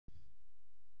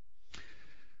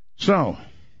So,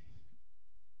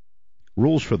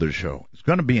 rules for the show. It's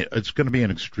going to be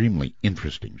an extremely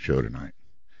interesting show tonight.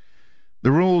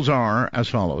 The rules are as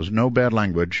follows: no bad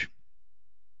language,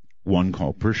 one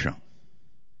call per show.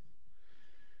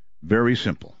 Very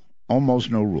simple.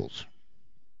 Almost no rules.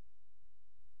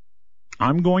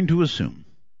 I'm going to assume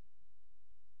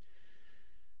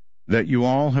that you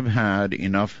all have had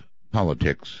enough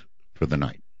politics for the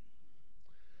night.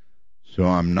 So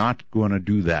I'm not going to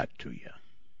do that to you.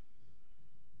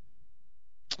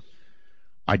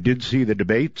 I did see the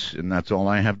debates, and that's all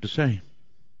I have to say.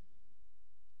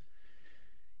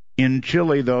 In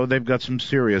Chile, though, they've got some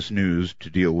serious news to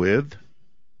deal with.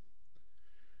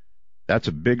 That's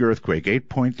a big earthquake,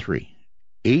 8.3.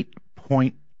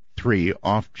 8.3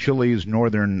 off Chile's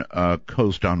northern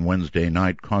coast on Wednesday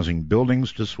night, causing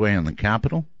buildings to sway in the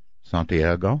capital,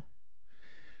 Santiago,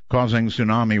 causing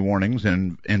tsunami warnings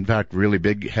and, in fact, really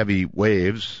big, heavy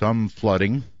waves, some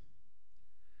flooding.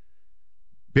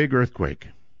 Big earthquake,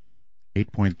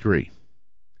 8.3.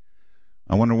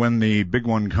 I wonder when the big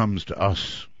one comes to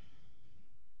us.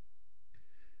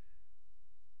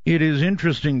 It is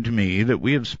interesting to me that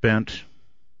we have spent,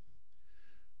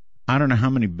 I don't know how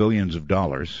many billions of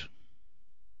dollars,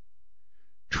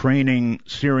 training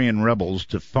Syrian rebels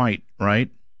to fight, right?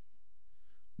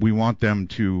 We want them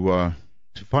to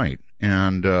fight.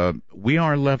 And we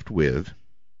are left with,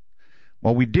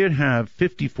 well, we did have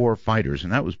 54 fighters,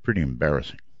 and that was pretty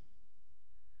embarrassing.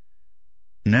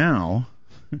 Now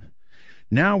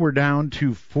we're down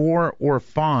to 4 or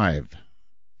 5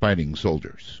 fighting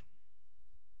soldiers.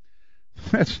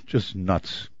 That's just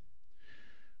nuts.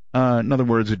 In other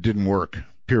words, it didn't work,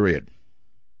 period.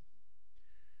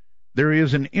 There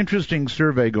is an interesting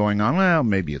survey going on. Well,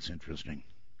 maybe it's interesting.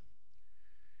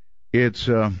 It's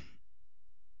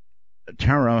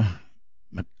Tara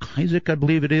McIsaac, I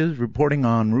believe it is, reporting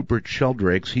on Rupert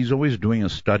Sheldrake's. He's always doing a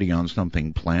study on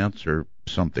something, plants or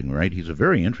something, right? He's a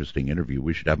very interesting interview.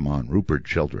 We should have him on, Rupert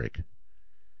Sheldrake.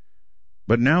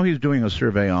 But now he's doing a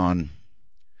survey on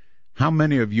how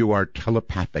many of you are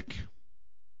telepathic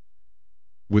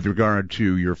with regard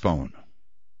to your phone.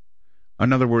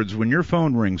 In other words, when your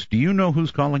phone rings, do you know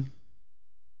who's calling?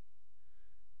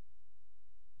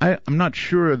 I'm not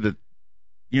sure that,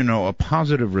 a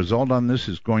positive result on this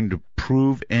is going to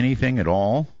prove anything at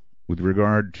all with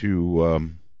regard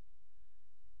to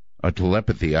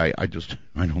telepathy. I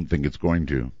don't think it's going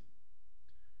to.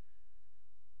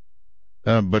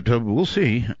 But we'll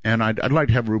see. And I'd like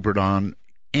to have Rupert on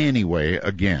anyway.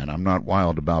 Again, I'm not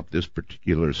wild about this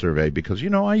particular survey because,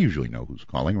 I usually know who's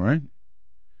calling, right?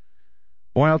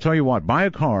 Boy, I'll tell you what, buy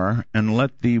a car and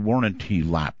let the warranty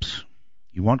lapse.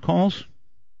 You want calls?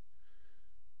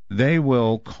 They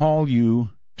will call you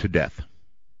to death.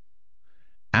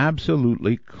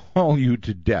 Absolutely call you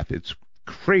to death. It's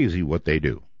crazy what they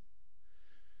do.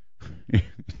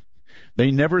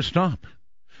 They never stop.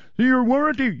 Your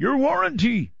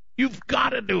warranty. You've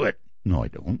got to do it. No, I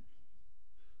don't.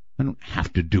 I don't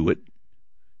have to do it.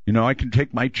 I can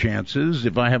take my chances.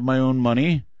 If I have my own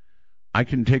money, I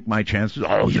can take my chances.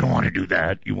 Oh, you don't want to do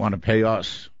that. You want to pay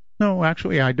us. No,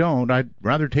 actually, I don't. I'd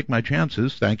rather take my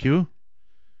chances. Thank you.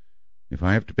 If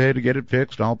I have to pay to get it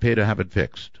fixed, I'll pay to have it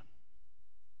fixed.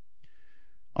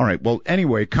 All right. Well,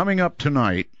 anyway, coming up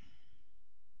tonight,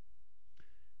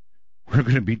 we're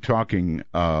going to be talking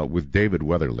with David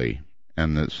Weatherly,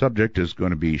 and the subject is going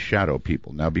to be shadow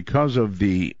people. Now, because of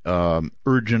the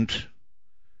urgent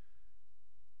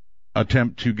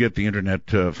attempt to get the Internet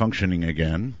functioning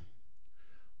again,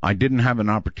 I didn't have an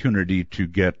opportunity to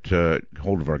get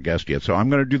hold of our guest yet. So I'm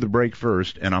going to do the break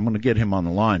first, and I'm going to get him on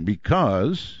the line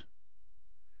because,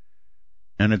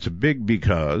 and it's a big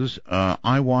because,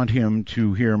 I want him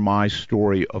to hear my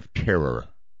story of terror.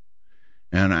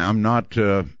 And I'm not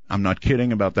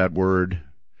kidding about that word.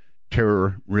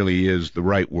 Terror really is the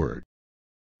right word.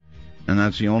 And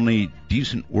that's the only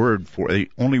decent word the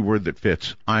only word that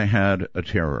fits. I had a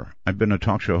terror. I've been a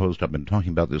talk show host. I've been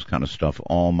talking about this kind of stuff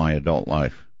all my adult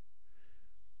life.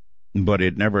 But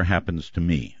it never happens to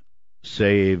me,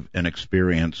 save an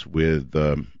experience with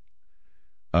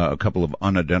a couple of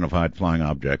unidentified flying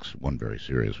objects, one very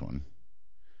serious one.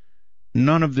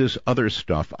 None of this other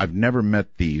stuff. I've never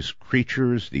met these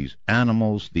creatures, these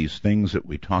animals, these things that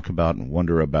we talk about and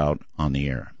wonder about on the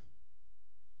air.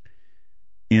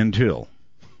 Until,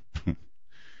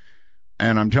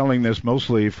 and I'm telling this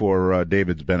mostly for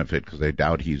David's benefit because I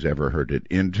doubt he's ever heard it,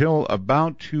 until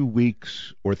about 2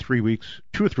 or 3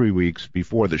 weeks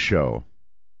before the show,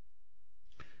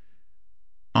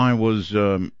 I was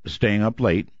staying up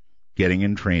late, getting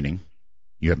in training.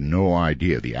 You have no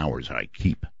idea the hours I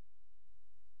keep.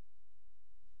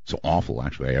 It's awful,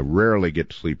 actually. I rarely get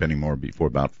to sleep anymore before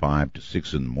about 5 to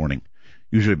 6 in the morning,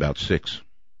 usually about 6.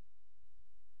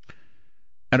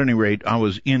 At any rate, I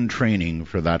was in training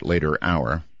for that later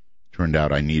hour. Turned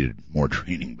out I needed more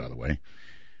training, by the way.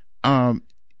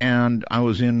 And I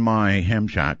was in my ham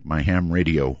shack, my ham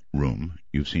radio room.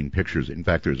 You've seen pictures. In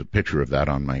fact, there's a picture of that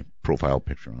on my profile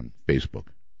picture on Facebook.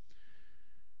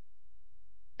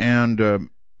 And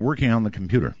working on the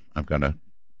computer. I've got a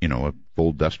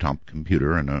full desktop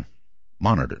computer and a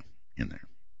monitor in there.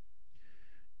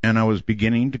 And I was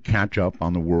beginning to catch up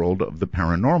on the world of the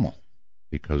paranormal,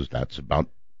 because that's about,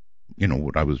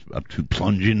 what I was up to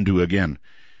plunge into again.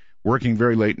 Working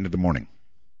very late into the morning,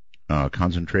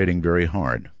 concentrating very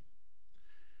hard.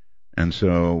 And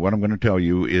so what I'm going to tell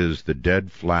you is the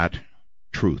dead flat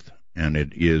truth, and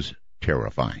it is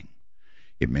terrifying.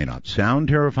 It may not sound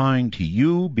terrifying to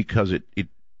you because it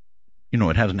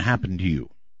hasn't happened to you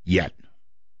yet,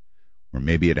 or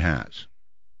maybe it has.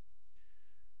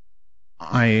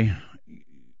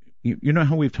 You know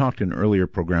how we've talked in earlier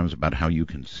programs about how you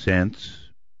can sense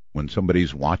when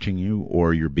somebody's watching you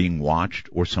or you're being watched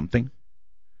or something?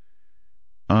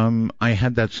 I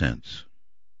had that sense.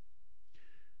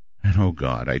 And oh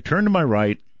God, I turned to my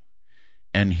right,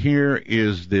 and here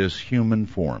is this human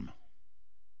form.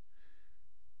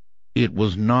 It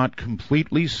was not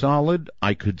completely solid.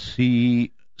 I could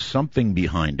see something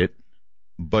behind it,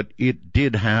 but it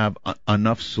did have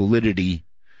enough solidity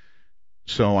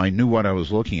so I knew what I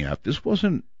was looking at. This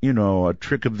wasn't, a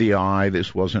trick of the eye.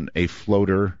 This wasn't a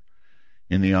floater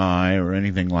in the eye or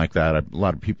anything like that. A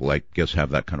lot of people, I guess,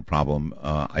 have that kind of problem.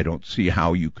 I don't see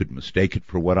how you could mistake it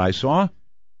for what I saw,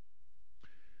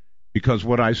 because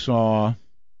what I saw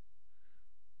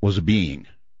was a being.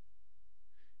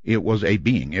 It was a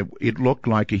being. It looked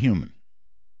like a human.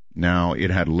 Now,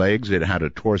 it had legs, it had a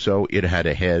torso, it had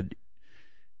a head.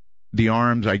 The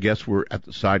arms, I guess, were at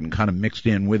the side and kind of mixed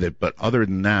in with it, but other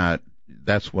than that,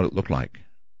 that's what it looked like.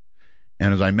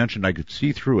 And as I mentioned, I could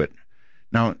see through it.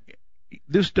 Now,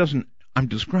 I'm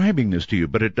describing this to you,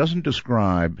 but it doesn't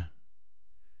describe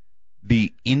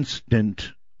the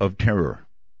instant of terror.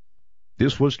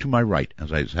 This was to my right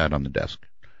as I sat on the desk.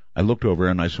 I looked over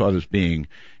and I saw this being,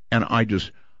 and I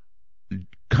just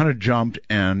kind of jumped,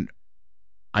 and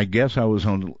I guess I was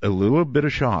on a little bit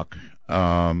of shock,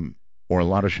 or a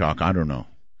lot of shock, I don't know.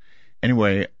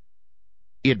 Anyway,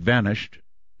 it vanished.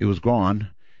 It was gone.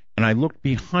 And I looked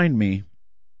behind me.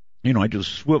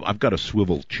 I've got a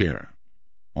swivel chair.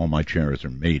 All my chairs are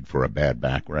made for a bad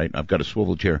back, right? I've got a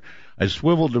swivel chair. I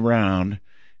swiveled around,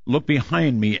 looked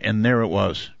behind me, and there it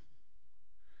was.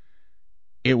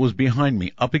 It was behind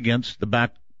me, up against the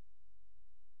back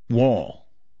wall.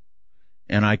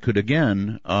 And I could,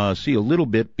 again, see a little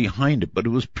bit behind it, but it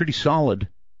was pretty solid.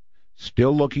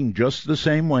 Still looking just the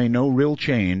same way, no real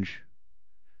change,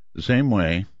 the same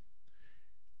way.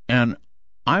 And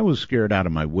I was scared out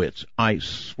of my wits. I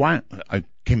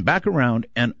came back around,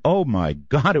 and oh my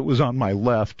God, it was on my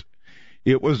left.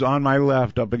 It was on my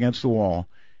left up against the wall.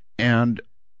 And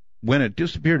when it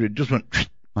disappeared, it just went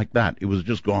like that. It was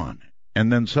just gone.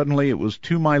 And then suddenly it was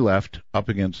to my left up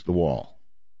against the wall.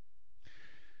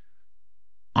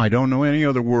 I don't know any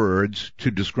other words to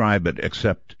describe it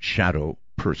except shadow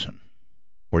person,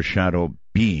 or shadow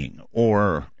being,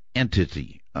 or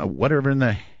entity, whatever in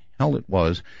the hell it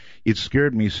was. It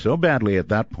scared me so badly at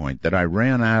that point that I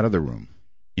ran out of the room.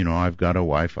 I've got a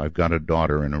wife, I've got a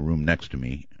daughter in a room next to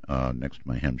me, next to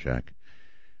my ham shack.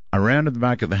 I ran to the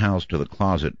back of the house to the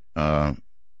closet. I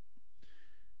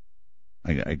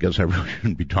guess I really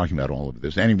shouldn't be talking about all of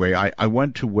this. Anyway, I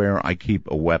went to where I keep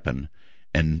a weapon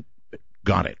and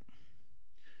got it.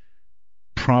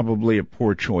 Probably a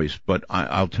poor choice, but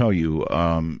I'll tell you,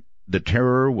 the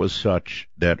terror was such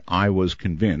that I was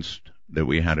convinced that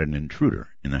we had an intruder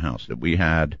in the house,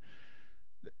 that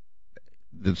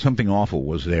something awful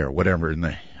was there, whatever in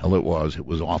the hell it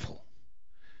was awful.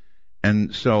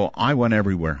 And so I went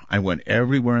everywhere. I went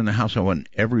everywhere in the house. I went in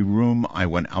every room. I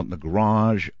went out in the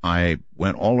garage. I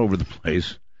went all over the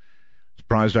place.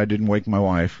 Surprised I didn't wake my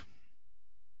wife.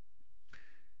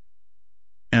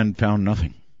 And found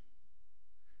nothing.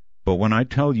 But when I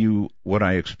tell you what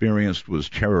I experienced was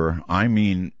terror, I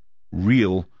mean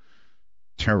real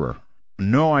terror.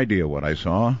 No idea what I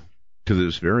saw. To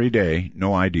this very day,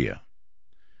 no idea.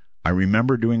 I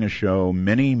remember doing a show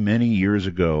many, many years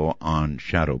ago on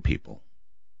shadow people.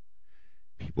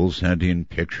 People sent in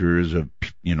pictures of,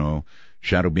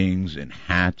 shadow beings in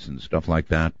hats and stuff like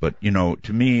that. But,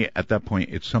 to me, at that point,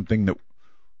 it's something that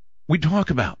we talk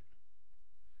about.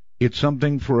 It's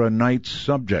something for a night's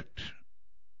subject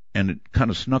and it kind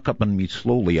of snuck up on me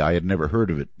slowly. I had never heard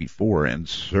of it before, and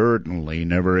certainly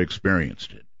never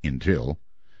experienced it until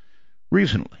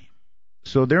recently.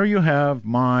 So there you have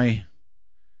my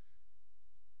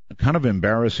kind of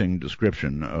embarrassing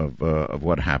description of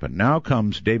what happened. Now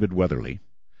comes David Weatherly,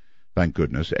 thank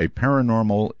goodness, a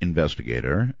paranormal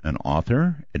investigator, an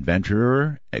author,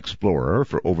 adventurer, explorer.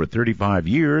 For over 35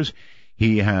 years,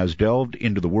 he has delved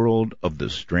into the world of the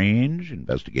strange,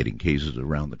 investigating cases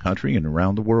around the country and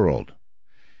around the world.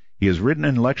 He has written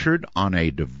and lectured on a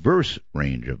diverse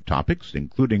range of topics,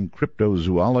 including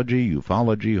cryptozoology,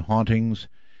 ufology, hauntings,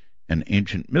 and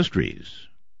ancient mysteries.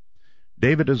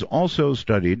 David has also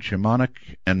studied shamanic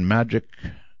and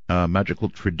magical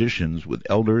traditions with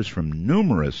elders from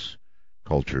numerous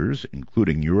cultures,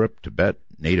 including Europe, Tibet,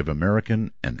 Native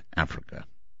American, and Africa.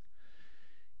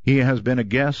 He has been a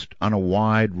guest on a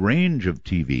wide range of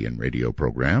TV and radio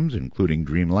programs, including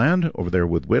Dreamland, over there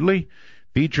with Whitley,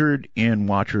 featured in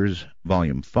Watchers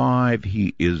Volume 5.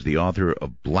 He is the author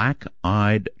of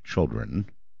Black-Eyed Children.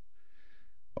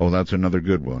 Oh, that's another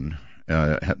good one.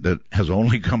 That has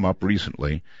only come up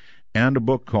recently, and a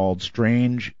book called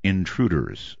Strange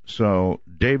Intruders. So,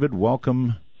 David,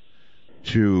 welcome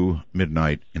to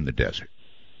Midnight in the Desert.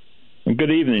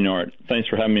 Good evening, Art. Thanks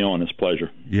for having me on. It's a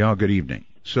pleasure. Yeah, good evening.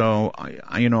 So,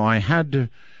 I had to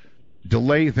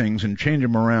delay things and change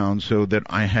them around so that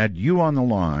I had you on the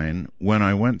line when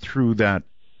I went through that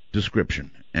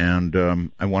description. And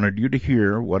I wanted you to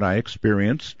hear what I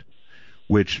experienced,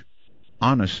 which,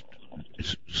 honest,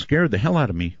 scared the hell out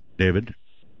of me, David.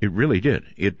 It really did.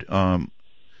 It's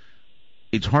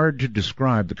hard to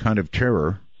describe the kind of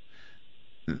terror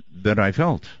that I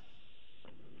felt.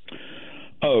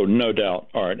 Oh, no doubt,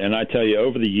 Art. And I tell you,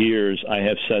 over the years, I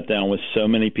have sat down with so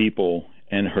many people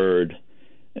and heard,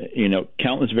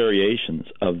 countless variations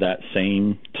of that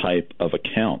same type of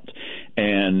account.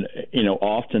 And,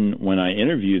 often when I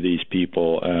interview these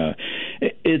people,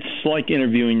 it's like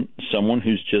interviewing someone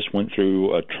who's just went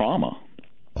through a trauma.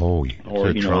 Oh,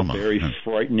 or, trauma. A very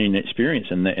frightening experience,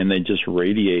 and they just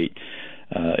radiate.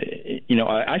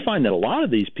 I find that a lot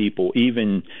of these people,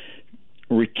 even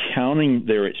recounting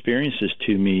their experiences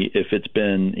to me, if it's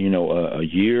been, a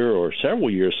year or several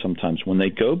years sometimes, when they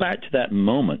go back to that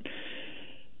moment,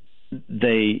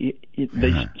 they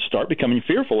start becoming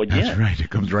fearful again. That's right. It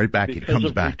comes right back. Because it comes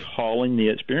of back. Recalling the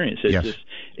experience. Yes.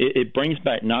 It brings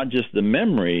back not just the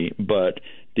memory, but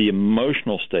the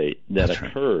emotional state that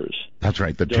occurs. That's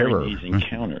right. The during terror. These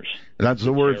encounters. That's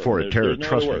the word for it. Terror.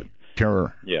 Trust me.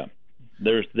 Terror. Yeah.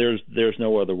 There's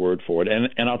no other word for it.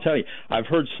 And I'll tell you, I've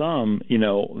heard some,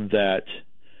 that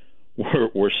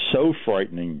were so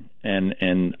frightening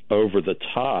and over the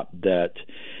top that,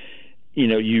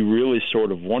 you really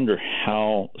sort of wonder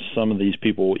how some of these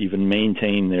people even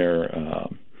maintain their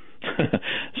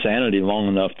sanity long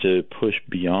enough to push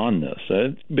beyond this.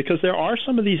 Because there are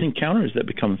some of these encounters that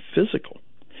become physical.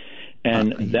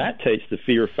 And that takes the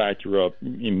fear factor up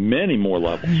in many more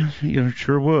levels. You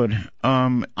sure would.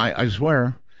 I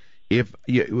swear, it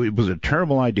was a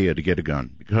terrible idea to get a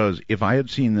gun, because if I had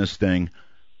seen this thing,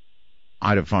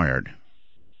 I'd have fired.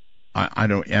 I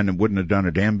don't, and it wouldn't have done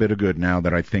a damn bit of good. Now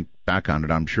that I think back on it,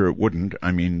 I'm sure it wouldn't.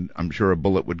 I mean, I'm sure a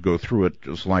bullet would go through it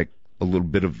just like a little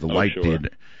bit of the light did.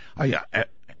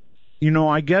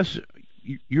 I guess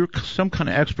you're some kind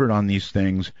of expert on these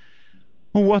things.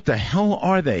 Well, what the hell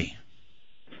are they?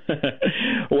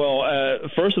 Well,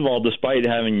 first of all, despite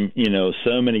having,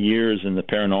 so many years in the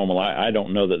paranormal, I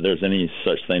don't know that there's any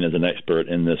such thing as an expert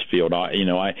in this field.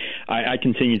 I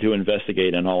continue to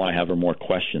investigate, and all I have are more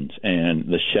questions. And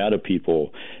the shadow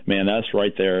people, man, that's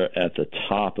right there at the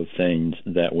top of things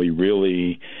that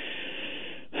we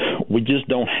just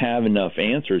don't have enough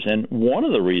answers. And one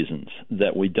of the reasons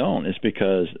that we don't is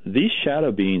because these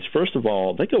shadow beings, first of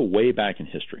all, they go way back in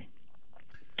history.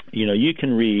 You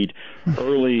can read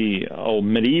early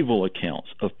medieval accounts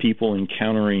of people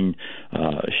encountering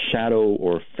shadow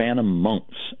or phantom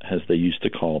monks, as they used to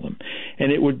call them.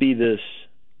 And it would be this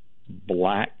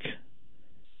black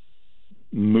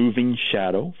moving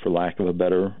shadow, for lack of a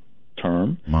better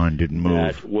term. Mine didn't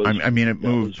move. It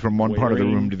moved from one part of the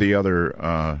room to the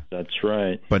other. That's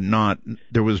right. But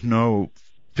there was no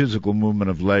physical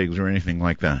movement of legs or anything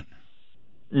like that.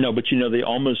 No, but they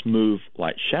almost move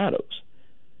like shadows.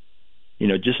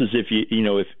 Just as if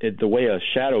if the way a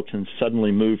shadow can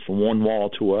suddenly move from one wall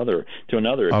to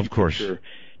another. Of course. Put your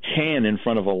hand in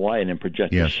front of a light and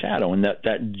project a shadow, and that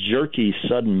jerky,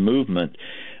 sudden movement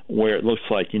where it looks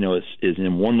like is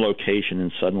in one location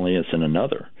and suddenly it's in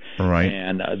another. Right.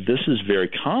 And this is very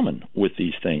common with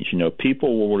these things.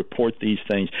 People will report these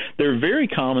things. They're very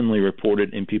commonly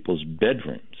reported in people's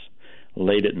bedrooms.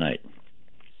 late at night.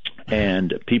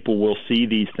 And people will see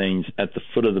these things at the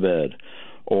foot of the bed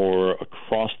or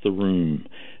across the room,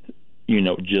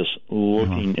 just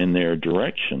looking in their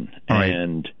direction.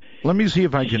 And let me see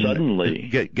if I can suddenly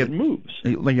get it moves.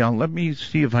 Leon, let me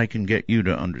see if I can get you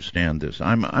to understand this.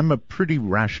 I'm a pretty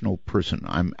rational person.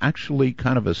 I'm actually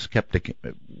kind of a skeptic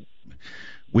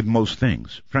with most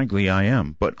things. Frankly, I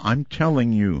am. But I'm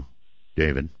telling you,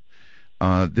 David,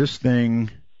 this thing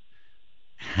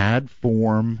had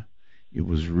form. It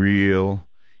was real.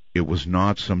 It was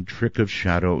not some trick of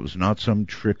shadow. It was not some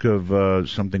trick of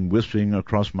something wisping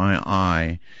across my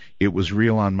eye. It was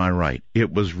real on my right.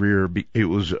 It was real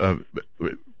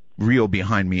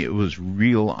behind me. It was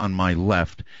real on my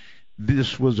left.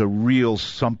 This was a real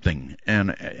something.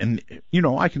 And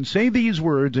I can say these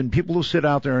words, and people will sit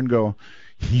out there and go,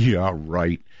 yeah,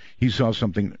 right. He saw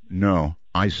something. No,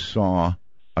 I saw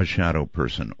a shadow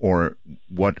person, or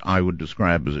what I would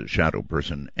describe as a shadow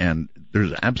person. And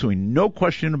there's absolutely no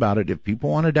question about it. If people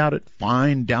want to doubt it,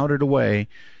 fine, doubt it away.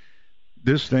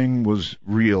 This thing was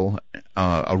real,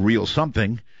 a real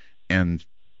something, and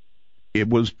it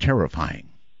was terrifying.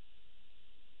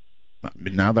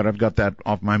 Now that I've got that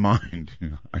off my mind,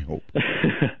 I hope.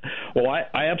 Well,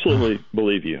 I absolutely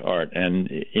believe you, Art. And,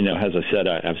 as I said,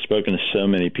 I've spoken to so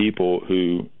many people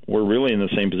who were really in the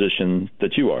same position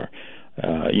that you are.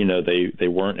 They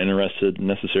weren't interested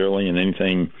necessarily in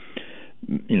anything,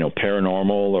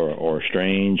 paranormal or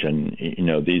strange, and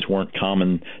these weren't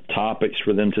common topics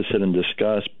for them to sit and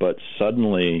discuss. But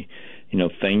suddenly,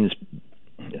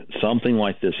 something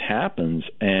like this happens,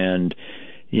 and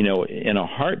in a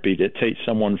heartbeat, it takes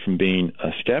someone from being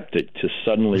a skeptic to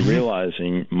suddenly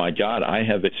realizing, my God, I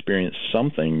have experienced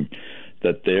something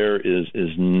that there is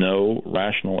no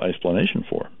rational explanation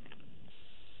for.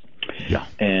 Yeah.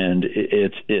 And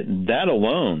that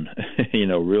alone,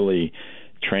 really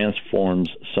transforms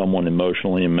someone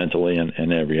emotionally and mentally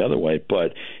and every other way.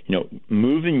 But,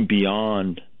 moving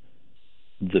beyond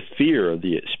the fear of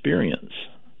the experience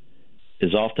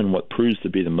is often what proves to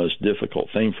be the most difficult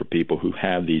thing for people who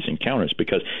have these encounters,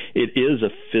 because it is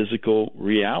a physical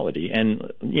reality.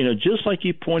 And, just like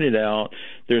you pointed out,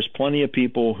 there's plenty of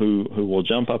people who will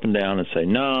jump up and down and say,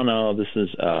 no, this is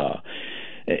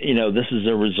this is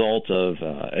a result of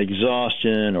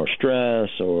exhaustion or stress,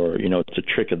 or, it's a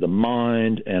trick of the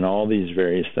mind and all these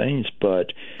various things.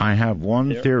 But I have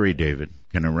one theory, David.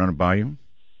 Can I run it by you?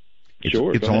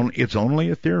 Sure. It's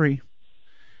only a theory.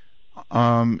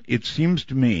 It seems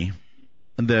to me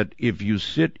that if you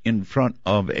sit in front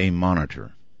of a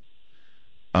monitor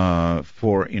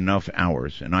for enough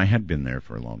hours, and I had been there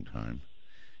for a long time,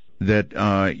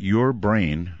 that your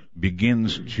brain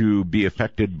begins to be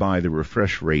affected by the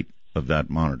refresh rate of that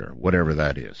monitor, whatever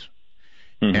that is.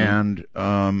 Mm-hmm.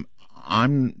 And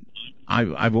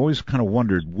I've always kind of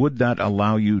wondered, would that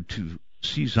allow you to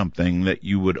see something that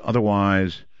you would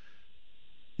otherwise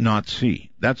not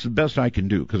see? That's the best I can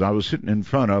do, because I was sitting in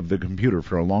front of the computer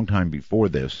for a long time before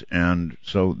this, and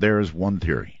so there's one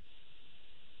theory.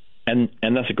 And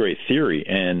that's a great theory.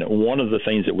 And one of the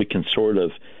things that we can sort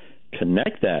of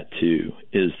connect that to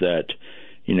is that,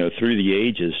 through the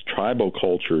ages, tribal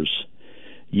cultures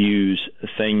use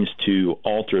things to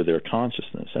alter their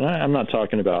consciousness. And I'm not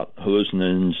talking about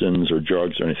hallucinogens or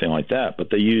drugs or anything like that, but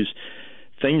they use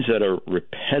things that are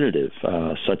repetitive,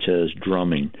 such as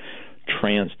drumming,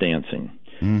 trance dancing.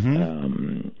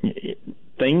 Mm-hmm.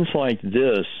 Things like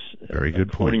this, very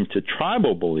good according point, to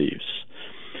tribal beliefs,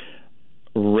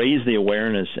 raise the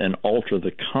awareness and alter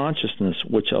the consciousness,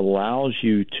 which allows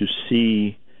you to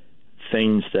see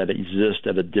things that exist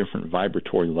at a different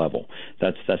vibratory level.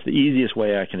 That's the easiest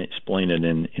way I can explain it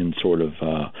in sort of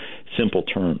simple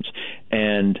terms.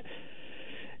 And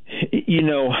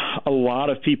a lot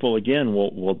of people, again,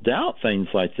 will doubt things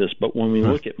like this, but when we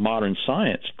look at modern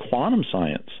science, quantum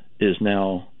science is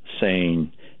now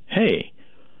saying, hey,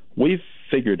 we've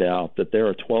figured out that there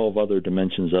are 12 other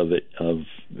dimensions of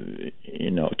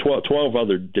 12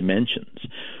 other dimensions.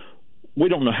 We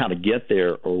don't know how to get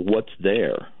there or what's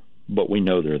there, but we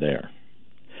know they're there.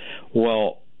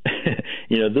 Well,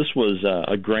 this was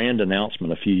a grand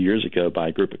announcement a few years ago by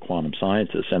a group of quantum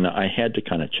scientists, and I had to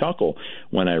kind of chuckle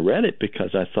when I read it,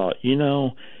 because I thought,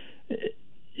 shamans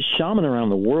around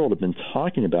the world have been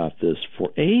talking about this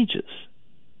for ages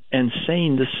and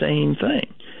saying the same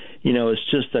thing. It's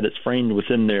just that it's framed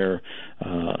within their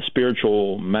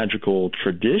spiritual, magical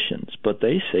traditions, but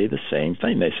they say the same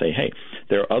thing. They say, hey,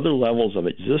 there are other levels of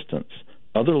existence,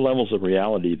 other levels of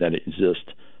reality that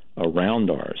exist around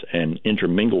ours and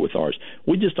intermingle with ours.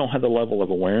 We just don't have the level of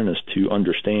awareness to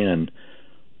understand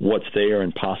what's there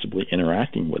and possibly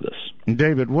interacting with us.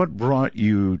 David, what brought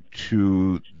you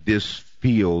to this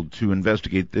field to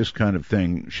investigate this kind of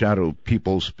thing, shadow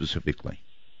people specifically?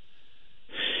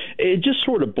 It just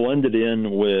sort of blended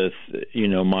in with,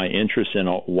 my interest in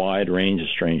a wide range of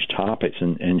strange topics,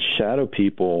 and shadow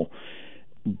people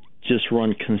just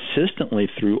run consistently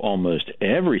through almost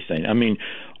everything. I mean,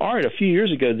 Art, a few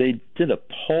years ago, they did a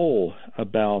poll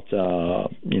about,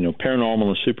 paranormal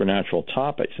and supernatural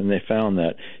topics, and they found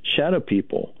that shadow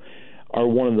people are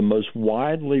one of the most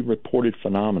widely reported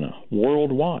phenomena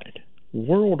worldwide.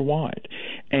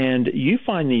 And you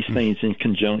find these things in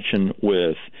conjunction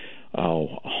with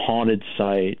haunted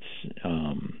sites.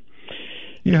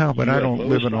 Yeah, but I don't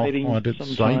live in a haunted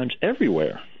site.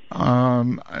 Everywhere.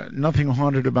 Nothing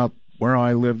haunted about where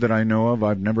I live that I know of.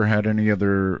 I've never had any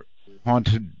other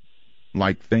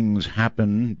haunted-like things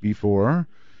happen before.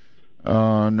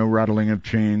 No rattling of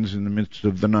chains in the midst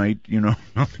of the night,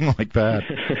 nothing like that.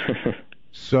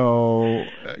 So,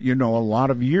 a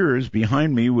lot of years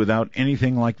behind me without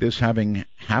anything like this having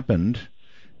happened.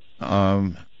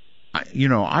 I've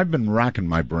been racking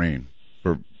my brain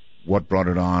for what brought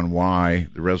it on, why,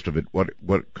 the rest of it,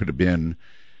 what could have been.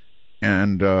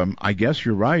 And I guess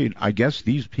you're right. I guess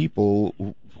these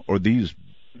people, or these,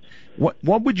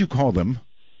 what would you call them?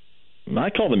 I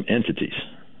call them entities.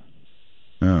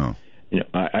 Oh.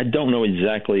 I don't know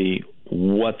exactly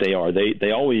what they are.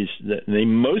 They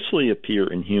mostly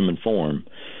appear in human form.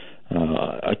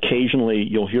 Occasionally,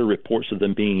 you'll hear reports of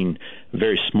them being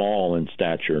very small in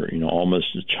stature, almost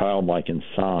childlike in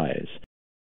size.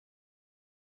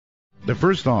 The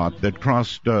first thought that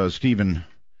crossed Stephen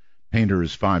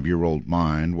Painter's 5-year-old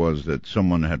mind was that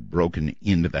someone had broken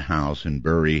into the house in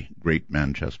Bury, Great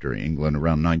Manchester, England,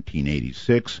 around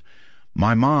 1986.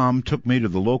 My mom took me to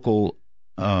the local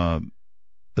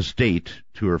estate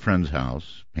to her friend's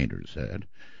house, Painter said.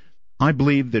 I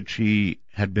believed that she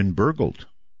had been burgled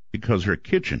because her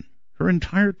kitchen, her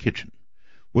entire kitchen,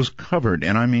 was covered,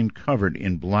 and I mean covered,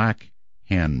 in black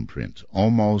handprints,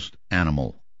 almost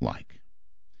animal-like.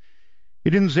 He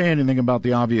didn't say anything about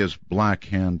the obvious black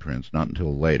handprints, not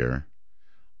until later.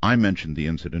 I mentioned the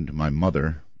incident to my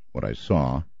mother, what I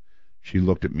saw. She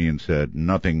looked at me and said,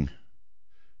 Nothing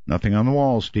on the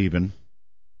wall, Stephen.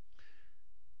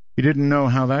 He didn't know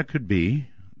how that could be.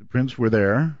 The prints were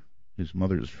there. His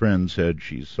mother's friend said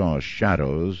she saw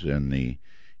shadows and the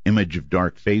image of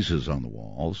dark faces on the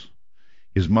walls.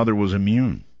 His mother was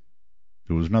immune.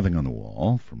 There was nothing on the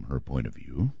wall, from her point of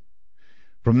view.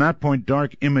 From that point,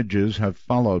 dark images have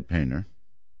followed Painter.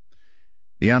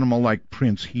 The animal-like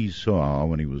prints he saw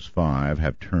when he was 5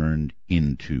 have turned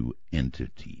into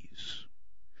entities.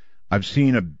 I've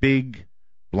seen a big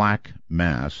black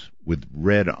mass with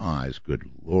red eyes, good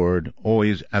Lord,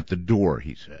 always at the door,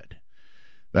 he said.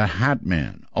 The Hat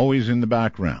Man, always in the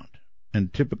background,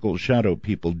 and typical shadow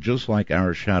people just like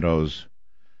our shadows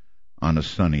on a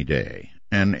sunny day.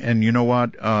 And you know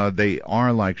what? They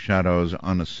are like shadows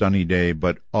on a sunny day,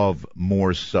 but of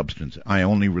more substance. I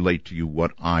only relate to you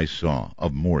what I saw,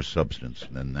 of more substance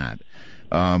than that.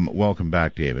 Welcome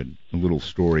back, David. A little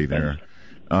story there.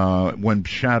 When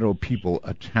shadow people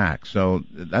attack. So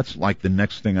that's like the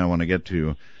next thing I want to get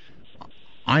to.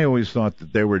 I always thought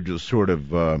that they were just sort of,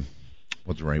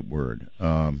 what's the right word?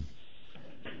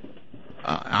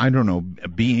 I don't know,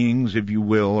 beings, if you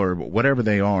will, or whatever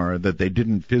they are, that they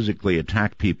didn't physically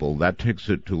attack people. That takes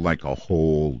it to like a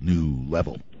whole new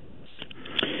level.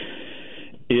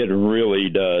 It really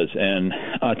does. And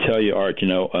I tell you, Art,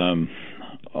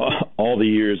 all the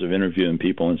years of interviewing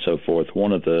people and so forth,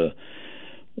 one of the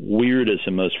weirdest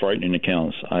and most frightening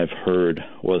accounts I've heard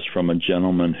was from a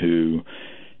gentleman who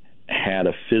had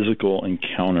a physical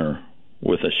encounter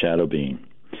with a shadow being.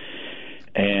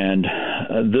 And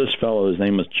this fellow, his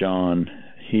name was John,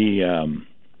 he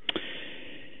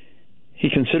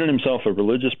considered himself a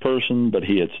religious person, but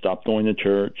he had stopped going to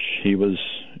church. He was,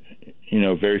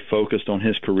 very focused on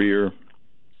his career.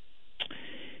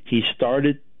 He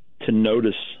started to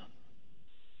notice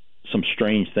some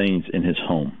strange things in his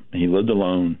home. He lived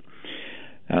alone.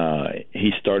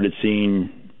 He started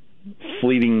seeing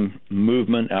fleeting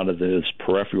movement out of his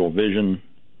peripheral vision.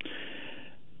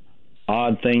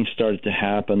 Odd things started to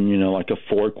happen, like a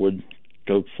fork would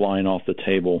go flying off the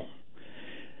table.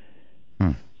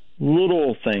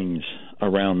 Little things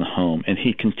around the home. And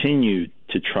he continued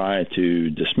to try to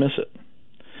dismiss it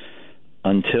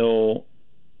until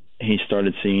he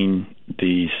started seeing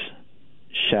these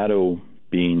shadow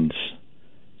beings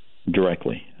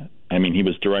directly. I mean, he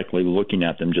was directly looking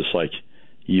at them just like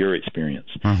your experience.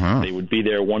 They would be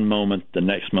there one moment, the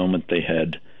next moment they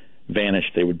had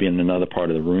vanished. They would be in another part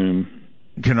of the room.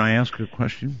 Can I ask a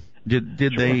question? Did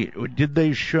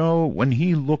they show, when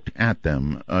he looked at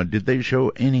them, did they show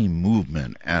any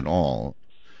movement at all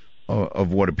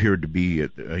of what appeared to be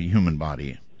a human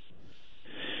body?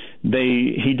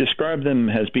 He described them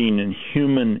as being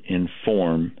human in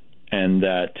form, and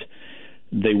that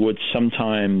they would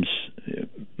sometimes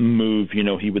move.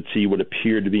 He would see what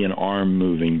appeared to be an arm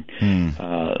moving.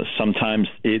 Sometimes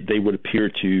they would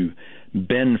appear to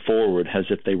bend forward as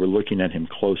if they were looking at him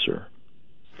closer.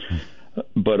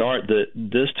 But Art,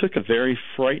 this took a very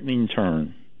frightening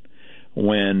turn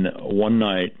when one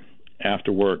night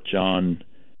after work, John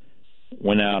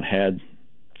went out, had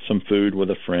some food with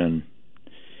a friend.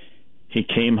 He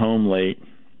came home late.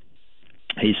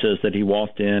 He says that he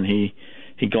walked in, he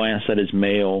glanced at his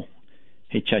mail,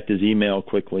 he checked his email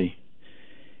quickly.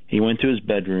 He went to his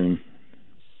bedroom,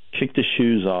 kicked his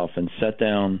shoes off, and sat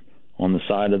down on the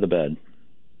side of the bed.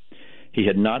 He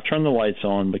had not turned the lights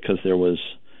on because there was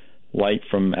light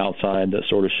from outside that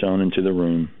sort of shone into the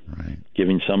room, right,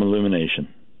 giving some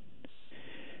illumination.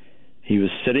 He was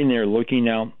sitting there looking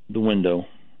out the window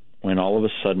when all of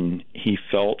a sudden he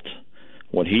felt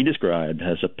what he described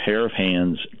as a pair of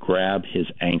hands grab his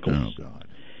ankles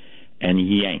and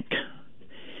yank.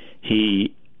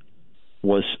 He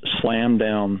was slammed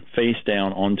down, face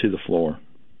down onto the floor,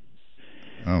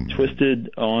 twisted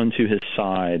onto his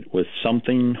side with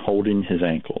something holding his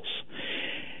ankles,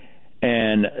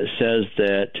 and says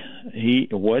that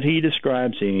what he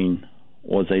described seeing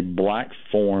was a black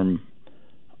form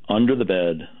under the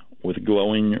bed with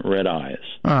glowing red eyes,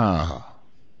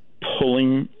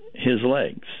 pulling his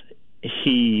legs.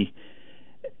 He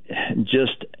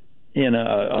just, in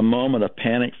a moment of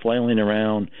panic, flailing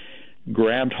around,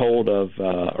 grabbed hold of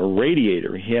a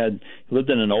radiator. He lived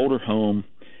in an older home,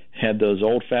 had those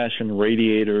old-fashioned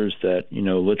radiators that,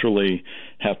 literally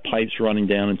have pipes running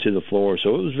down into the floor.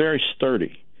 So it was very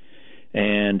sturdy.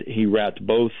 And he wrapped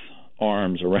both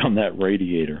arms around that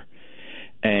radiator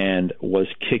and was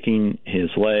kicking his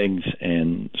legs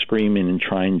and screaming and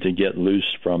trying to get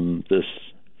loose from this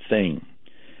thing.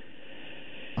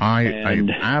 I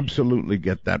absolutely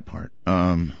get that part.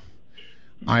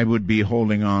 I would be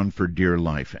holding on for dear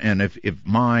life. And if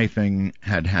my thing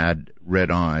had red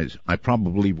eyes, I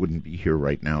probably wouldn't be here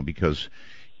right now, because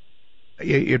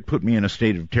it put me in a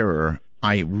state of terror.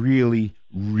 I really,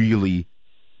 really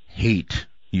hate,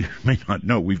 you may not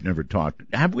know, we've never talked.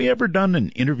 Have we ever done an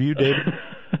interview, David?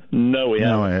 No, we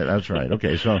haven't. No, that's right.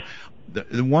 Okay, so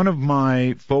one of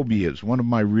my phobias, one of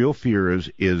my real fears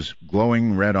is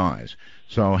glowing red eyes.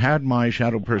 So had my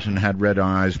shadow person had red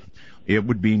eyes, it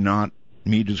would be not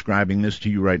me describing this to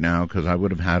you right now, because I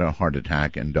would have had a heart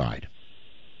attack and died.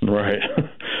 Right.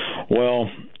 Well,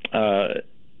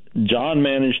 John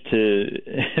managed to,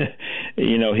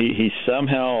 he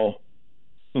somehow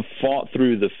fought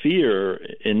through the fear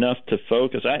enough to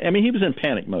focus. I mean, he was in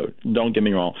panic mode. Don't get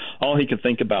me wrong. All he could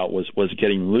think about was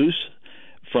getting loose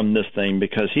from this thing,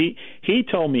 because he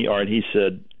told me, Art, he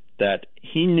said that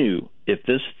he knew if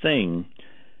this thing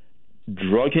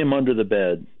drug him under the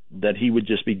bed, that he would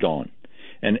just be gone.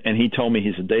 And he told me,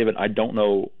 he said, David, I don't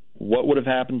know what would have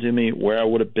happened to me, where I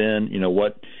would have been,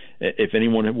 what, if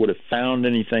anyone would have found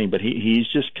anything, but he's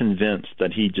just convinced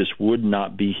that he just would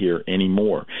not be here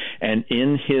anymore. And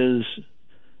in his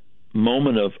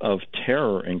moment of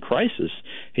terror and crisis,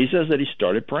 he says that he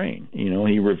started praying.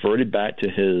 He reverted back to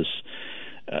his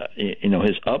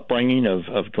his upbringing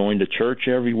of going to church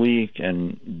every week,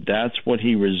 and that's what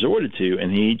he resorted to,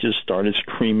 and he just started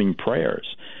screaming prayers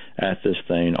at this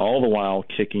thing, all the while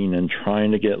kicking and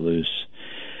trying to get loose.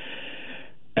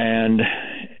 And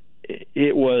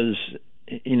it was,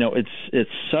 it's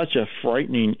such a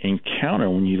frightening encounter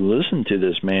when you listen to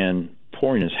this man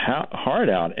pouring his heart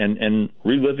out and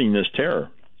reliving this terror,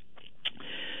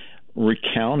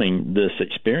 recounting this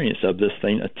experience of this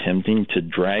thing attempting to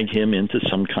drag him into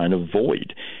some kind of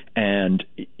void. And,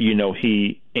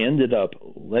 he ended up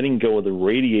letting go of the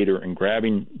radiator and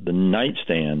grabbing the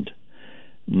nightstand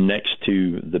next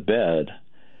to the bed,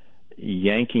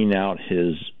 yanking out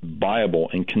his Bible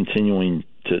and continuing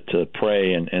to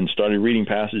pray, and started reading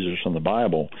passages from the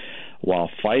Bible while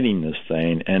fighting this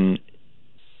thing. And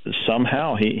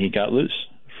somehow he got loose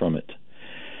from it.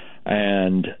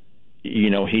 And,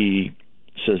 he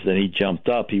says that he jumped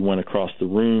up, he went across the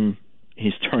room,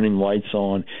 he's turning lights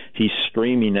on, he's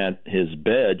screaming at his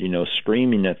bed,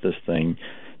 screaming at this thing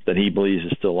that he believes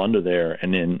is still under there.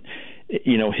 And then,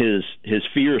 his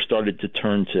fear started to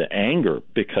turn to anger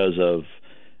because of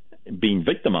being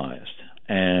victimized.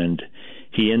 And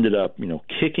he ended up,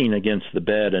 kicking against the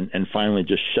bed and finally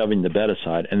just shoving the bed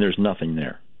aside, and there's nothing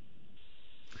there.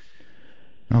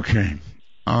 Okay.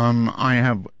 I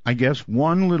have, I guess,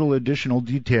 one little additional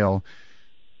detail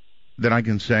that I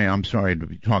can say. I'm sorry to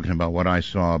be talking about what I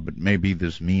saw, but maybe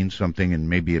this means something and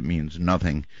maybe it means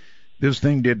nothing. This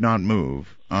thing did not move,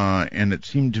 and it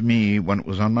seemed to me when it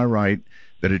was on my right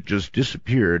that it just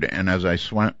disappeared, and as I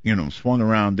swung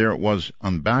around, there it was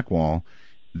on the back wall.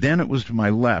 Then it was to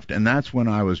my left, and that's when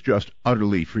I was just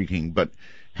utterly freaking. But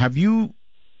have you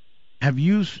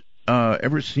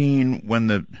ever seen when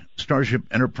the Starship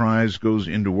Enterprise goes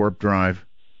into warp drive?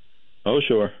 Oh,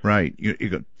 sure. Right. You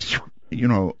go,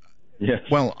 Yes.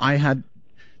 Well, I had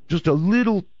just a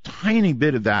little tiny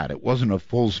bit of that. It wasn't a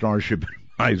full Starship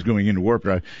Enterprise going into warp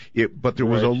drive, but there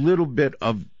was a little bit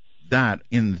of that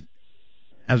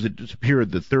as it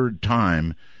disappeared the third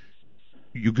time.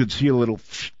 You could see a little,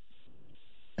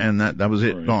 and that was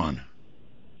it, gone.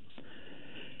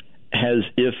 As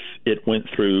if it went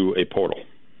through a portal.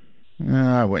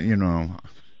 I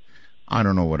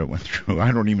don't know what it went through.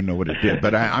 I don't even know what it did.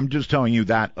 But I'm just telling you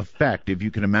that effect, if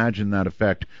you can imagine that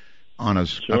effect on a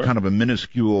kind of a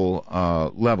minuscule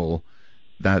level,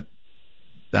 that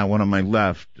one on my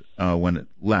left, when it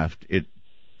left, it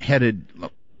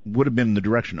would have been in the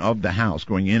direction of the house,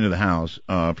 going into the house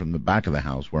from the back of the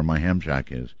house where my ham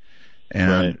shack is.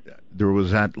 And there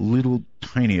was that little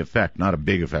tiny effect, not a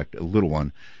big effect, a little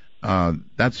one.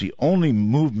 That's the only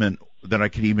movement that I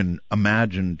could even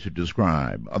imagine to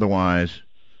describe. Otherwise,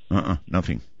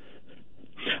 nothing.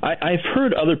 I've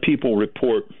heard other people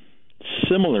report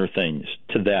similar things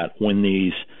to that when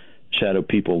these shadow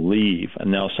people leave.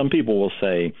 And now some people will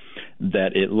say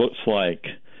that it looks like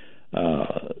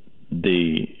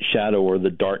the shadow or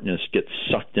the darkness gets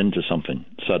sucked into something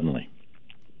suddenly.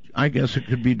 I guess it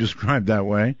could be described that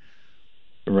way.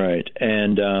 Right.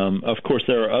 And, of course,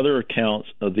 there are other accounts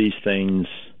of these things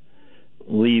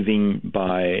leaving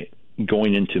by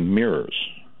going into mirrors.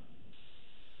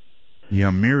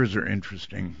 Yeah, mirrors are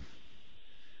interesting.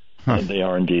 Huh. They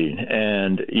are indeed.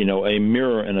 And, a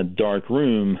mirror in a dark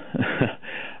room,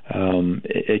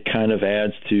 it kind of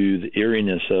adds to the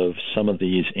eeriness of some of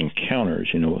these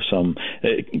encounters. Some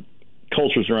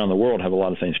cultures around the world have a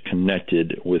lot of things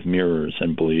connected with mirrors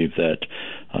and believe that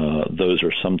those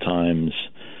are sometimes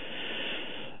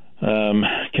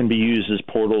can be used as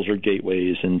portals or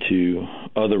gateways into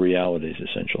other realities,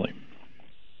 essentially.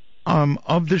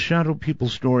 Of the shadow people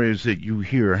stories that you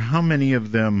hear, how many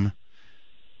of them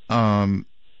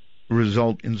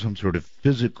result in some sort of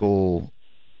physical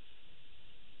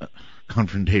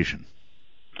confrontation?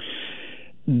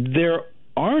 There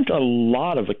aren't a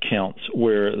lot of accounts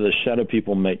where the shadow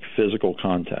people make physical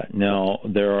contact. Now,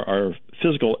 there are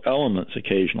physical elements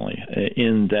occasionally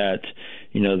in that,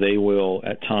 they will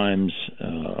at times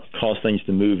cause things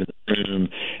to move in the room.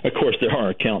 Of course, there are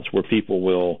accounts where people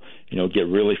will, get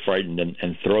really frightened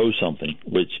and throw something,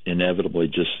 which inevitably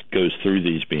just goes through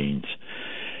these beings.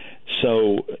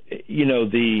 So,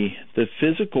 the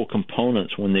physical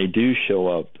components, when they do show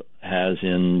up, as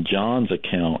in John's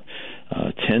account,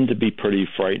 tend to be pretty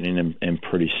frightening and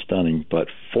pretty stunning. But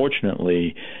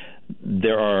fortunately,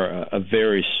 there are a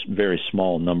very, very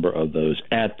small number of those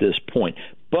at this point.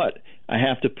 But I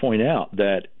have to point out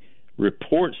that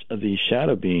reports of these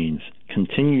shadow beings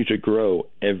continue to grow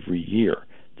every year.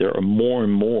 There are more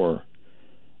and more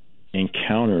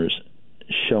encounters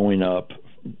showing up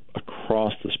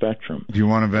across the spectrum. Do you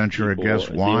want to venture a guess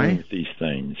why? With these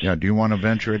things. Yeah, do you want to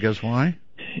venture a guess why?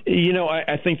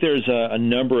 I think there's a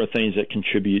number of things that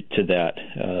contribute to that.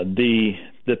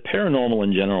 The paranormal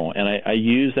in general, and I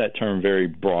use that term very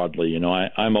broadly.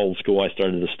 I'm old school. I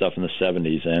started this stuff in the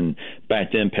 70s, and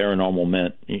back then paranormal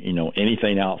meant,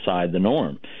 anything outside the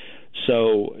norm.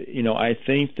 So, I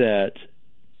think that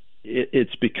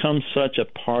it's become such a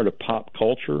part of pop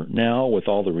culture now with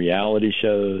all the reality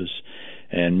shows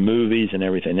and movies and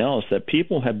everything else that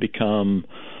people have become,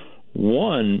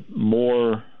 one,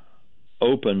 more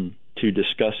open to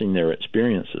discussing their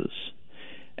experiences,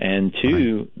 and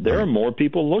two, there are more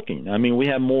people looking. I mean, we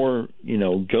have more,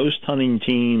 ghost hunting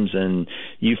teams and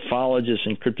ufologists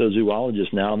and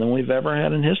cryptozoologists now than we've ever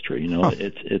had in history.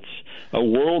 It's a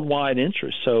worldwide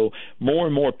interest. So more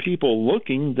and more people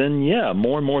looking, then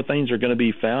more and more things are going to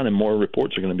be found and more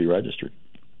reports are going to be registered.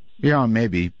 Yeah,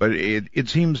 maybe, but it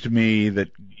seems to me that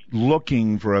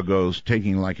looking for a ghost,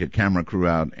 taking like a camera crew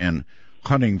out and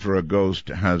hunting for a ghost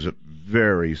has a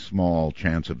very small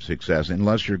chance of success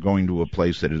unless you're going to a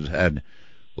place that has had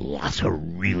lots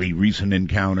of really recent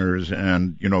encounters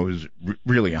and, is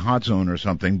really a hot zone or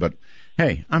something. But,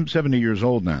 hey, I'm 70 years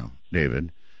old now,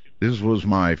 David. This was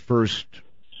my first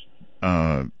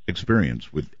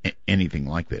experience with anything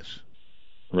like this.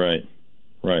 Right.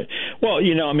 Right. Well,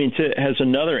 as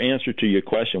another answer to your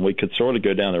question, we could sort of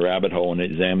go down the rabbit hole and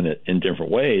examine it in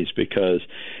different ways because,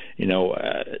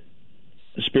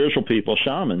 spiritual people,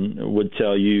 shaman, would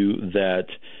tell you that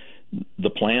the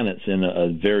planet's in a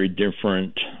very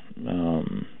different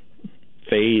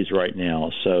phase right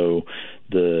now. So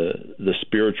the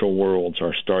spiritual worlds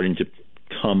are starting to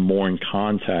come more in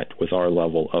contact with our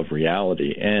level of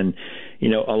reality. And,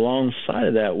 alongside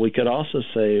of that, we could also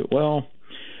say, well,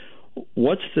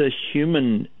 what's the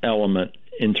human element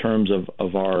in terms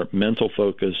of our mental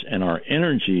focus and our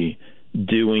energy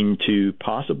doing to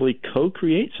possibly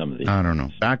co-create some of these? I don't know.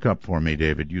 Back up for me,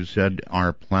 David. You said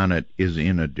our planet is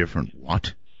in a different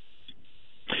what?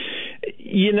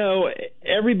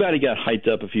 Everybody got hyped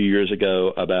up a few years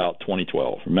ago about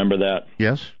 2012. Remember that?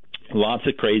 Yes. Lots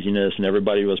of craziness, and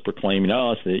everybody was proclaiming,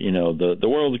 the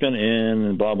world's going to end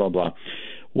and blah, blah, blah.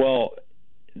 Well,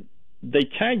 they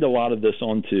tagged a lot of this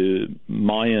onto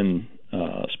Mayan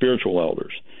spiritual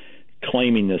elders,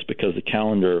 claiming this because the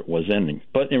calendar was ending.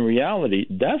 But in reality,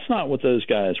 that's not what those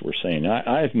guys were saying.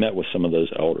 I've met with some of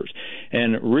those elders,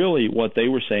 and really what they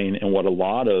were saying and what a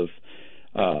lot of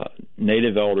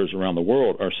native elders around the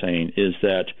world are saying is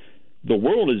that the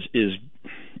world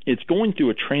it's going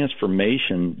through a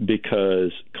transformation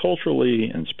because culturally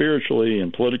and spiritually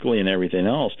and politically and everything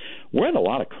else, we're at a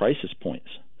lot of crisis points.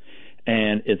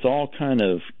 And it's all kind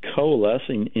of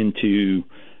coalescing into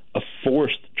a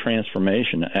forced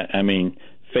transformation. I mean,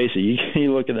 face it,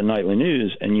 you look at the nightly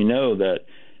news and you know that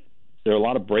there are a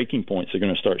lot of breaking points that are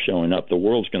going to start showing up. The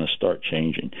world's going to start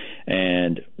changing.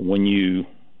 And when you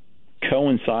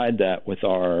coincide that with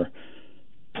our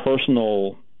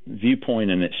personal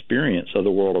viewpoint and experience of the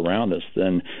world around us,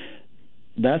 then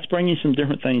that's bringing some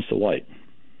different things to light.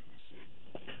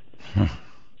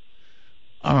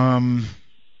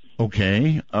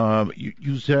 Okay.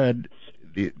 You said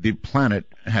the planet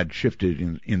had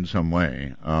shifted in some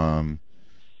way.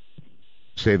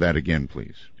 Say that again,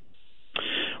 please.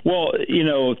 Well,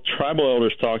 tribal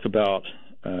elders talk about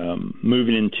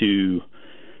moving into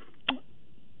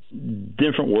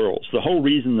different worlds. The whole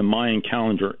reason the Mayan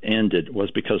calendar ended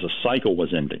was because a cycle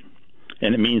was ending,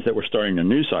 and it means that we're starting a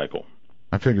new cycle.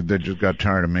 I figured they just got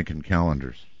tired of making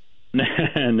calendars.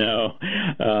 No.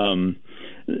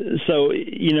 So,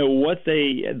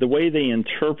 the way they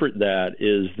interpret that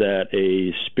is that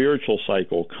a spiritual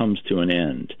cycle comes to an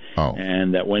end. Oh.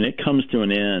 And that when it comes to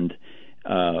an end,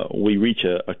 we reach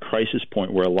a crisis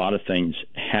point where a lot of things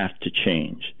have to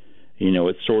change.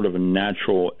 It's sort of a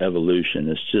natural evolution.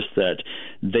 It's just that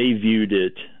they viewed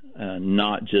it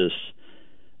not just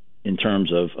in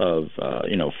terms of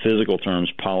physical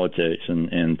terms, politics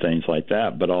and things like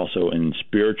that, but also in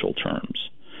spiritual terms.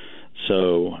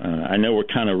 So I know we're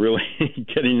kind of really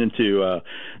getting into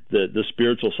the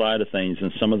spiritual side of things,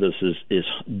 and some of this is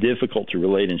difficult to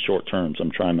relate in short terms.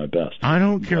 I'm trying my best. I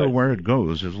don't care where it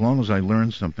goes as long as I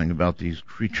learn something about these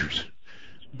creatures.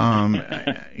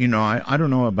 I don't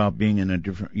know about being in a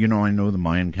different, I know the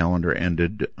Mayan calendar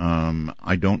ended.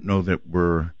 I don't know that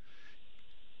we're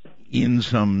in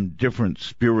some different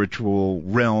spiritual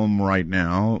realm right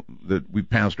now, that we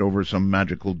passed over some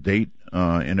magical date.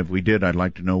 And if we did, I'd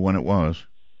like to know when it was.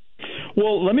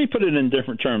 Well, let me put it in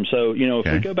different terms. So,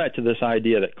 if we go back to this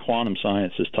idea that quantum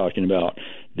science is talking about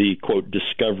the, quote,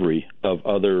 discovery of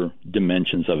other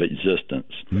dimensions of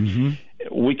existence, mm-hmm.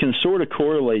 we can sort of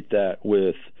correlate that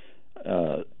with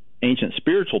ancient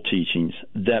spiritual teachings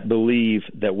that believe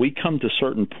that we come to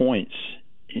certain points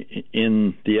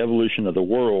in the evolution of the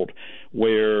world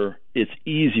where it's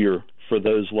easier for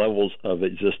those levels of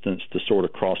existence to sort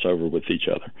of cross over with each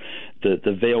other.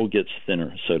 The veil gets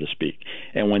thinner, so to speak.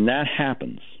 And when that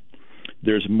happens,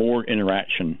 there's more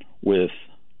interaction with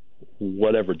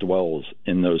whatever dwells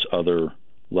in those other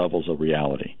levels of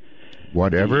reality.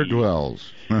 Whatever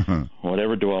dwells.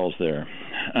 Whatever dwells there.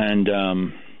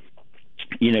 And,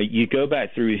 you go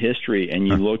back through history and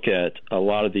you look at a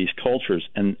lot of these cultures,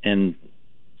 and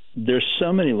there's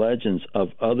so many legends of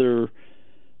other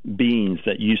beings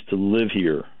that used to live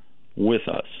here with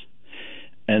us.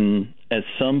 And at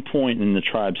some point in the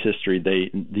tribe's history,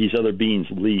 these other beings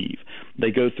leave.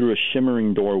 They go through a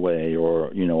shimmering doorway or,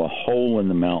 a hole in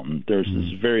the mountain. There's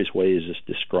various ways it's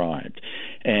described.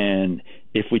 And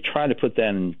if we try to put that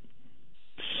in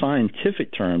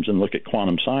scientific terms and look at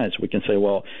quantum science, we can say,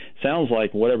 well, sounds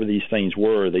like whatever these things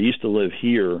were, they used to live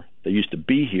here, they used to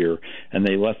be here, and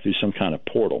they left through some kind of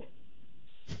portal.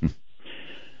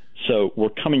 So we're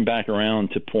coming back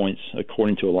around to points,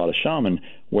 according to a lot of shaman,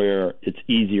 where it's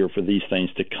easier for these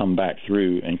things to come back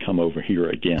through and come over here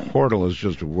again. Portal is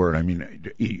just a word. I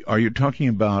mean, are you talking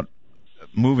about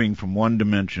moving from one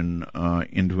dimension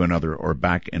into another, or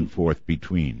back and forth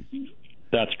between.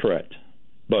 That's correct.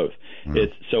 Both.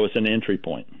 It's an entry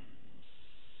point.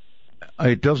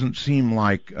 It doesn't seem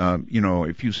like,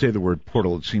 if you say the word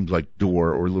portal, it seems like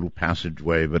door or little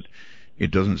passageway, but it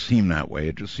doesn't seem that way.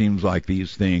 It just seems like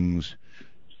these things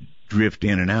drift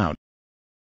in and out.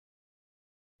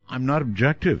 I'm not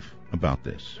objective about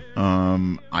this.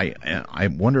 I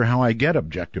wonder how I get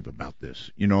objective about this.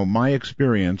 My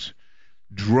experience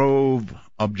drove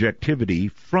objectivity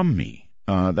from me.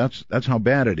 That's how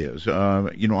bad it is.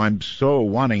 I'm so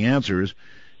wanting answers,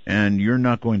 and you're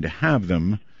not going to have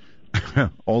them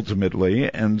ultimately,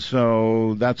 and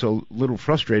so that's a little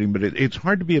frustrating. But it's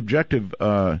hard to be objective,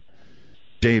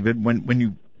 David,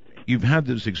 when you've had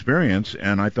this experience.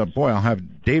 And I thought, boy, I'll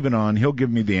have David on; he'll give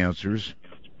me the answers.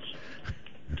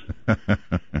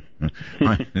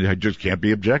 I just can't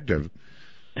be objective.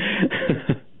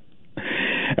 I'm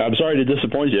sorry to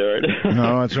disappoint you, Art.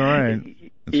 No, it's all right.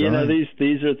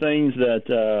 These are things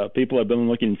that people have been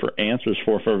looking for answers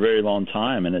for a very long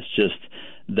time, and it's just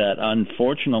that,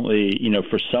 unfortunately,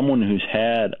 for someone who's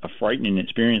had a frightening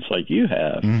experience like you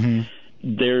have, mm-hmm.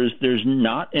 there's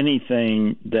not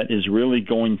anything that is really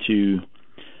going to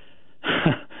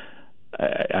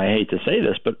I hate to say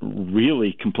this, but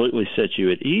really completely set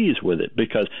you at ease with it.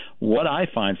 Because what I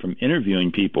find from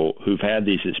interviewing people who've had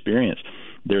these experiences,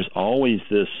 there's always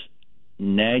this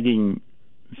nagging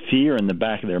fear in the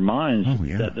back of their minds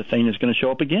that the thing is going to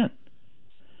show up again.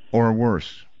 Or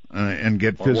worse, and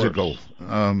get physical,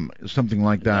 something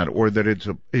like that, or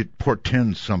that it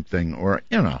portends something, or,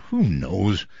 who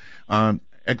knows,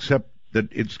 except that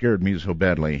it scared me so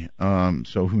badly,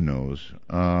 so who knows.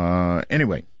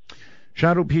 Anyway,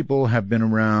 shadow people have been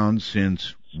around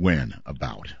since when,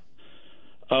 about?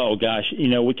 Oh, gosh.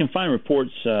 We can find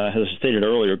reports, as I stated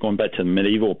earlier, going back to the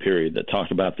medieval period that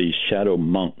talk about these shadow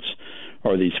monks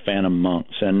or these phantom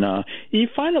monks. And you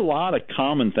find a lot of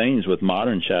common things with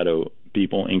modern shadow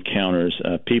people encounters.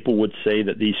 People would say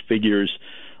that these figures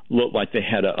looked like they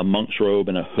had a monk's robe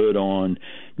and a hood on.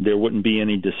 There wouldn't be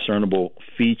any discernible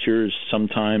features.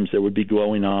 Sometimes there would be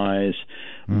glowing eyes,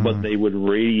 but they would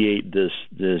radiate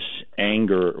this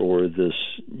anger or this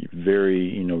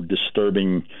very,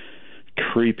 disturbing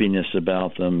creepiness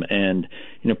about them. And,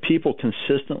 people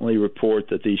consistently report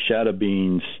that these shadow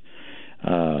beings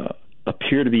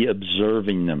appear to be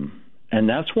observing them. And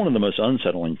that's one of the most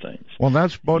unsettling things. Well,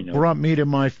 that's what brought me to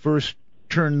my first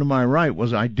turn to my right,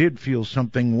 was I did feel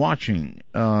something watching.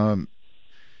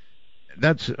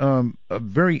 That's a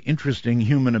very interesting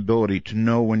human ability to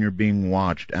know when you're being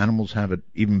watched. Animals have it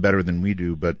even better than we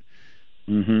do, but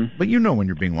when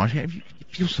you're being watched, you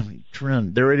feel something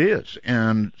trend. There it is.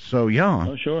 And so, yeah.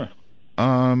 Oh, sure.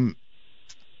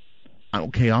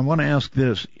 Okay, I want to ask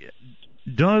this.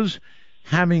 Does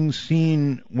having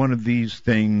seen one of these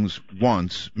things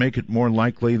once make it more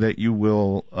likely that you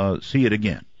will see it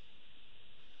again?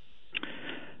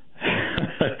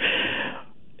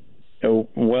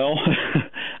 Well,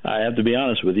 I have to be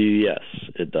honest with you. Yes,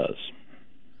 it does.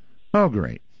 Oh,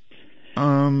 great.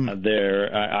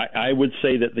 I would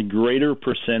say that the greater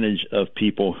percentage of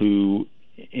people who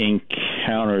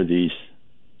encounter these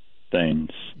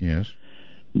things, yes,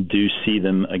 do see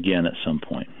them again at some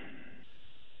point.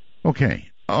 Okay.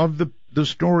 Of the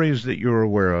stories that you're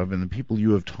aware of and the people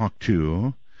you have talked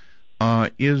to,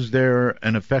 is there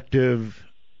an effective,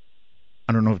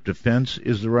 I don't know if defense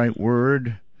is the right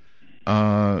word,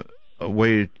 a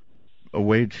way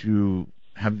to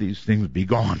have these things be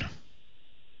gone?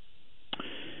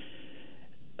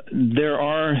 There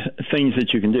are things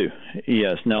that you can do,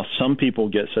 yes. Now, some people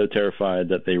get so terrified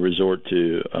that they resort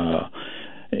to,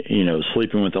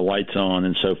 sleeping with the lights on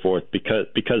and so forth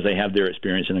because they have their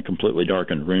experience in a completely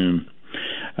darkened room.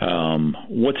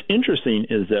 What's interesting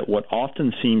is that what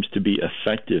often seems to be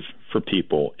effective for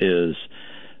people is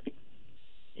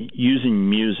using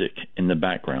music in the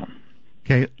background.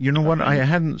 Okay, you know what? I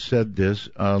hadn't said this.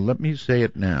 Let me say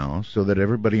it now so that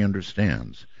everybody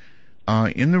understands.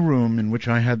 In the room in which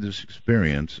I had this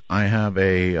experience, I have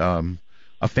a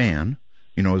fan,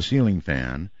 a ceiling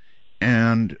fan,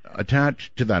 and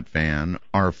attached to that fan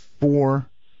are 4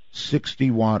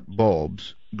 60-watt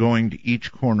bulbs going to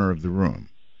each corner of the room.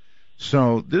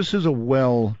 So this is a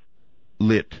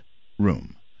well-lit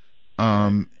room.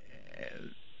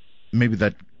 Maybe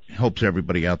that helps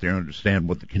everybody out there understand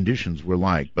what the conditions were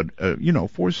like. But, 4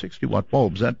 60-watt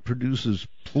bulbs, that produces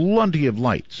plenty of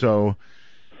light. So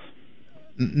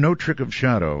no trick of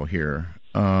shadow here.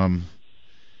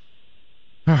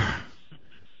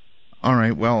 All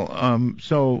right,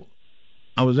 so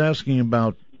I was asking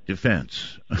about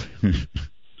defense.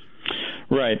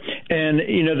 Right. And,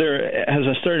 as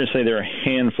I started to say, there are a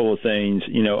handful of things.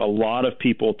 A lot of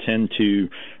people tend to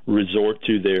resort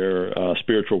to their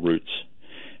spiritual roots.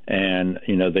 And,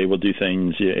 they will do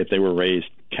things, if they were raised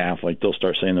Catholic, they'll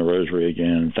start saying the rosary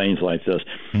again, things like this.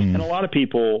 And a lot of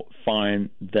people find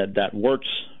that works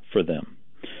for them.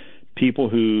 People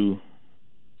who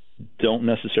don't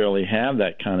necessarily have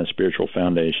that kind of spiritual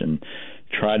foundation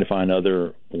try to find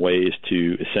other ways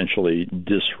to essentially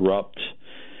disrupt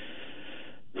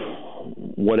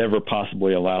whatever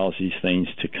possibly allows these things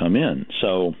to come in.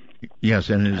 So, yes,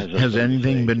 and has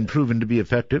anything been proven to be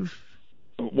effective?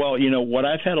 Well, what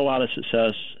I've had a lot of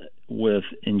success with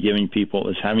in giving people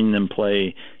is having them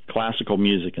play classical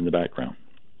music in the background.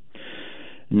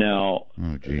 Now,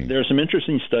 there are some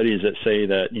interesting studies that say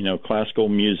that, classical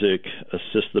music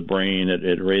assists the brain.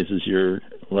 It raises your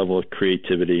level of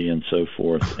creativity and so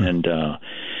forth. And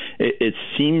it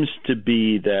seems to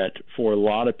be that for a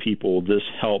lot of people, this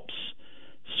helps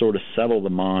sort of settle the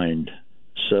mind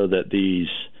so that these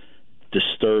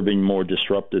disturbing, more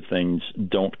disruptive things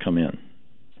don't come in.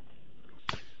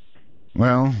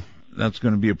 Well, that's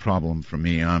going to be a problem for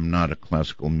me. I'm not a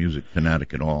classical music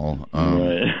fanatic at all.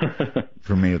 Right.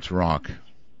 For me, it's rock.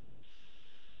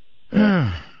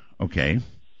 Okay.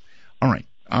 All right.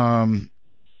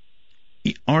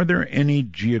 Are there any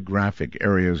geographic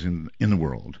areas in the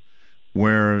world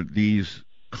where these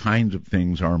kinds of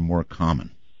things are more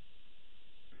common?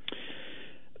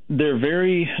 They're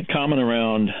very common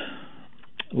around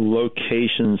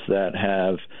locations that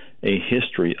have a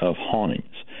history of hauntings,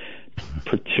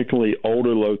 particularly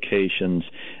older locations.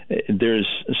 There's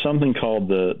something called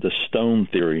the stone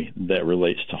theory that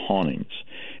relates to hauntings,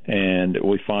 and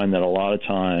we find that a lot of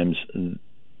times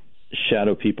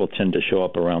shadow people tend to show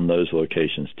up around those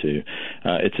locations too.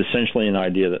 It's essentially an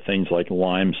idea that things like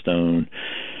limestone,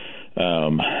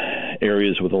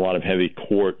 areas with a lot of heavy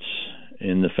quartz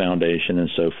in the foundation and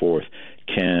so forth,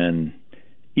 can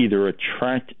either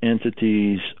attract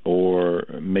entities or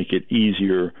make it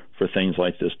easier for things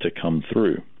like this to come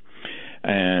through.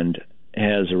 And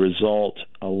as a result,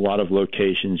 a lot of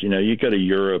locations, you go to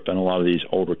Europe and a lot of these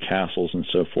older castles and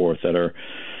so forth that are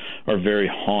very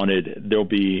haunted, there'll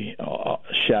be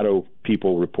shadow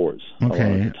people reports a lot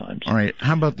of the times. All right.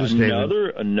 How about this,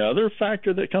 David? Another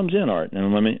factor that comes in, Art,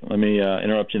 and let me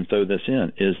interrupt you and throw this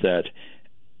in, is that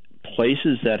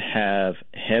places that have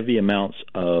heavy amounts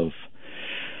of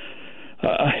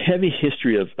a heavy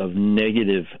history of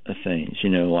negative things,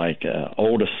 like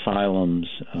old asylums,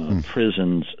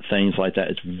 prisons, things like that.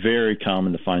 It's very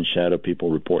common to find shadow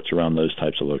people reports around those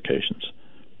types of locations.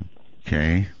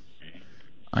 Okay.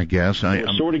 I guess we're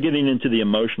sort of getting into the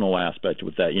emotional aspect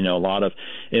with that. A lot of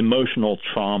emotional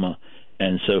trauma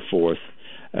and so forth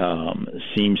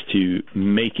seems to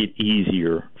make it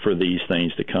easier for these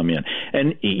things to come in.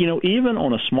 And, even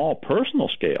on a small personal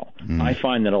scale, I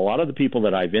find that a lot of the people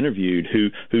that I've interviewed who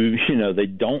they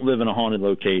don't live in a haunted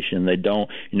location, they don't,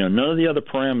 none of the other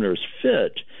parameters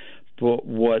fit, but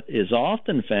what is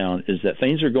often found is that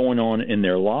things are going on in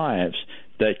their lives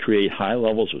that create high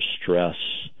levels of stress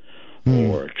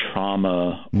or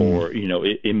trauma or,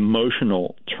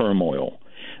 emotional turmoil.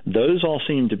 Those all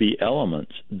seem to be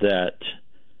elements that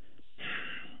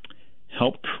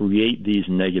help create these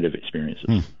negative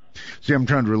experiences. See, I'm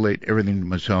trying to relate everything to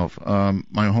myself.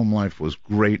 My home life was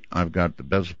great. I've got the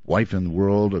best wife in the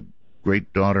world, a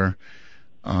great daughter.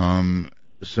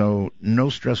 So no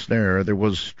stress there. There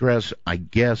was stress, I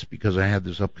guess, because I had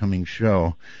this upcoming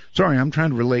show. Sorry, I'm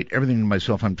trying to relate everything to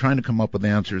myself. I'm trying to come up with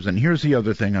answers. And here's the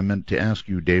other thing I meant to ask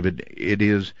you, David. It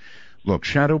is, look,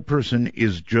 shadow person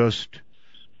is just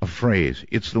a phrase.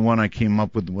 It's the one I came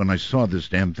up with when I saw this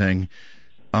damn thing.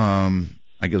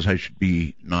 I guess I should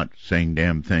be not saying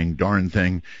damn thing, darn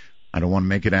thing. I don't want to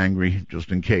make it angry,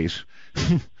 just in case.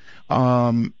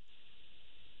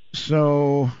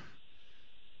 So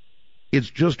it's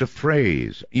just a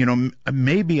phrase.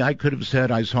 Maybe I could have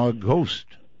said I saw a ghost.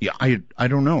 Yeah, I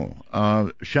don't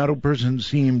know. Shadow person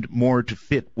seemed more to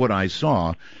fit what I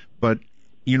saw, but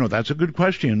that's a good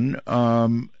question.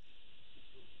 Could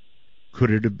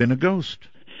it have been a ghost?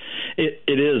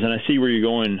 It is, and I see where you're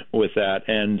going with that.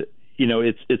 And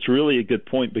it's really a good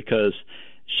point, because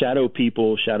shadow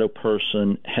people, shadow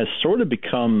person has sort of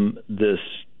become this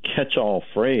catch-all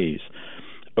phrase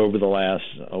over the last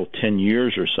 10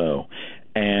 years or so.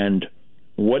 And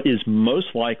what is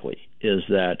most likely is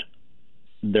that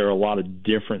there are a lot of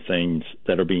different things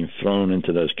that are being thrown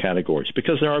into those categories,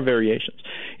 because there are variations.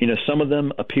 Some of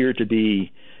them appear to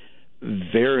be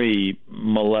very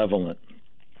malevolent,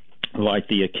 like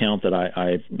the account that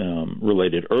I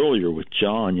related earlier with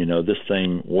John, this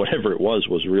thing, whatever it was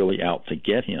really out to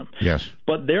get him. Yes.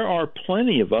 But there are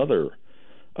plenty of other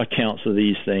accounts of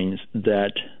these things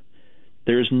that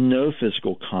there's no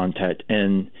physical contact,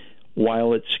 and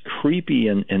while it's creepy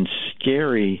and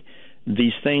scary,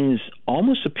 these things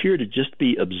almost appear to just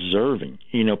be observing.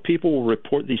 People will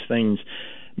report these things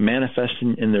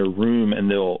manifesting in their room, and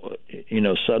they'll,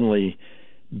 suddenly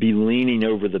be leaning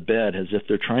over the bed as if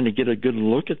they're trying to get a good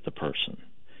look at the person,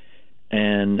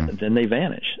 and then they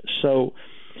vanish. So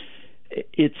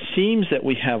it seems that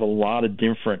we have a lot of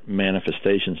different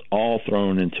manifestations all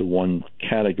thrown into one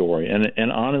category.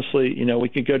 And honestly, we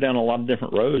could go down a lot of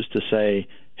different roads to say,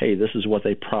 hey, this is what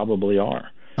they probably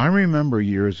are. I remember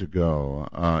years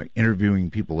ago interviewing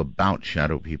people about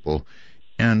shadow people,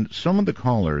 and some of the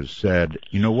callers said,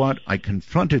 you know what, I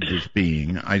confronted this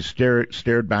being, I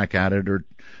stared back at it or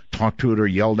talked to it or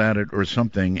yelled at it or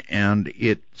something, and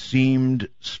it seemed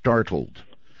startled.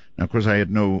 Now, of course, I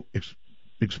had no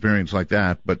experience like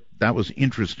that, but that was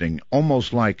interesting,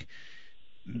 almost like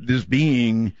this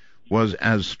being was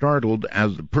as startled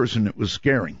as the person it was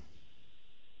scaring.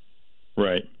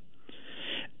 Right.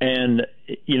 And,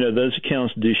 those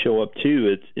accounts do show up,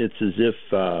 too. It's as if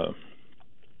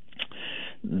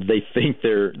they think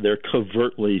they're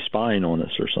covertly spying on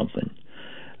us or something.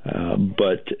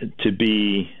 But to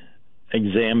be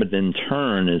examined in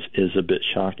turn is a bit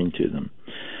shocking to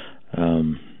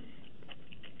them.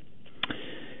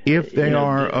 If they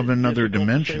are of another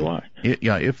dimension,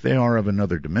 if they are of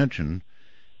another dimension,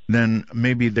 then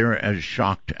maybe they're as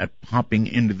shocked at popping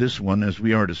into this one as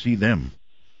we are to see them.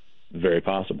 Very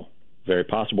possible. Very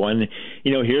possible. And,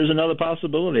 here's another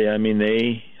possibility. I mean,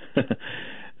 they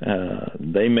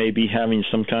may be having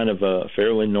some kind of a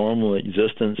fairly normal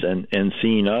existence and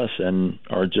seeing us and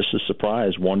are just as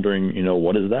surprised, wondering,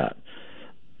 what is that?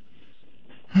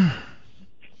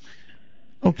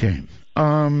 Okay.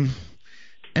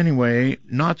 Anyway,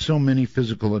 not so many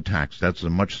physical attacks. That's a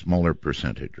much smaller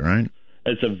percentage, right?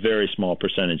 It's a very small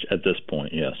percentage at this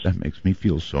point, yes. That makes me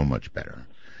feel so much better.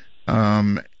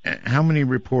 How many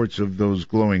reports of those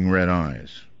glowing red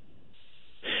eyes?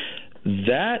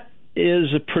 That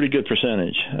is a pretty good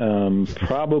percentage.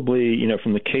 Probably,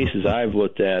 from the cases I've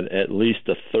looked at least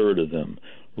a third of them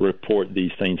report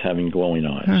these things having glowing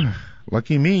eyes.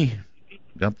 Lucky me.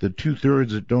 Got the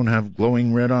 2/3 that don't have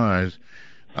glowing red eyes.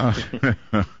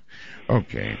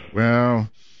 Okay, well,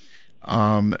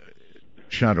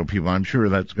 shadow people, I'm sure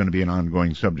that's going to be an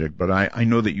ongoing subject, but I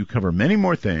know that you cover many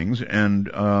more things, and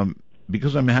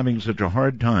because I'm having such a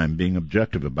hard time being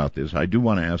objective about this, I do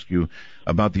want to ask you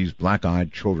about these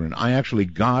black-eyed children. I actually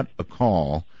got a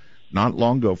call not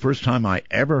long ago, first time I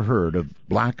ever heard of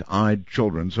black-eyed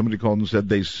children. Somebody called and said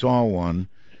they saw one,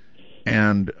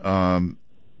 and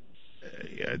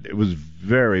it was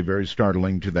very, very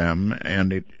startling to them,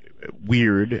 and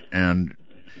weird, and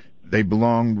they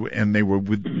belonged, and they were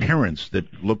with parents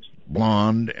that looked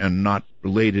blonde and not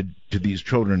related to these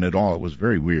children at all. It was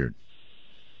very weird.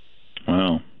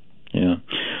 Wow. Yeah.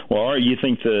 Well, Art, you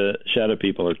think the shadow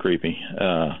people are creepy.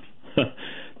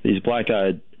 These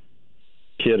black-eyed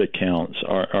kid accounts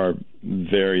are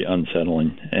very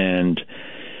unsettling. And,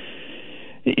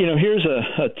 here's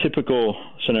a typical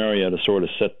scenario to sort of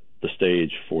set the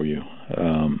stage for you.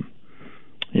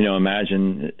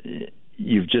 Imagine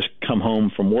you've just come home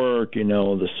from work,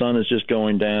 the sun is just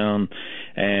going down,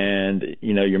 and,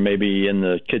 you're maybe in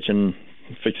the kitchen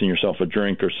fixing yourself a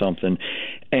drink or something,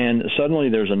 and suddenly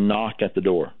there's a knock at the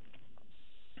door.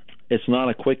 It's not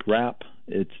a quick rap.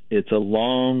 It's a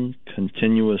long,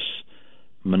 continuous,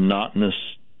 monotonous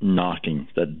knocking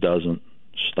that doesn't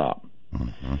stop.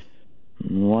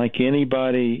 Like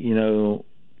anybody,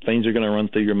 things are going to run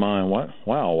through your mind.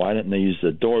 Wow, why didn't they use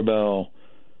the doorbell?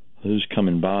 Who's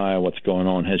coming by? What's going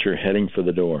on? As you're heading for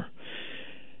the door,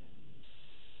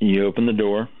 you open the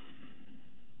door.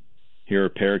 Here are a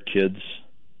pair of kids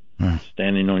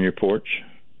standing on your porch.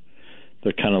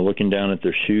 They're kind of looking down at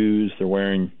their shoes. They're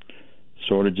wearing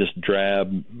sort of just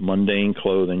drab, mundane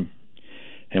clothing.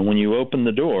 And when you open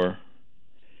the door,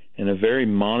 in a very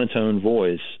monotone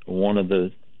voice, one of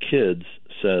the kids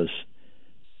says,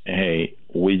 "Hey,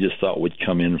 we just thought we'd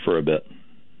come in for a bit."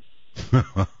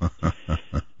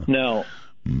 Now,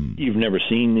 you've never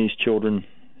seen these children.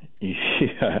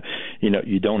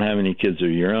 You don't have any kids of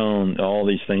your own. All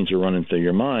these things are running through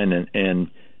your mind,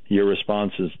 and your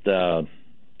response is,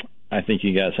 "I think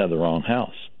you guys have the wrong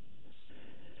house."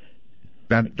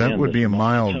 That would be a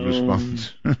mild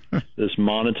response. This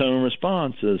monotone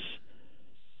response is,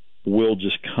 "We'll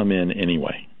just come in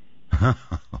anyway."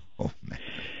 Oh, man.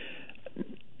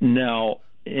 Now,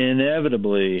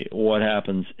 inevitably what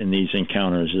happens in these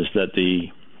encounters is that the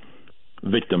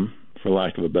victim, for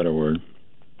lack of a better word,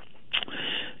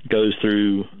 goes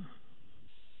through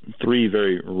 3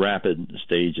 very rapid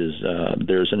stages.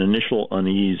 There's an initial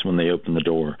unease when they open the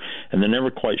door, and they're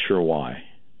never quite sure why.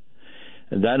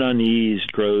 And that unease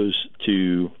grows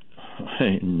to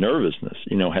nervousness,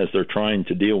 as they're trying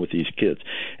to deal with these kids.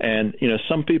 And,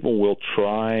 some people will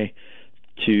try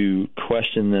to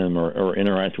question them or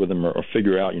interact with them or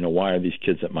figure out, why are these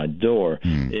kids at my door?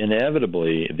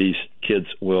 Inevitably, these kids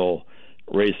will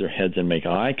raise their heads and make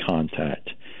eye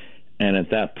contact. And at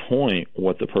that point,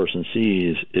 what the person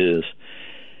sees is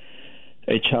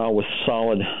a child with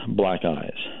solid black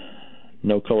eyes.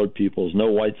 No colored pupils,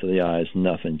 no whites of the eyes,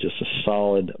 nothing, just a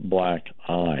solid black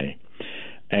eye.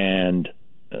 And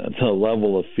the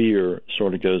level of fear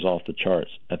sort of goes off the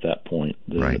charts at that point.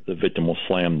 The victim will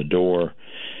slam the door.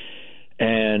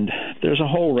 And there's a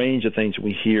whole range of things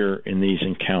we hear in these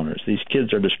encounters. These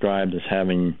kids are described as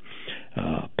having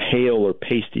pale or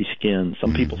pasty skin.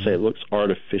 Some people say it looks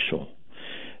artificial.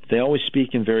 They always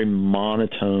speak in very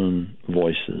monotone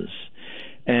voices.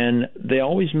 And they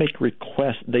always make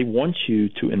requests. They want you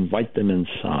to invite them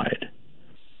inside.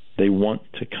 They want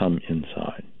to come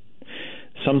inside.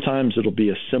 Sometimes it'll be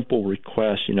a simple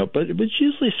request, but it's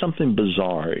usually something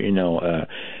bizarre.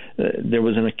 There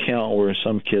was an account where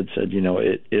some kid said,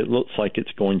 it looks like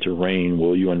it's going to rain.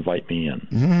 Will you invite me in?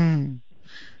 Mm-hmm.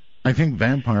 I think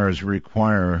vampires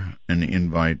require an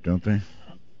invite, don't they?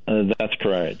 That's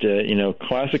correct.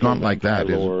 Classical not like that,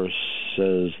 lore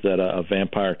says that a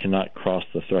vampire cannot cross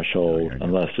the threshold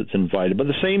unless it's invited. But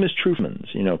the same is true for demons.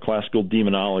 Classical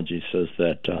demonology says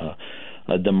that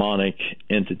a demonic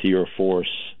entity or force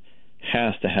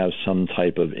has to have some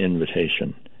type of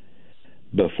invitation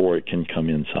before it can come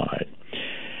inside.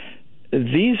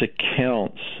 These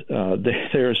accounts,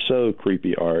 they're so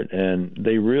creepy, Art, and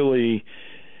they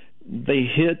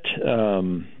hit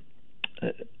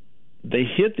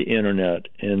the internet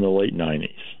in the late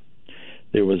 90s.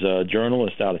 There was a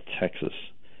journalist out of Texas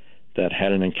that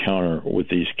had an encounter with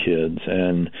these kids,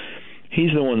 and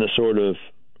he's the one that sort of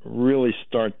really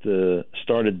started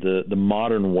the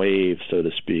modern wave, so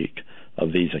to speak,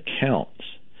 of these accounts.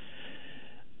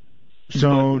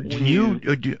 So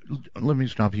let me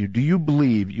stop you. Do you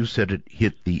believe, you said it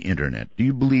hit the internet, do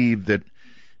you believe that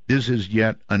this is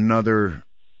yet another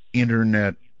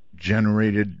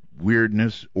internet-generated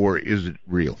weirdness, or is it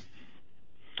real?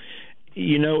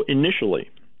 Initially,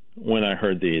 when I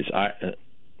heard these,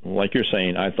 like you're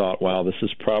saying, I thought, wow, this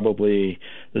is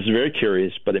very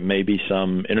curious, but it may be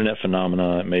some internet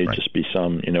phenomena. It may just be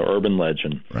some, urban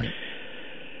legend. Right.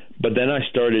 But then I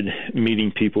started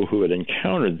meeting people who had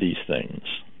encountered these things,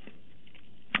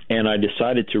 and I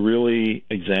decided to really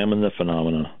examine the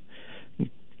phenomena,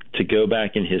 to go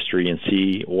back in history and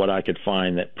see what I could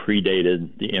find that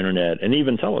predated the internet and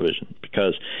even television.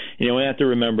 Because, we have to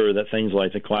remember that things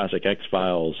like the classic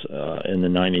X-Files in the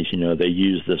 90s, they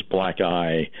used this black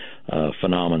eye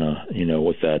phenomena,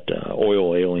 with that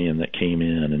oil alien that came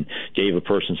in and gave a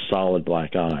person solid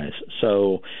black eyes.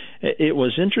 So it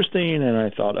was interesting, and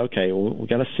I thought, okay, well, we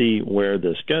got to see where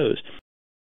this goes.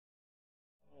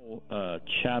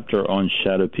 Chapter on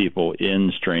shadow people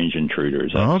in Strange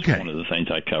Intruders. That's one of the things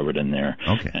I covered in there.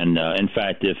 Okay. And in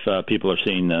fact, if people are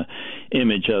seeing the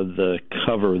image of the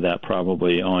cover of that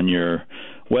probably on your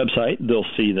website, they'll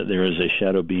see that there is a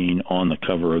shadow being on the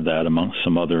cover of that amongst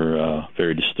some other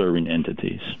very disturbing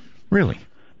entities. Really?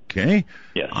 Okay.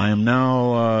 Yes. I am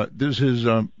now, this is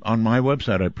on my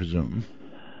website, I presume.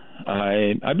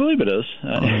 I believe it is.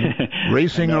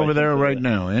 Racing over there right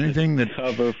now. Anything that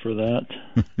cover for that.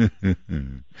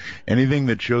 Anything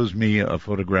that shows me a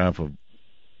photograph of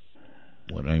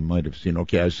what I might have seen.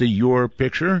 Okay, I see your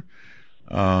picture.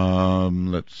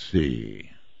 Let's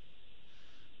see.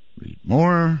 Read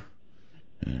more,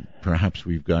 and perhaps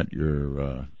we've got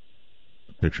your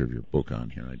picture of your book on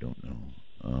here. I don't know.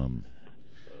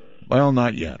 Well,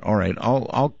 not yet. All right,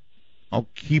 I'll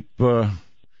keep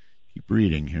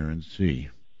reading here and see.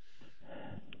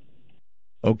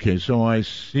 Okay, so I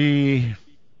see.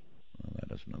 Well,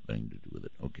 that has nothing to do with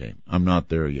it. Okay, I'm not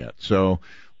there yet. So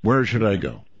where should I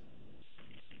go?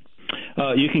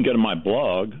 You can go to my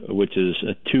blog, which is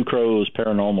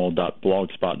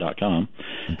twocrowsparanormal.blogspot.com.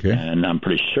 Okay. And I'm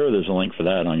pretty sure there's a link for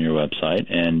that on your website.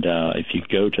 And if you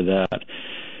go to that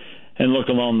and look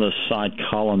along the side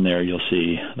column there, you'll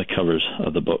see the covers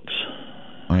of the books.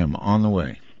 I am on the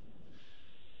way.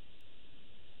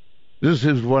 This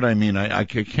is what I mean. I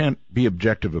can't be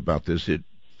objective about this. It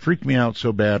freaked me out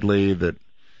so badly that,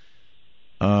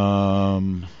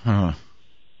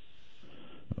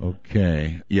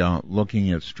 Okay. Yeah,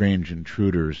 looking at strange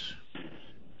intruders.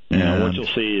 And what you'll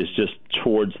see is just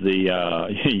towards the,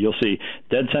 you'll see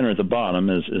dead center at the bottom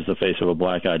is the face of a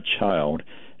black-eyed child,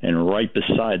 and right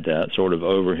beside that, sort of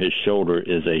over his shoulder,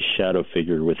 is a shadow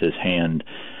figure with his hand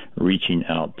reaching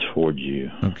out toward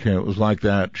you. Okay, it was like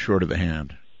that, short of the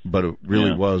hand, but it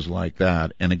really was like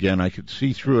that. And again, I could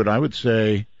see through it. I would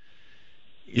say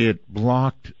it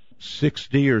blocked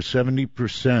 60 or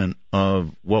 70%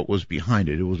 of what was behind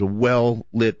it. It was a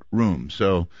well-lit room.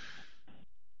 So,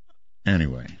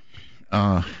 anyway,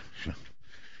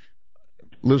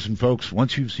 listen, folks,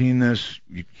 once you've seen this,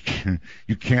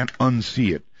 you can't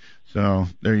unsee it. So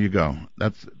there you go.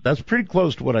 That's pretty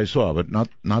close to what I saw, but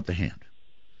not the hand.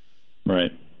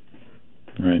 Right.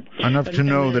 Enough to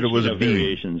know that it was a being.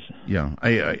 Variations.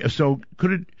 Yeah. So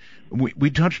could it? We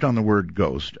touched on the word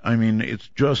ghost. I mean, it's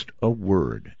just a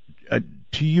word.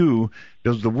 To you,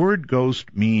 does the word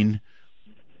ghost mean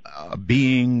a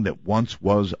being that once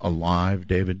was alive,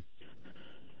 David?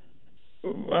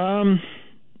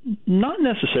 Not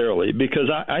necessarily, because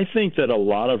I think that a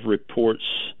lot of reports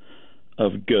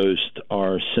of ghosts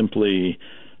are simply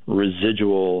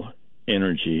residual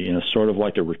energy, sort of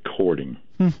like a recording.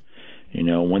 When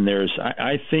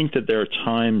I think that there are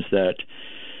times that,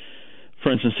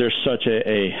 for instance, there's such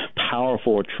a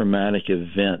powerful or traumatic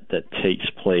event that takes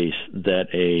place that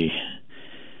a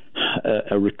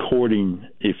recording,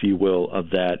 if you will,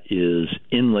 of that is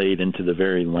inlaid into the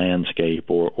very landscape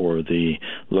or the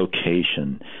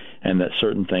location, and that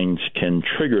certain things can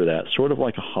trigger that, sort of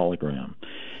like a hologram.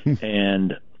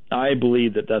 And I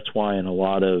believe that that's why in a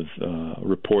lot of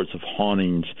reports of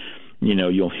hauntings,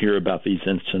 you'll hear about these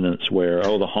incidents where,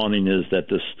 the haunting is that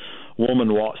this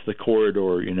woman walks the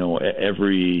corridor,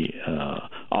 every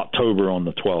October on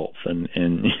the 12th, and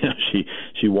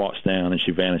she walks down and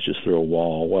she vanishes through a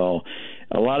wall. Well,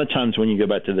 a lot of times when you go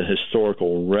back to the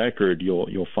historical record,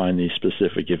 you'll find these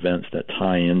specific events that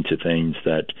tie into things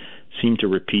that seem to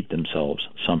repeat themselves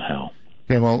somehow.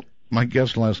 Okay, well, my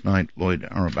guest last night, Lloyd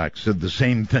Auerbach, said the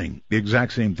same thing, the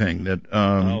exact same thing, that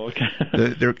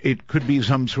it could be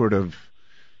some sort of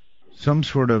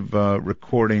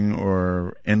recording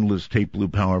or endless tape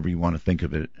loop, however you want to think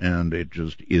of it, and it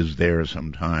just is there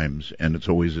sometimes, and it's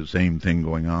always the same thing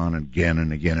going on again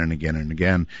and again and again and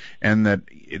again, and that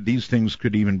these things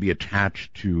could even be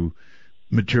attached to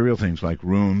material things like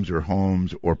rooms or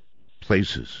homes or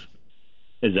places.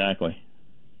 Exactly.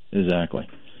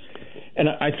 And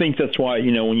I think that's why,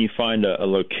 when you find a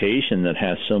location that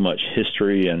has so much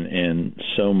history and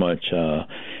so much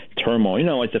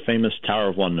turmoil, like the famous Tower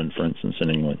of London, for instance, in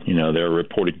England, there are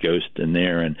reported ghosts in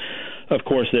there. And, of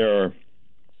course, there are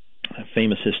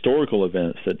famous historical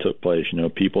events that took place,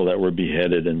 people that were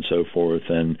beheaded and so forth.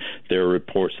 And there are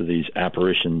reports of these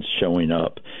apparitions showing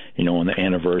up, on the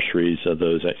anniversaries of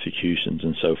those executions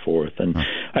and so forth. And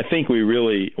I think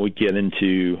we get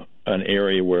into an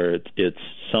area where it's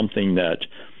something that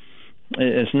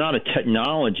it's not a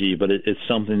technology, but it's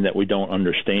something that we don't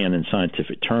understand in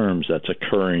scientific terms that's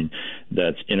occurring,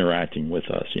 that's interacting with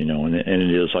us, and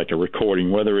it is like a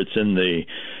recording, whether it's in the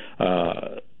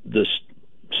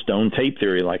stone tape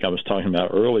theory, like I was talking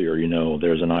about earlier.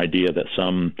 There's an idea that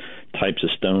some types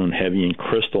of stone, heavy in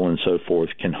crystal and so forth,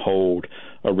 can hold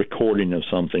a recording of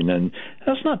something, and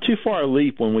that's not too far a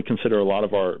leap when we consider a lot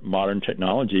of our modern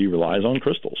technology relies on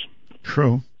crystals.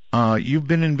 True. You've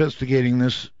been investigating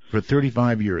this for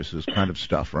 35 years, this kind of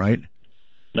stuff, right?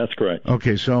 That's correct.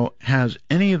 Okay, so has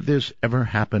any of this ever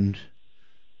happened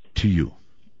to you?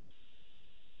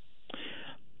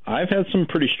 I've had some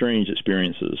pretty strange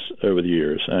experiences over the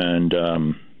years, and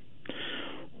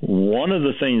one of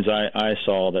the things I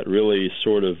saw that really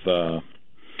sort of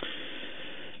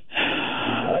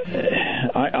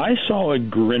I saw a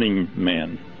grinning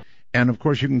man. And, of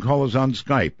course, you can call us on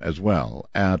Skype as well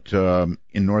at,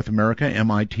 in North America,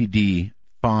 MITD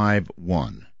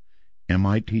 51.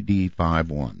 MITD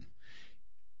 51.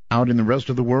 Out in the rest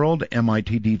of the world,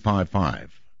 MITD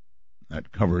 55.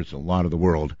 That covers a lot of the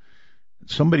world.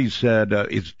 Somebody said,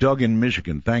 it's Doug in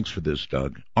Michigan. Thanks for this,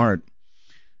 Doug. Art,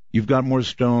 you've got more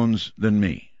stones than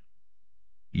me.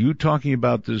 You talking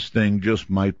about this thing just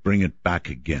might bring it back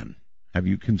again. Have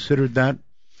you considered that?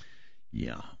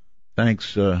 Yeah.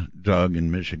 Thanks, Doug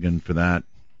in Michigan, for that.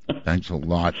 Thanks a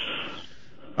lot.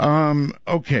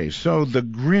 Okay, so the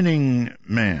grinning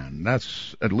man.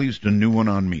 That's at least a new one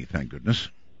on me, thank goodness.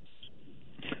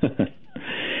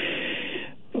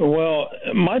 Well,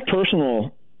 my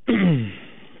personal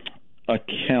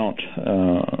account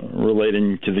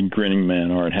relating to the grinning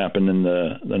man, or it happened in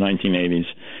the 1980s.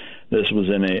 This was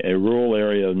in a rural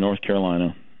area of North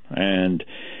Carolina, and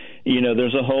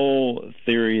There's a whole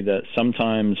theory that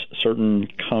sometimes certain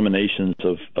combinations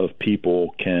of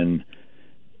people can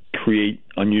create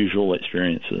unusual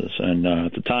experiences. And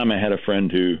at the time, I had a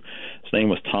friend his name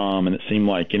was Tom, and it seemed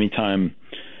like anytime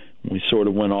we sort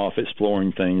of went off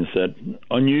exploring things, that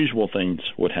unusual things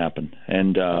would happen.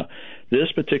 And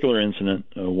this particular incident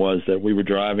was that we were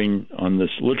driving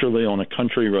literally on a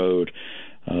country road,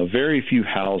 very few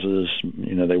houses,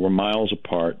 they were miles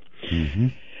apart. Mm-hmm.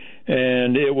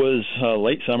 And it was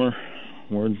late summer.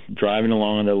 We're driving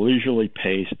along at a leisurely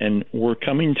pace, and we're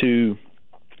coming to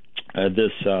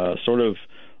this sort of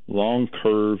long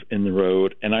curve in the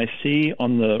road, and I see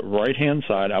on the right-hand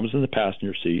side, I was in the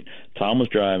passenger seat, Tom was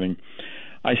driving,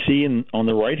 I see on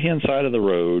the right-hand side of the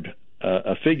road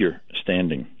a figure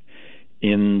standing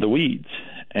in the weeds.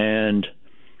 And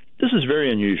this is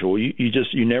very unusual.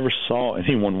 You never saw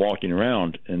anyone walking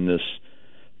around in this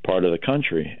part of the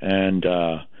country. And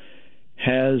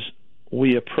as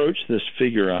we approach this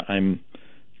figure, I'm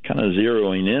kind of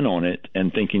zeroing in on it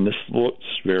and thinking this looks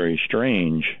very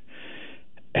strange.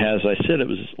 As I said, it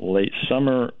was late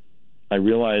summer. I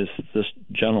realized this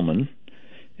gentleman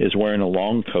is wearing a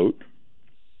long coat.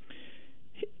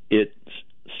 It's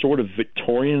sort of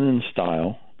Victorian in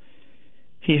style.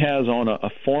 He has on a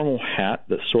formal hat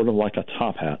that's sort of like a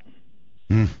top hat.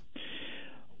 Mm.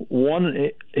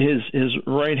 His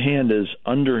right hand is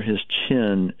under his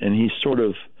chin, and he's sort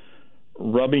of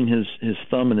rubbing his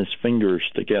thumb and his fingers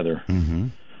together. Mm-hmm.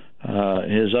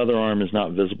 His other arm is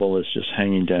not visible. It's just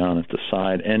hanging down at the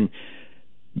side. And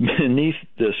beneath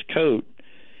this coat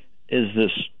is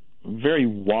this very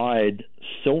wide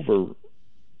silver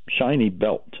shiny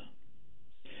belt,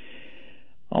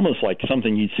 almost like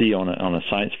something you'd see on a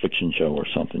science fiction show or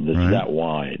something that's right. that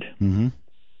wide. Mm-hmm.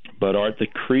 But Art, the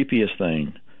creepiest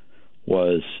thing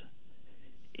was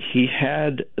he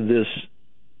had this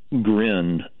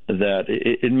grin that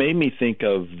it made me think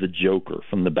of the Joker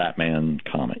from the Batman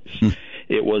comics.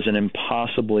 It was an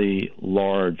impossibly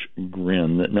large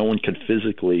grin that no one could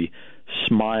physically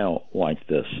smile like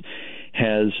this.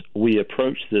 As we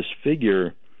approached this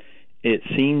figure, it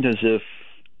seemed as if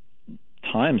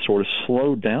time sort of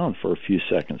slowed down for a few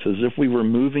seconds, as if we were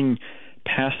moving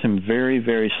past him very,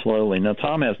 very slowly. Now,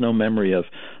 Tom has no memory of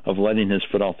letting his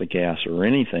foot off the gas or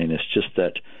anything. It's just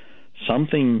that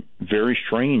something very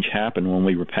strange happened when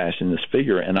we were passing this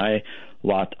figure, and I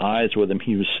locked eyes with him.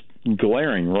 He was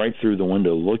glaring right through the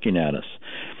window looking at us.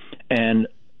 And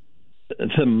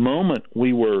the moment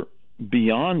we were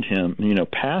beyond him,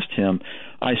 past him,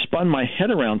 I spun my head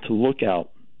around to look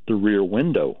out the rear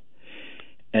window.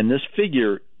 And this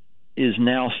figure is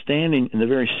now standing in the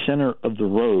very center of the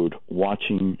road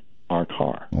watching our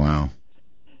car. Wow.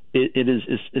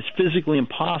 It's physically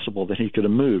impossible that he could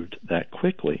have moved that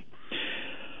quickly.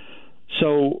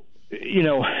 So,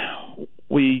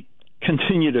 we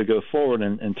continue to go forward,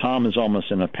 and Tom is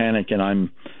almost in a panic, and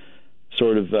I'm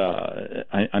sort of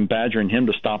I'm badgering him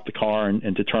to stop the car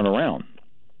and to turn around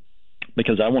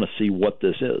because I want to see what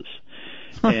this is.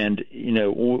 And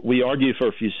we argue for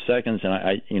a few seconds, and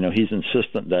I he's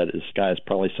insistent that this guy is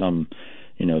probably some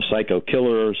psycho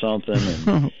killer or something.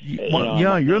 And,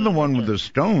 you're the one with the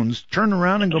stones. Turn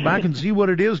around and go back and see what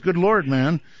it is. Good Lord,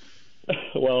 man.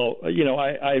 Well,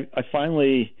 I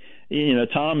finally,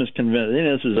 Tom is convinced.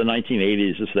 This was the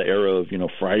 1980s. This is the era of,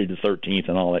 Friday the 13th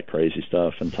and all that crazy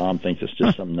stuff. And Tom thinks it's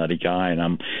just some nutty guy.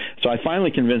 And so I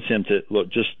finally convinced him to, look,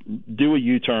 just do a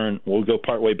U-turn. We'll go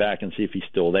part way back and see if he's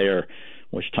still there,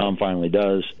 which Tom finally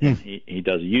does. And he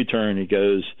does a U-turn. He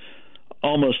goes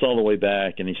almost all the way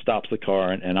back, and he stops the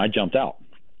car, and I jumped out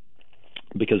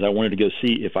because I wanted to go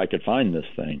see if I could find this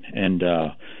thing. And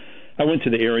I went to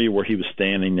the area where he was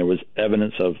standing. There was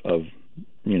evidence of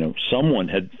someone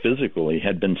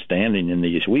had been standing in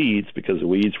these weeds because the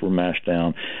weeds were mashed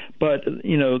down. But,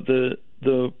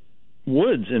 the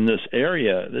woods in this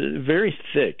area, very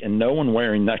thick, and no one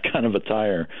wearing that kind of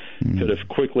attire could have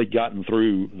quickly gotten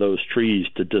through those trees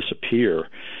to disappear.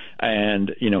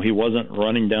 And, he wasn't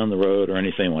running down the road or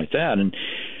anything like that. And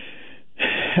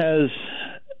as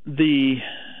the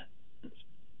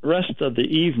rest of the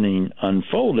evening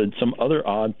unfolded, some other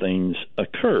odd things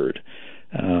occurred.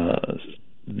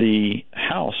 The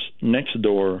house next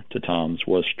door to Tom's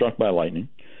was struck by lightning,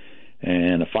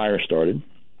 and a fire started.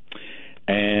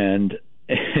 And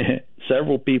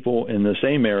several people in the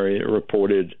same area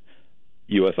reported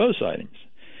UFO sightings.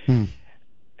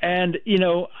 And,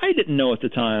 I didn't know at the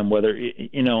time whether, do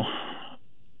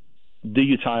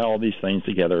you tie all these things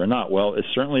together or not? Well, it's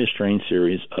certainly a strange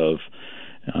series of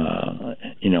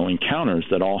encounters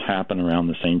that all happen around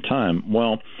the same time.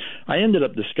 Well, I ended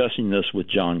up discussing this with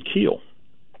John Keel,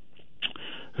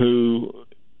 who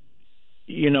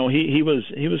he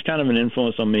was kind of an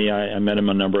influence on me. I met him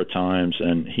a number of times,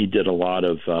 and he did a lot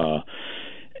of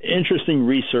interesting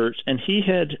research, and he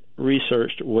had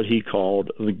researched what he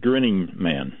called the grinning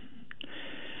man.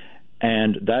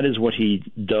 And that is what he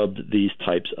dubbed these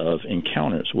types of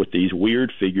encounters, with these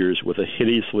weird figures with a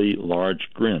hideously large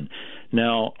grin.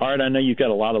 Now, Art, I know you've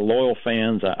got a lot of loyal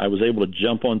fans. I was able to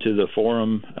jump onto the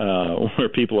forum where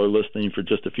people are listening for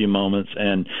just a few moments,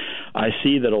 and I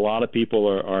see that a lot of people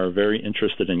are very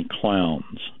interested in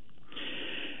clowns.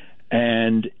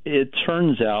 And it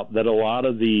turns out that a lot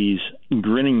of these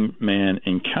grinning man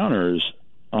encounters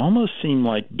almost seem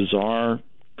like bizarre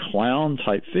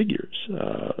clown-type figures.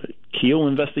 Keel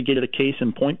investigated a case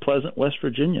in Point Pleasant, West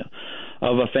Virginia,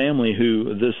 of a family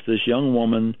who this young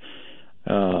woman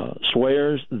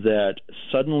swears that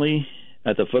suddenly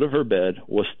at the foot of her bed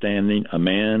was standing a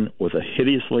man with a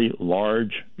hideously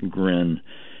large grin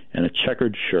and a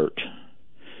checkered shirt.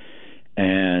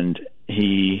 And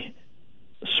he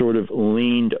sort of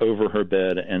leaned over her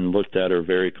bed and looked at her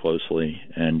very closely.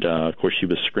 And, of course, she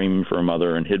was screaming for her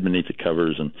mother and hid beneath the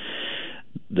covers, and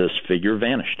this figure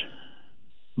vanished.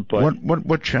 But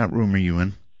what chat room are you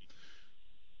in?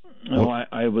 Oh,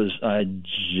 I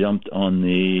jumped on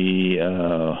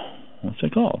the what's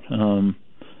it called? Don't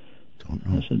know.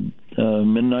 I said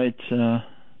Midnight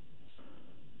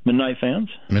Fans.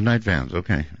 Midnight Fans.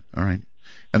 Okay, all right.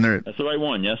 And that's the right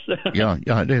one, yes. yeah,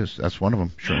 it is. That's one of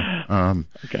them. Sure.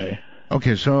 Okay.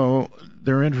 Okay, so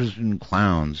they're interested in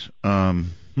clowns. And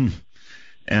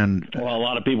well, a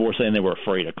lot of people were saying they were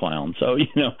afraid of clowns. So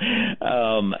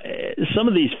some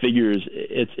of these figures,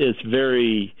 it's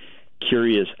very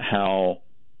curious how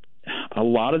a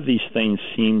lot of these things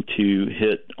seem to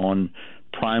hit on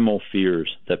primal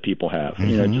fears that people have.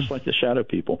 Mm-hmm. Just like the shadow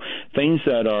people, things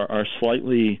that are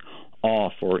slightly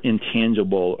off or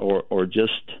intangible or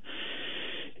just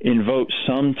invoke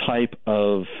some type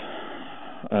of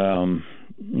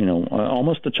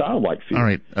almost a childlike fear. All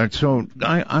right. So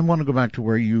I want to go back to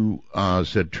where you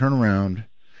said turn around.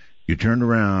 You turned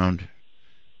around.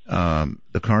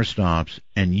 The car stops,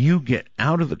 and you get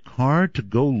out of the car to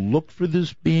go look for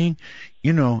this being.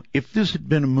 If this had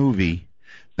been a movie,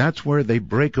 that's where they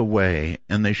break away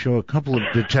and they show a couple of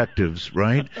detectives,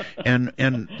 right?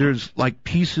 And there's like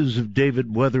pieces of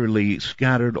David Weatherly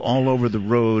scattered all over the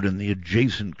road and the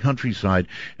adjacent countryside,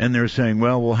 and they're saying,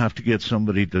 well, we'll have to get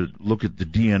somebody to look at the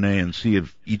DNA and see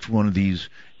if each one of these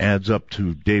adds up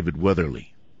to David Weatherly.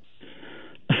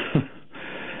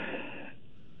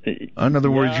 In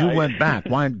other words, you went back.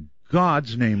 Why in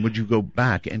God's name would you go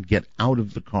back and get out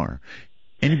of the car?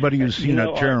 Anybody who's seen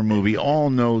a terror movie all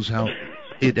knows how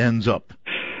it ends up.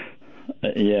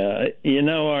 Yeah.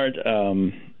 Art,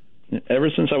 ever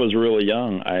since I was really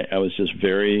young, I was just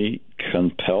very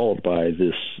compelled by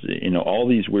this, all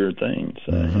these weird things.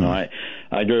 Mm-hmm.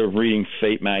 I grew up reading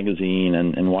Fate magazine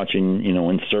and watching,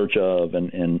 In Search of,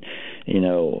 and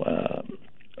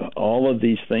all of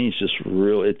these things just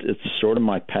really, it's sort of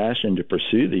my passion to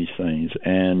pursue these things.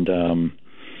 And,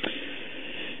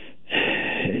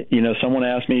 someone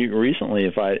asked me recently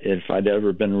if I'd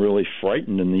ever been really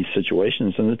frightened in these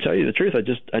situations. And to tell you the truth,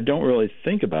 I don't really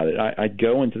think about it. I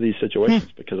go into these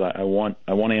situations because I want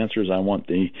answers. I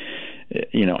want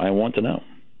I want to know.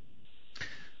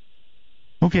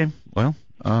 Okay. Well,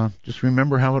 just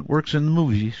remember how it works in the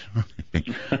movies.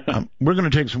 We're going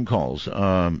to take some calls.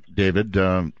 David,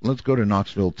 let's go to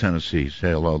Knoxville, Tennessee. Say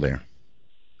hello there.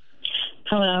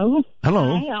 Hello.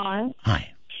 Hello. Hi, Art. Hi.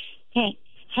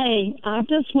 Hey, I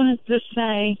just wanted to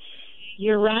say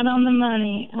you're right on the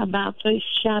money about these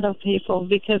shadow people,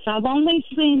 because I've only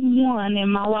seen one in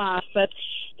my life, but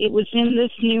it was in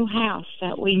this new house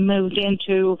that we moved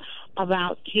into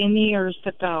about 10 years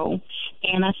ago,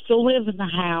 and I still live in the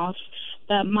house.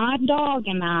 But my dog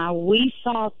and I, we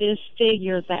saw this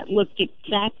figure that looked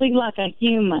exactly like a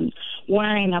human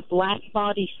wearing a black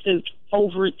bodysuit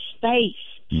over its face.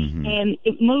 Mm-hmm. And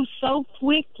it moved so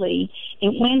quickly,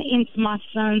 it went into my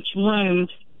son's room,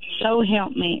 so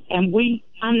help me. And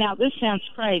I know this sounds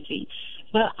crazy,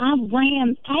 but I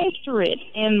ran after it,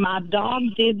 and my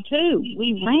dog did too.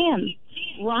 We ran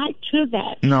right to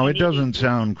that. No, it doesn't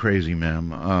sound crazy,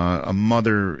 ma'am. A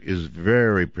mother is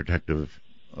very protective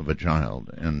of a child,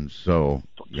 and so,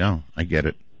 yeah, I get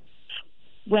it.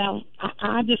 Well,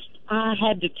 I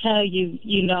had to tell you,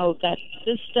 that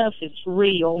this stuff is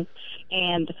real,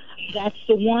 and that's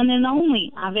the one and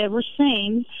only I've ever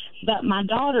seen. But my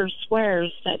daughter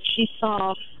swears that she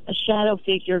saw a shadow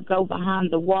figure go behind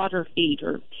the water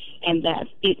heater, and that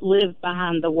it lived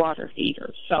behind the water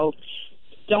heater. So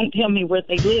don't tell me where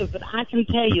they live, but I can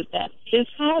tell you that this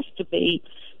has to be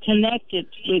connected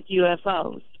with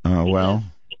UFOs. Well,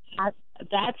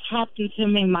 that's happened to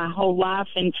me my whole life.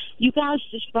 And you guys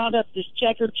just brought up this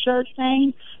checkered shirt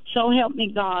thing. So help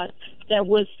me God, there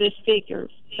was this figure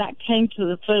that came to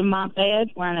the foot of my bed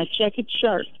wearing a checkered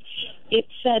shirt. It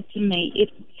said to me, it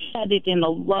said it in a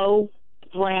low,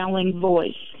 growling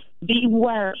voice,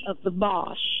 beware of the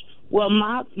Bosch. Well,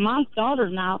 my daughter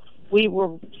and I, we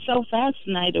were so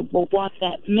fascinated with what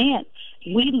that meant.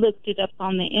 We looked it up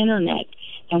on the internet,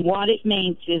 and what it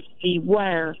means is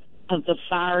beware of the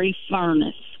fiery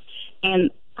furnace.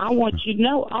 And I want you to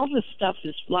know all this stuff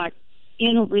is like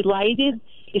interrelated.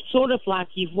 It's sort of like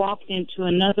you've walked into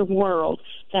another world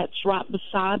that's right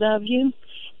beside of you.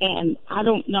 And I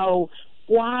don't know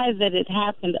why that it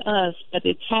happened to us, but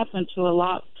it's happened to a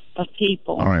lot of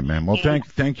people. All right, ma'am. Well,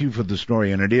 thank you for the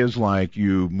story. And it is like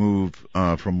you move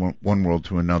from one world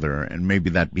to another, and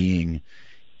maybe that being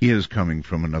is coming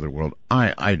from another world.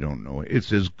 I don't know.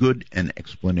 It's as good an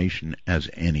explanation as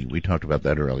any. We talked about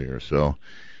that earlier. So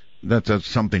that's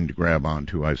something to grab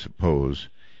onto, I suppose,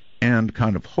 and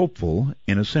kind of hopeful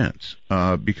in a sense,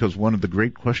 because one of the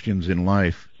great questions in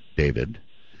life, David,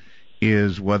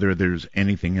 is whether there's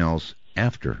anything else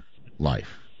after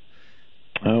life.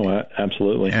 Oh,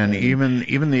 absolutely. And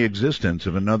even the existence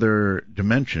of another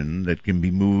dimension that can be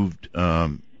moved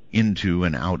into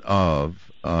and out of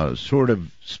sort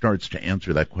of starts to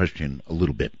answer that question a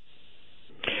little bit.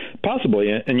 Possibly.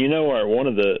 And one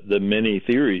of the many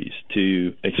theories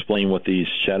to explain what these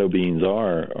shadow beings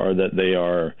are that they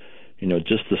are,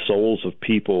 just the souls of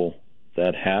people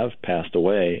that have passed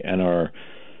away and are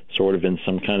sort of in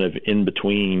some kind of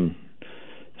in-between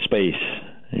space,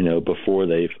 before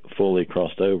they've fully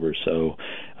crossed over. So,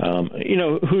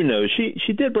 who knows?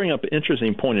 She did bring up an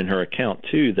interesting point in her account,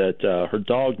 too, that her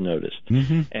dog noticed.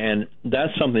 Mm-hmm. And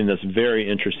that's something that's very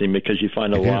interesting because you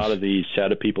find a lot of these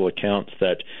shadow people accounts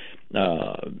that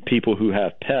people who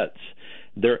have pets,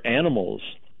 their animals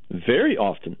very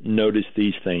often notice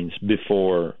these things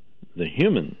before the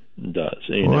human does.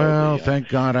 Thank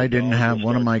God I didn't have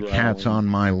one of my cats on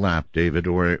my lap, David,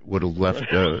 or it would have left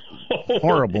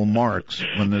horrible marks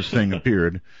when this thing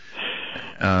appeared.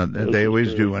 They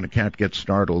always do. When a cat gets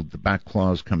startled, the back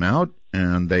claws come out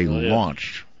and they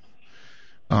launch.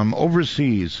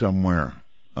 Overseas somewhere,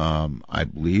 I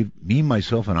believe, me,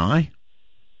 myself, and I.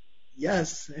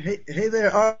 Yes. Hey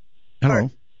there.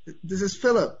 Hello. This is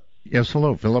Philip. Yes,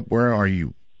 hello, Philip. Where are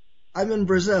you? I'm in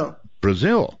Brazil.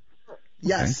 Brazil?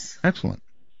 Yes. Okay. Excellent.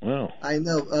 Wow. I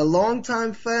know. A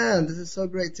long-time fan. This is so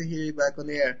great to hear you back on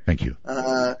the air. Thank you.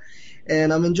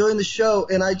 And I'm enjoying the show.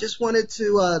 And I just wanted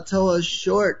to tell a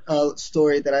short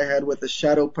story that I had with a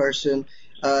shadow person.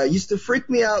 Used to freak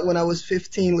me out when I was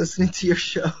 15 listening to your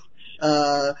show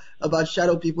about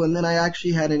shadow people. And then I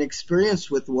actually had an experience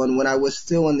with one when I was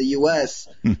still in the U.S.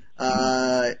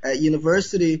 At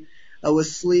university. I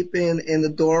was sleeping in the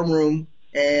dorm room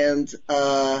and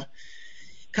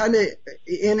kind of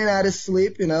in and out of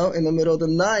sleep, in the middle of the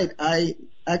night, I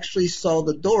actually saw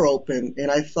the door open, and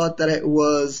I thought that it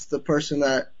was the person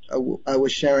that I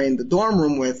was sharing the dorm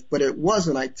room with, but it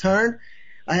wasn't. I turned.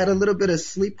 I had a little bit of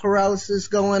sleep paralysis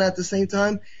going at the same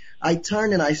time. I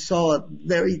turned, and I saw a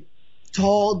very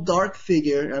tall, dark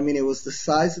figure. I mean, it was the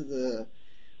size of the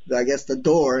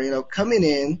door, coming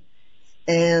in,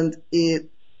 and it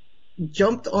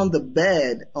jumped on the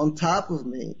bed on top of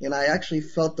me, and I actually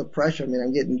felt the pressure. I mean,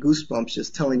 I'm getting goosebumps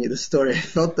just telling you the story. I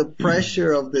felt the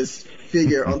pressure of this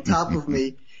figure on top of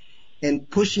me and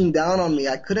pushing down on me.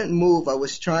 I couldn't move. I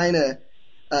was trying to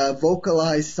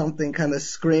vocalize something, kind of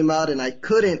scream out, and I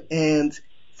couldn't. And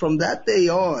from that day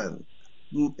on,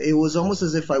 it was almost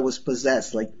as if I was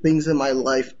possessed. Like things in my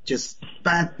life, just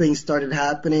bad things started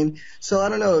happening. So I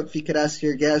don't know if you could ask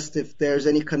your guest if there's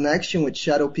any connection with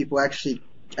shadow people actually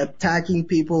attacking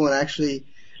people and actually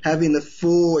having the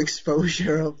full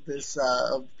exposure of this.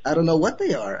 I don't know what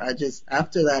they are.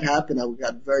 After that happened, I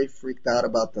got very freaked out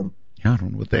about them. I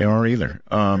don't know what they are either.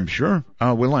 Sure.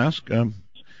 We'll ask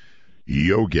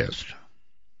your guest.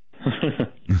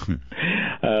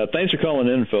 Thanks for calling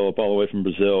in, Philip, all the way from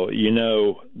Brazil.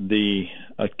 The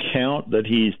account that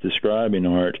he's describing,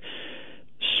 Art,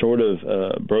 sort of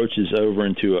broaches over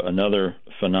into another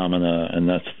phenomena, and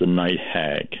that's the night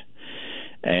hag.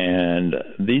 And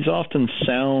these often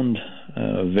sound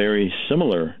very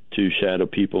similar to shadow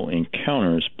people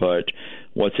encounters, but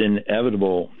what's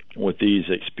inevitable with these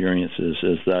experiences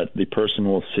is that the person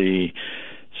will see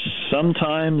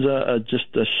sometimes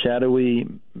just a shadowy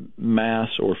mass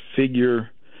or figure.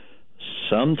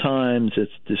 Sometimes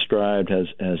it's described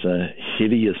as a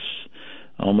hideous,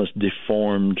 almost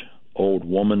deformed old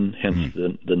woman, hence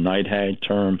the night hag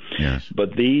term. Yes.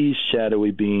 But these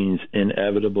shadowy beings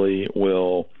inevitably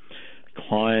will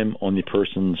climb on the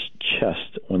person's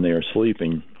chest when they are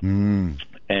sleeping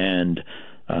and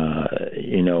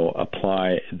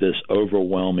apply this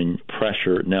overwhelming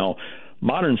pressure. Now,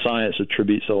 modern science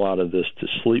attributes a lot of this to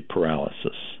sleep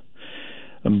paralysis.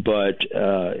 But,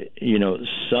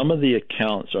 some of the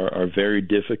accounts are very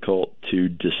difficult to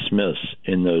dismiss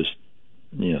in those,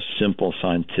 simple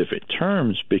scientific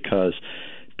terms, because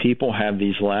people have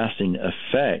these lasting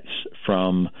effects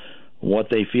from what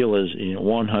they feel is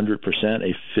 100%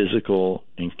 a physical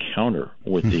encounter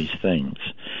with these things.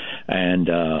 And,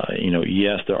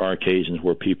 yes, there are occasions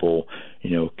where people,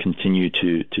 continue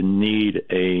to need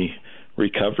a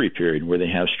recovery period where they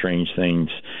have strange things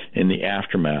in the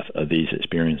aftermath of these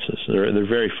experiences. They're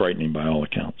very frightening by all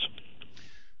accounts.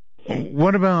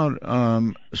 What about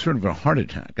sort of a heart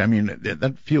attack? I mean,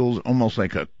 that feels almost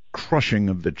like a crushing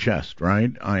of the chest,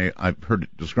 right? I've heard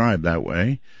it described that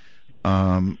way,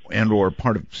 and or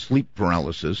part of sleep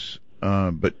paralysis.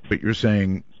 But you're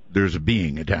saying there's a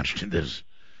being attached to this.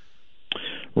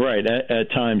 Right.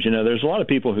 At times, there's a lot of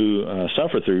people who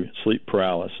suffer through sleep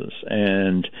paralysis,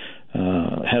 and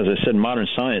as I said, modern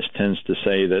science tends to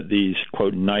say that these,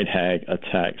 quote, night hag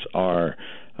attacks are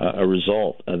a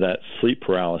result of that sleep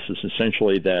paralysis,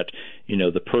 essentially that,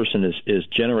 the person is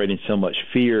generating so much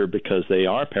fear because they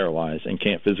are paralyzed and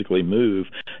can't physically move,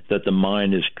 that the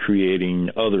mind is creating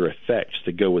other effects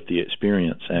to go with the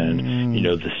experience. And,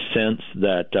 the sense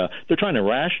that they're trying to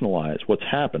rationalize what's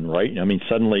happened, right? I mean,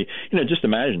 suddenly, just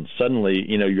imagine, suddenly,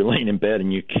 you're laying in bed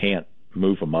and you can't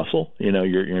move a muscle.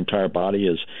 Your entire body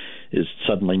is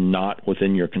suddenly not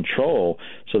within your control.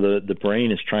 So the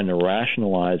brain is trying to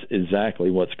rationalize exactly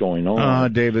what's going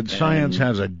on. David, science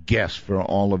has a guess for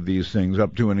all of these things,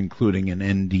 up to and including an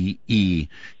NDE.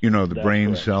 The brain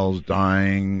correct. cells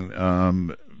dying,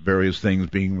 various things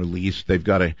being released. They've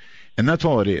got and that's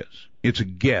all it is. It's a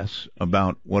guess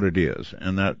about what it is,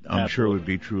 and that I'm sure would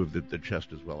be true of the chest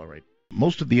as well. All right.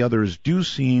 Most of the others do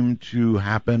seem to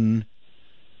happen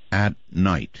at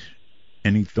night.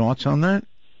 Any thoughts on that?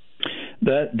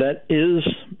 That is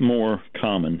more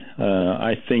common.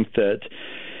 I think that,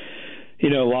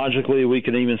 logically we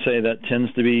could even say that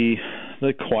tends to be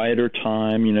the quieter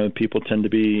time. People tend to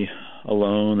be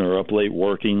alone or up late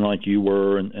working like you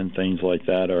were, and things like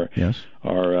that are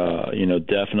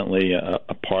definitely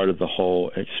a part of the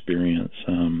whole experience.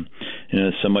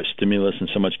 So much stimulus and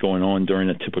so much going on during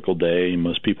a typical day.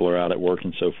 Most people are out at work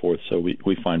and so forth, so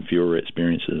we find fewer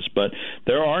experiences. But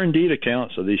there are indeed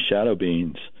accounts of these shadow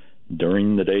beings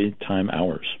during the daytime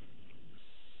hours.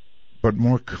 But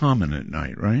more common at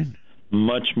night, right?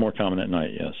 Much more common at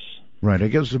night, yes. Right. I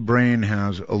guess the brain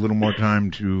has a little more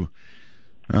time to...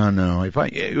 no,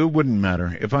 it wouldn't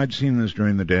matter. If I'd seen this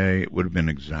during the day, it would have been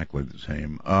exactly the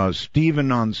same.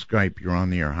 Stephen on Skype, you're on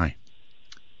the air. Hi.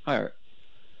 Hi, Art.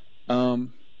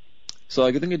 So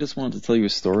I think I just wanted to tell you a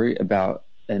story about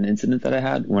an incident that I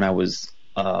had when I was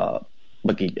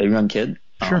like a young kid.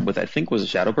 Sure. With I think was a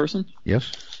shadow person. Yes.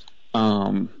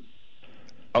 I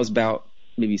was about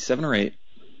maybe 7 or 8.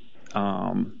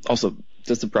 Also,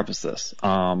 just to preface this,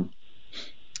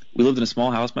 we lived in a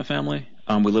small house, my family.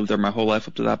 We lived there my whole life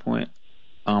up to that point.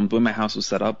 The way my house was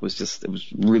set up was it was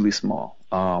really small.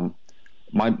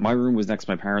 My room was next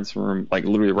to my parents' room, like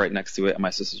literally right next to it, and my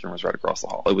sister's room was right across the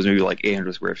hall. It was maybe like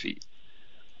 800 square feet.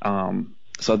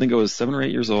 So I think I was 7 or 8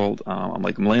 years old. I'm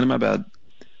laying in my bed.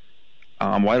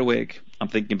 I'm wide awake. I'm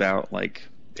thinking about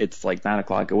it's like 9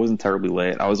 o'clock. It wasn't terribly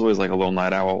late. I was always like a little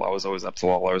night owl. I was always up till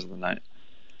all hours of the night.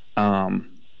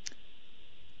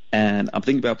 And I'm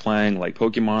thinking about playing like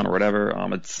Pokemon or whatever.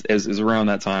 It's around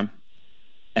that time.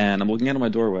 And I'm looking out of my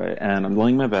doorway and I'm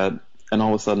laying in my bed, and all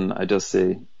of a sudden I just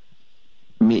see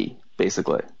me,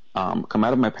 basically, come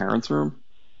out of my parents' room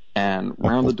and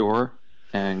round the door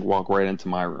and walk right into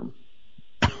my room.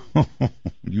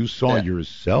 You saw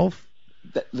yourself?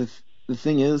 The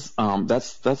thing is,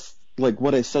 that's like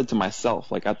what I said to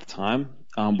myself, like at the time.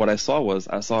 What I saw was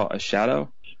a shadow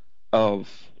of,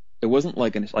 it wasn't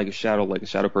like a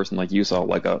shadow person like you saw,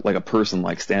 like a person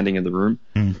like standing in the room.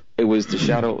 It was a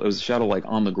shadow like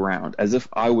on the ground, as if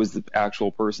I was the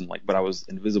actual person, but I was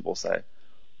invisible, say,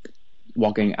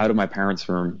 walking out of my parents'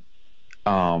 room,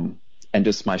 and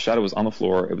just my shadow was on the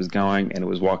floor. It was going and it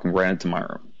was walking right into my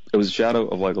room. It was a shadow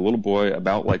of like a little boy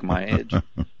about like my age,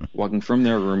 walking from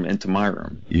their room into my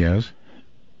room. Yes.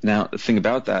 Now the thing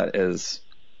about that is,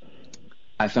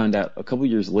 I found out a couple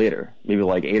years later, maybe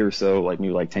like 8 or so, maybe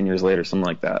like 10 years later, something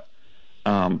like that,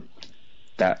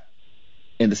 that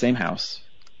in the same house,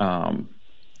 my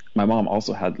mom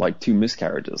also had like 2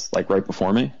 miscarriages, like right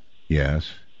before me.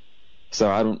 Yes. So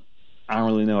I don't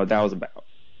really know what that was about.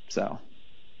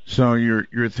 So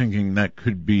you're thinking that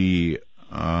could be,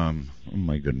 oh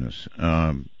my goodness,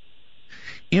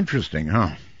 interesting,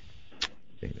 huh?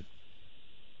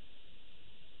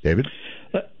 David?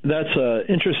 That's an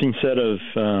interesting set of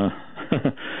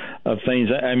of things.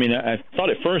 I mean, I thought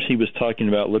at first he was talking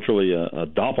about literally a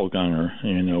doppelganger,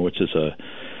 which is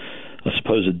I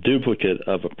suppose a duplicate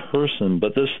of a person.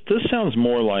 But this sounds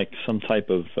more like some type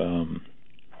of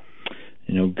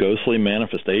ghostly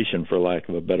manifestation, for lack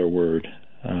of a better word.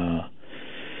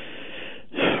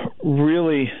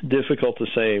 Really difficult to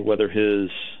say whether his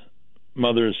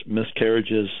mother's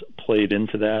miscarriages played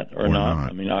into that or not.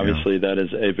 I mean, obviously that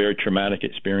is a very traumatic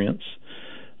experience,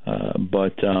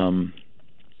 but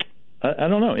I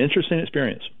don't know. Interesting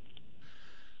experience.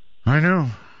 I know.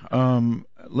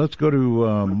 Let's go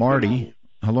to Marty.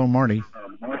 Hello, Marty.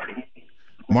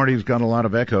 Marty's got a lot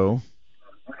of echo.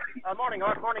 Morning,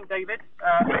 Art. Morning, David.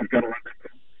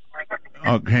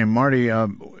 Okay, Marty,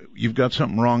 you've got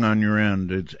something wrong on your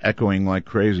end. It's echoing like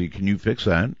crazy. Can you fix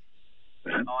that?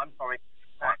 Oh, I'm sorry.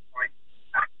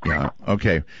 Yeah,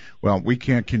 okay. Well, we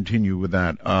can't continue with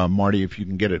that. Marty, if you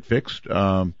can get it fixed,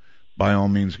 by all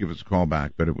means give us a call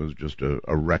back, but it was just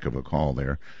a wreck of a call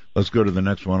there. Let's go to the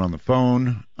next one on the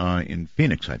phone in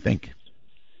Phoenix, I think.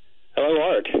 Hello,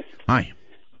 Art. Hi.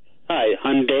 Hi,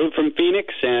 I'm Dave from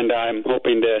Phoenix, and I'm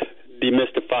hoping to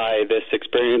demystify this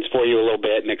experience for you a little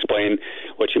bit and explain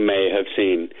what you may have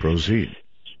seen. Proceed.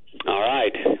 All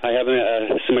right. I have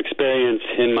some experience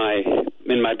in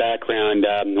my background.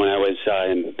 When I was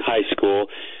in high school,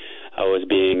 I was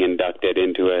being inducted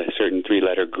into a certain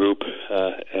three-letter group,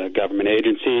 a government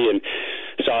agency, and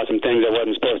saw some things I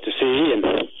wasn't supposed to see. And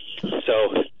so,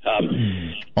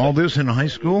 all this in high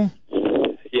school?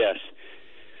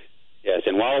 Yes,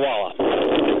 in Walla Walla,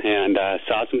 and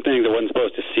saw some things I wasn't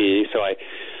supposed to see. So I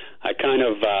kind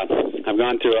of I've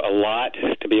gone through a lot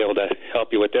to be able to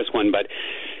help you with this one, but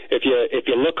if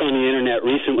you look on the internet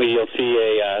recently, you'll see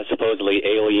a supposedly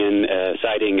alien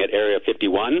sighting at Area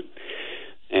 51,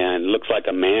 and it looks like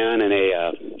a man in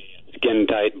a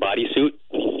skin-tight bodysuit.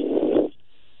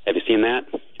 Have you seen that?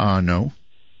 No.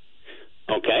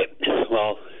 Okay.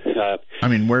 Well, I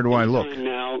mean, where do I look?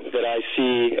 Now that I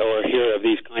see or hear of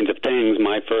these kinds of things,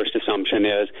 my first assumption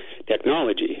is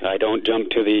technology. I don't jump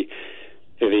to the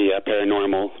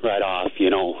paranormal right off.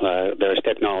 There's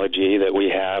technology that we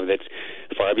have that's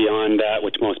far beyond that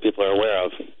which most people are aware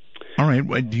of. All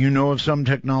right. Do you know of some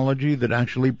technology that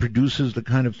actually produces the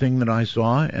kind of thing that I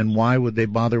saw, and why would they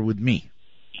bother with me?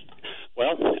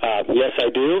 Well, yes, I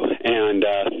do, and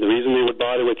the reason they would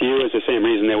bother with you is the same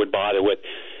reason they would bother with,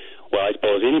 well, I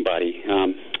suppose anybody.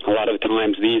 A lot of the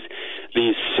times these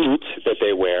suits that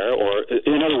they wear, or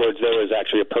in other words, there is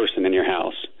actually a person in your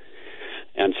house.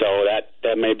 And so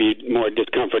that may be more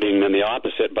discomforting than the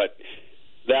opposite, but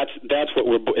that's what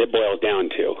it boils down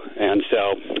to. And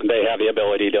so they have the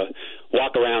ability to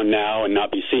walk around now and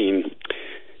not be seen.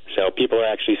 So people are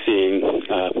actually seeing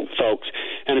folks.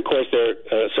 And, of course, they're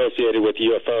associated with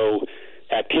UFO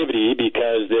activity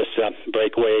because this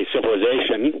breakaway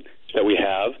civilization that we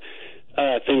have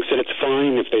thinks that it's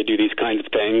fine if they do these kinds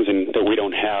of things and that we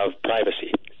don't have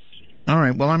privacy. All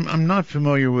right. Well, I'm not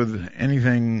familiar with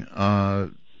anything.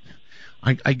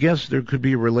 I guess there could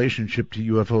be a relationship to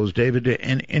UFOs, David.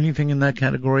 And anything in that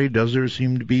category? Does there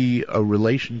seem to be a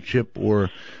relationship, or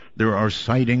there are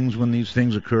sightings when these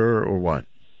things occur, or what?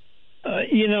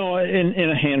 In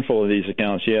a handful of these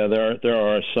accounts, yeah, there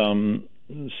are some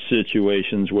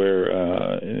situations where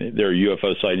there are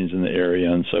UFO sightings in the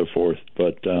area and so forth.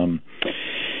 But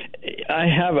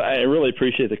I really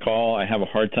appreciate the call. I have a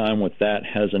hard time with that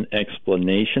as an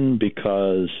explanation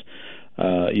because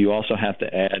you also have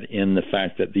to add in the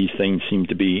fact that these things seem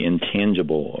to be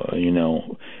intangible.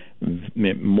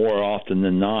 More often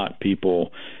than not,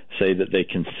 people say that they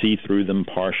can see through them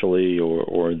partially,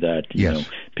 or that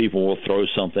people will throw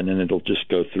something and it'll just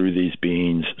go through these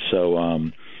beings. So,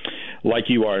 like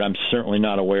you are, I'm certainly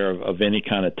not aware of any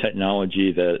kind of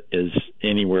technology that is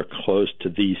anywhere close to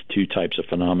these two types of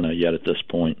phenomena yet at this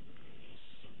point.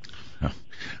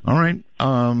 All right,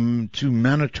 to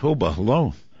Manitoba.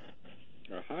 Hello.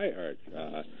 Hi,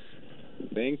 Art.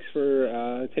 Thanks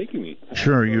for taking me.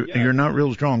 Sure, you're not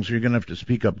real strong, so you're going to have to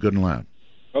speak up good and loud.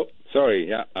 Oh, sorry.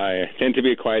 Yeah, I tend to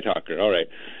be a quiet talker. All right.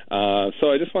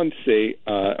 So I just wanted to say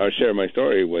or share my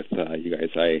story with you guys.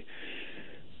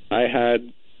 I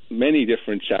had many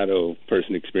different shadow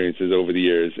person experiences over the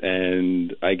years,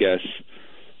 and I guess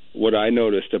what I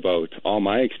noticed about all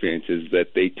my experiences is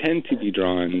that they tend to be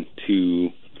drawn to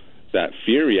that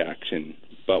fear reaction.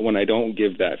 But when I don't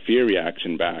give that fear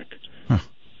reaction back,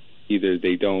 either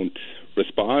they don't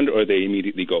respond or they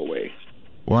immediately go away.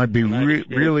 Well, I'd be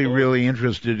really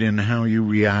interested in how you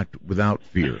react without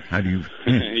fear. How do you...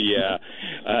 Yeah.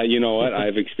 You know what?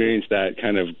 I've experienced that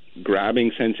kind of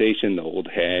grabbing sensation, the old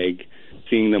hag,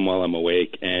 seeing them while I'm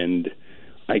awake, and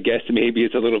I guess maybe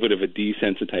it's a little bit of a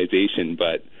desensitization,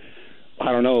 but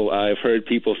I don't know. I've heard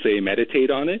people say meditate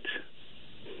on it.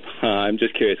 I'm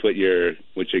just curious what your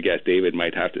guest David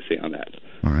might have to say on that.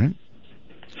 All right.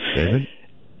 David?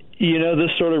 You know, this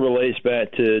sort of relates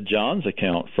back to John's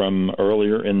account from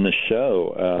earlier in the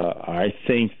show. I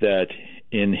think that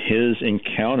in his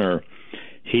encounter,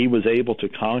 he was able to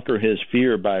conquer his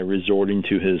fear by resorting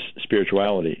to his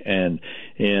spirituality. And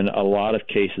in a lot of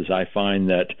cases, I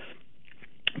find that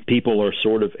people are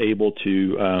sort of able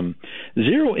to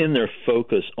zero in their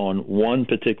focus on one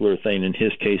particular thing. In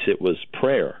his case, it was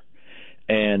prayer.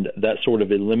 And that sort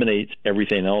of eliminates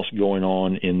everything else going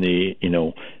on in the,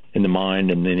 in the mind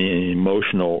and then in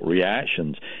emotional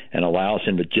reactions, and allows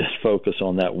him to just focus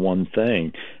on that one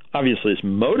thing. Obviously, it's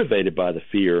motivated by the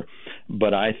fear,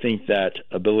 but I think that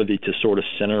ability to sort of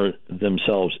center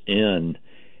themselves in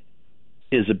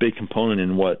is a big component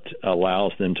in what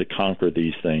allows them to conquer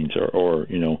these things or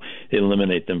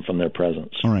eliminate them from their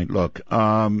presence. All right, look,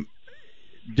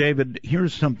 David,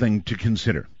 here's something to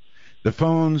consider. The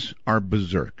phones are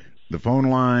berserk. The phone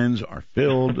lines are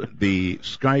filled. The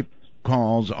Skype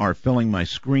calls are filling my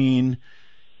screen.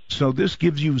 So this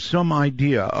gives you some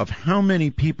idea of how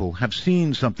many people have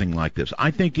seen something like this.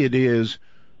 I think it is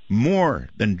more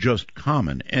than just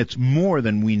common. It's more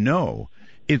than we know.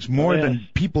 It's more than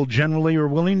people generally are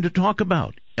willing to talk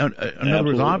about. In other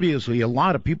words, obviously, a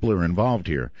lot of people are involved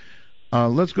here.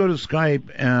 Let's go to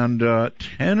Skype, and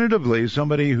tentatively,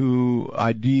 somebody who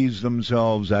IDs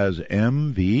themselves as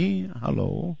MV.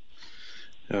 Hello.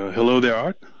 Hello there,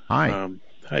 Art. Hi.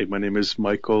 Hi, my name is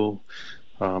Michael.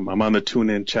 I'm on the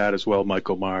tune-in chat as well,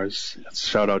 Michael Mars.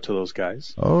 Shout out to those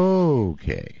guys.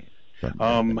 Okay.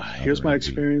 Here's my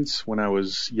experience when I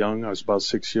was young. I was about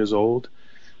 6 years old.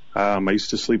 I used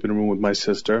to sleep in a room with my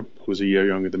sister, who was a year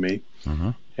younger than me.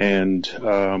 Uh-huh. And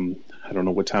I don't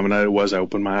know what time of night it was. I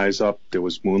opened my eyes up. There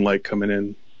was moonlight coming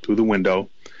in through the window.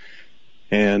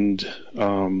 And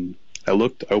I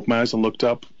opened my eyes and looked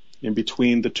up. In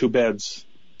between the two beds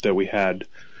that we had,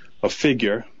 a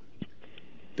figure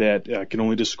that I can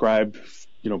only describe,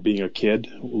 being a kid,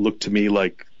 looked to me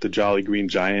like the Jolly Green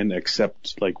Giant,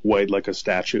 except like white, like a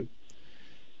statue.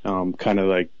 Kind of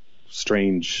like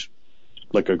strange,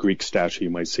 like a Greek statue you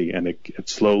might see. And it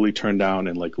slowly turned down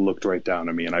and like looked right down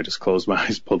at me. And I just closed my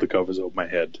eyes, pulled the covers over my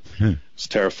head. I was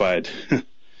terrified.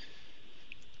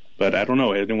 But I don't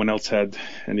know. Anyone else had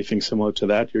anything similar to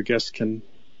that your guest can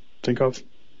think of?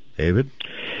 David?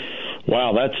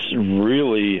 Wow, that's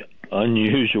really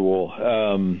unusual.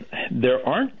 There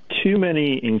aren't too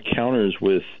many encounters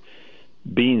with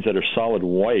beings that are solid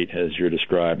white, as you're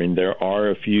describing. There are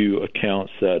a few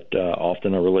accounts that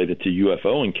often are related to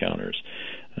UFO encounters,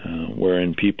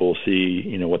 wherein people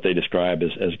see, what they describe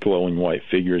as glowing white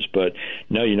figures. But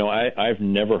no, I've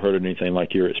never heard of anything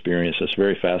like your experience. It's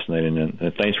very fascinating,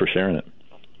 and thanks for sharing it.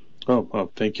 Oh,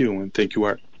 thank you, and thank you,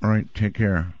 Art. All right, take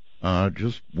care.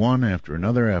 Just one after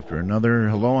another after another.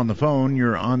 Hello on the phone.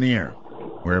 You're on the air,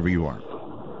 wherever you are.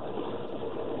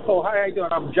 Oh, hi, how you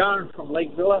doing? I'm John from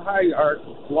Lake Villa. Hi, Art,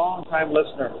 long-time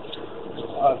listener.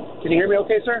 Can you hear me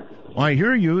okay, sir? Well, I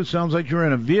hear you. It sounds like you're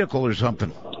in a vehicle or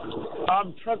something.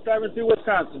 I'm truck driving through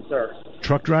Wisconsin, sir.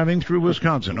 Truck driving through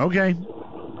Wisconsin. Okay.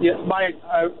 Yeah, I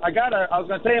was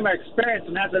going to tell you my experience,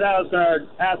 and after that I was going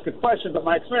to ask a question, but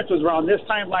my experience was around this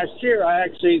time last year. I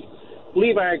actually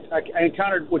believe I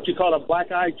encountered what you call a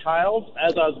black-eyed child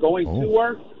as I was going to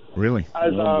work. Really? I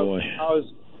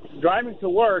was driving to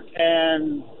work,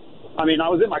 and I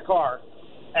was in my car,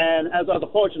 and as I was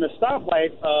approaching the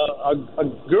stoplight,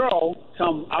 a girl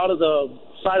come out of the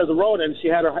side of the road, and she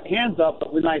had her hands up,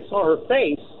 but when I saw her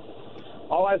face,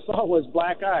 all I saw was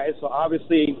black eyes. So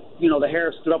obviously, the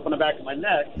hair stood up on the back of my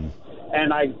neck,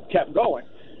 and I kept going.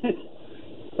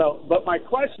 But my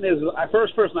question is, the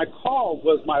first person I called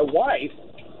was my wife,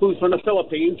 who's from the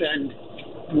Philippines, and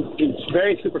is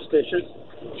very superstitious.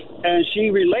 And she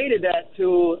related that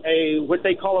to what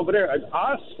they call over there, an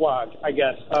Aswang, I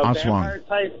guess. Vampire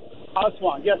type.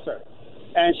 Aswang, yes, sir.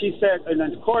 And she said, and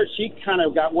then of course she kind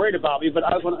of got worried about me, but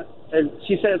and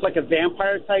she said it's like a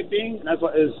vampire type being. And that's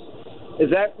what is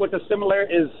that what the similar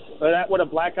is? Is that what a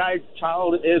black-eyed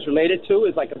child is related to?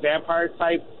 Is like a vampire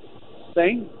type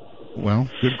thing? Well,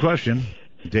 good question,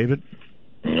 David.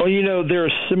 Well, there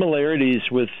are similarities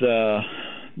with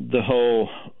the whole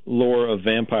lore of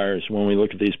vampires, when we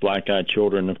look at these black-eyed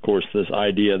children, of course, this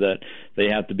idea that they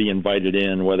have to be invited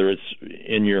in, whether it's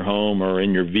in your home or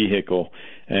in your vehicle,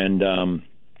 and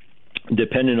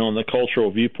depending on the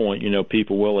cultural viewpoint,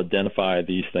 people will identify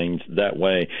these things that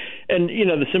way. And,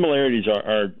 the similarities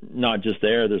are not just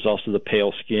there. There's also the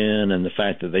pale skin and the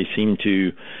fact that they seem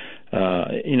to,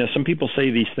 some people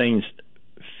say these things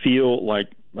feel like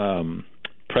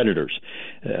predators.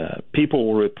 People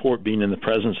will report being in the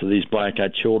presence of these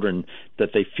black-eyed children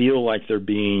that they feel like they're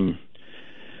being,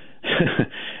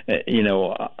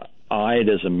 eyed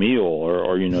as a meal,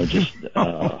 or just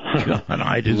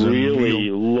eyed as really a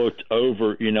meal. Looked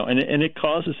over, and it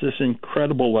causes this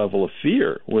incredible level of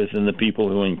fear within the people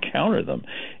who encounter them,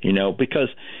 because,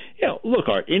 look,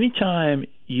 Art, anytime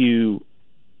you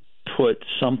put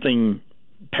something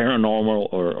paranormal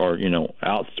or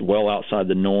well outside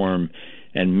the norm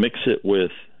and mix it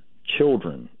with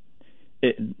children,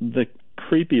 the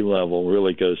creepy level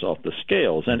really goes off the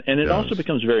scales, and it also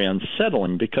becomes very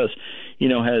unsettling because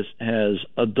as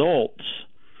adults,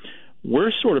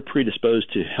 we're sort of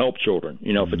predisposed to help children.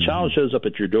 If a child shows up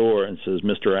at your door and says,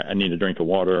 "Mister, I need a drink of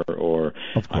water," or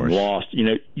 "I'm lost,"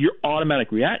 your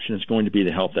automatic reaction is going to be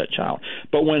to help that child.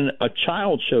 But when a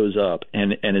child shows up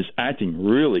and is acting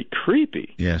really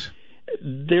creepy, yes,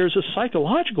 there's a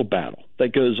psychological battle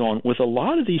that goes on with a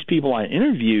lot of these people I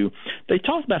interview. They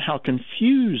talk about how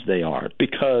confused they are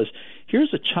because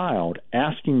here's a child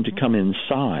asking to come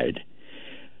inside,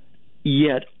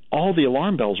 yet all the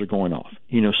alarm bells are going off.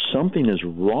 Something is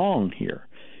wrong here.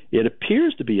 It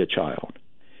appears to be a child,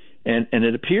 and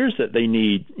it appears that they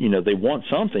need, they want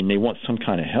something. They want some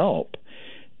kind of help.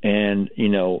 And,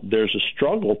 there's a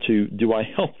struggle to, do I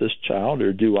help this child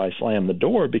or do I slam the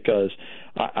door because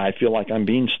I feel like I'm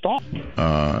being stalked?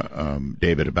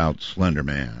 David, about Slender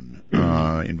Man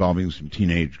involving some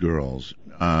teenage girls.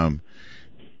 And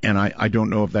I don't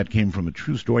know if that came from a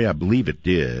true story. I believe it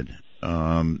did.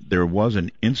 There was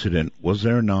an incident, was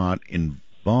there not,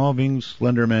 involving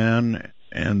Slender Man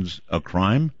and a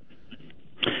crime?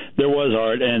 There was,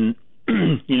 Art, and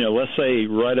let's say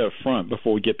right up front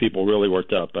before we get people really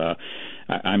worked up,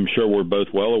 I'm sure we're both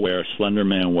well aware Slender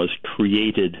Man was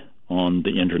created on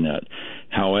the internet.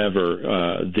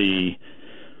 However, the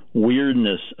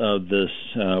weirdness of this,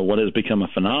 what has become a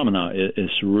phenomena,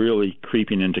 is really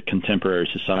creeping into contemporary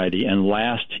society. And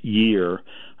last year,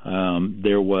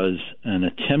 there was an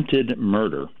attempted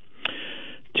murder.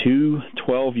 2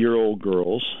 12-year-old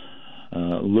girls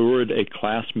lured a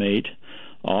classmate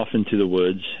off into the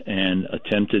woods and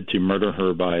attempted to murder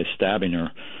her by stabbing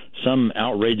her some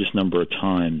outrageous number of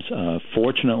times.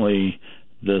 Fortunately,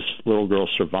 this little girl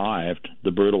survived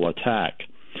the brutal attack.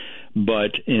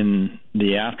 But in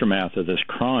the aftermath of this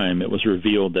crime, it was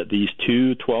revealed that these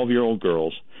 2 12-year-old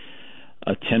girls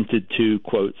attempted to,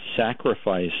 quote,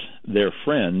 sacrifice their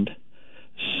friend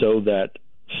so that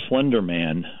Slender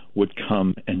Man would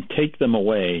come and take them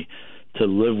away to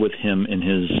live with him in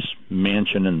his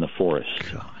mansion in the forest.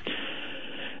 God.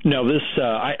 Now, this,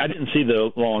 I didn't see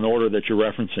the Law and Order that you're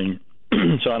referencing,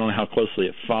 so I don't know how closely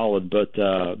it followed, but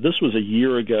this was a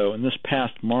year ago, and this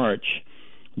past March,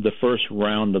 the first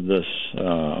round of this,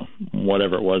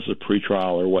 whatever it was, the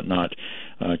pretrial or whatnot,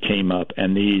 came up,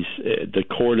 and the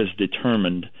court has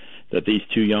determined that these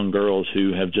 2 young girls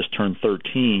who have just turned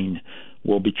 13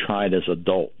 will be tried as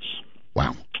adults.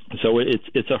 Wow. So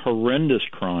it's a horrendous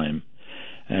crime.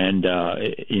 And,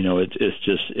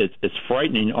 it's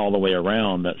frightening all the way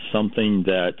around that something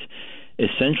that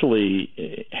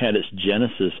essentially had its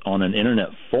genesis on an internet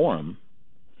forum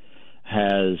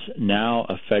has now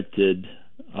affected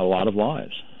a lot of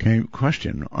lives. Okay,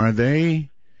 question. Are they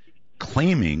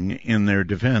claiming in their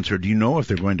defense, or do you know if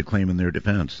they're going to claim in their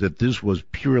defense, that this was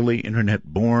purely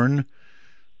internet-born,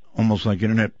 almost like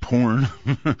internet porn,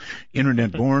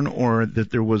 internet-born, or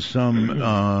that there was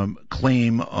some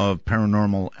claim of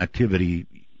paranormal activity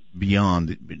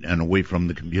beyond and away from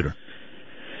the computer?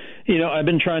 I've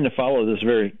been trying to follow this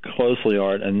very closely,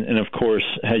 Art, and of course,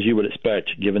 as you would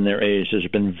expect, given their age, there's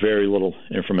been very little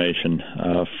information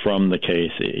from the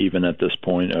case, even at this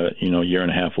point, a year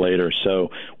and a half later.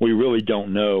 So we really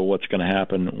don't know what's going to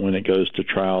happen when it goes to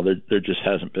trial. There just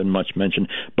hasn't been much mention.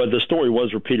 But the story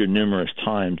was repeated numerous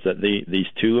times that these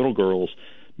 2 little girls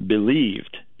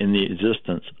believed in the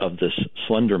existence of this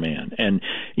Slender Man. And,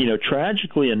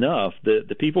 tragically enough,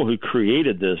 the people who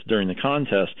created this during the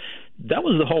contest, that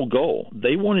was the whole goal.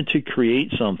 They wanted to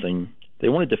create something. They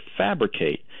wanted to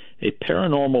fabricate a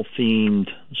paranormal-themed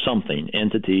something,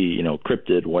 entity,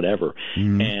 cryptid, whatever,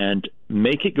 and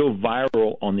make it go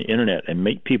viral on the internet and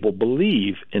make people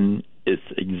believe in its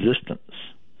existence.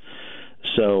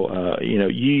 So,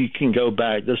 you can go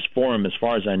back. This forum, as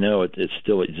far as I know, it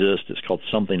still exists. It's called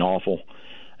Something Awful.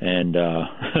 And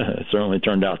it certainly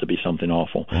turned out to be something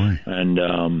awful. Boy.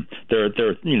 And there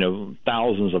are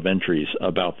thousands of entries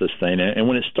about this thing. And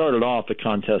when it started off, the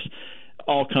contest,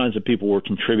 all kinds of people were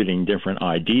contributing different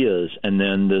ideas. And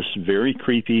then this very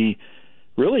creepy,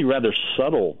 really rather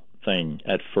subtle thing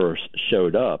at first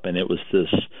showed up. And it was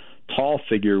this tall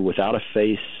figure without a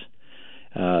face,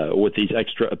 with these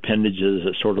extra appendages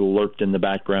that sort of lurked in the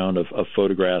background of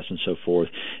photographs and so forth,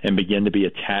 and began to be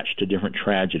attached to different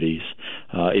tragedies.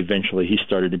 Eventually, he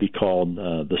started to be called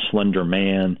the Slender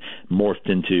Man, morphed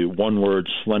into one word,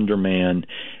 Slender Man,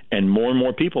 and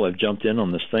more people have jumped in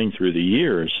on this thing through the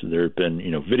years. There have been,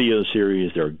 video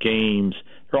series, there are games,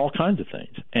 there are all kinds of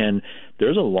things. And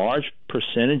there's a large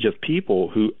percentage of people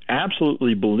who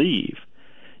absolutely believe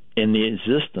in the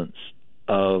existence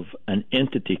of an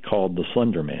entity called the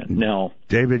Slender Man. Now,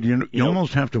 David, you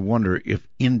almost have to wonder if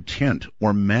intent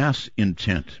or mass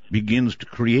intent begins to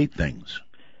create things.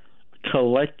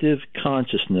 Collective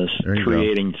consciousness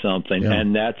creating something, yeah.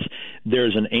 And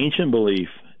there's an ancient belief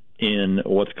in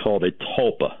what's called a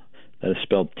tulpa, that is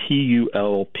spelled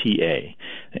Tulpa.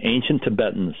 The ancient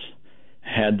Tibetans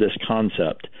had this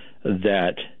concept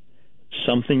that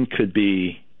something could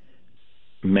be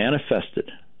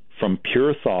manifested from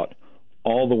pure thought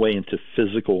all the way into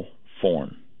physical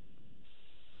form.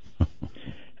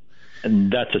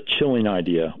 And that's a chilling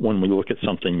idea when we look at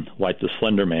something like the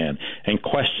Slender Man and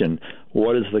question,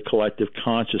 what is the collective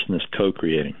consciousness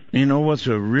co-creating? You know what's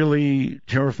a really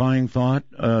terrifying thought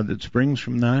that springs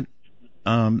from that?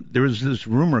 There is this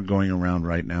rumor going around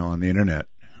right now on the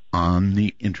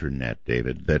internet,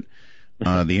 David, that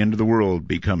the end of the world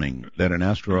be coming, that an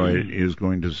asteroid is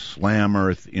going to slam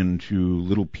Earth into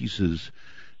little pieces,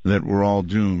 that we're all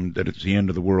doomed, that it's the end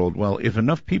of the world. Well, if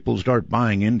enough people start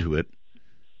buying into it,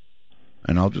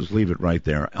 and I'll just leave it right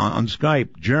there. On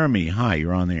Skype, Jeremy, hi,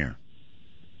 you're on the air.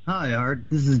 Hi, Art.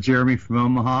 This is Jeremy from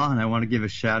Omaha, and I want to give a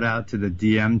shout-out to the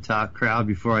DM Talk crowd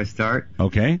before I start.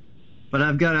 Okay. But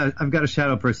I've got a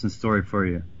shadow person story for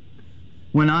you.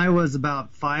 When I was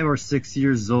about 5 or 6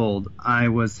 years old, I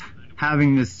was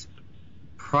having this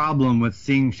problem with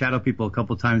seeing shadow people a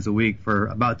couple times a week for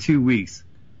about 2 weeks.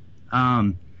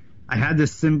 I had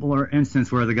this similar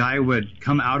instance where the guy would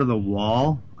come out of the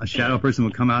wall, a shadow person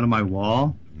would come out of my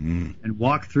wall and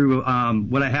walk through,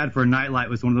 what I had for a nightlight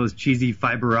was one of those cheesy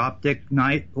fiber optic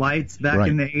night lights back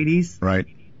in the 80s. Right.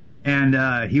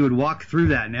 And he would walk through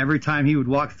that, and every time he would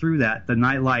walk through that, the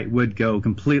night light would go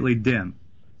completely dim.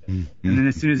 And then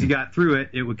as soon as he got through it,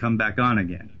 it would come back on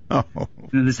again. Oh.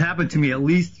 And this happened to me at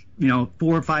least, 4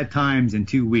 or 5 times in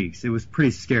 2 weeks. It was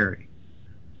pretty scary.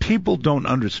 People don't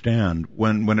understand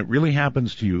when it really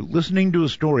happens to you. Listening to a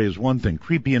story is one thing,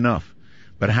 creepy enough,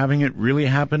 but having it really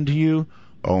happen to you,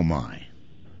 oh my.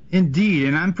 Indeed,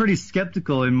 and I'm pretty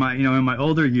skeptical in my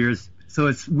older years, so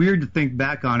it's weird to think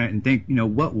back on it and think,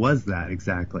 what was that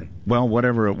exactly? Well,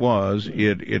 whatever it was,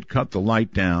 it cut the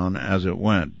light down as it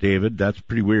went. David, that's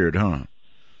pretty weird, huh?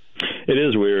 It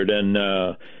is weird, and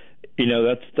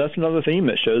that's another theme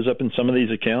that shows up in some of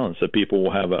these accounts, that people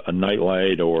will have a night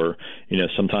light, or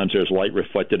sometimes there's light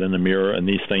reflected in the mirror, and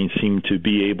these things seem to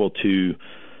be able to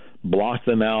block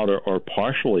them out or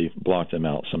partially block them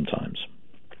out sometimes.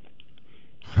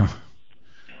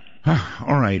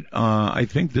 All right, I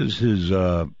think this is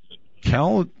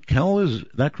Kel. Kel, is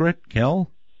that correct? Kel?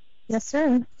 Yes,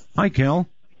 sir. Hi, Kel.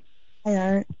 Hi,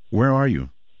 Art. Where are you?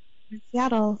 In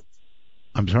Seattle.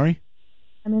 I'm sorry?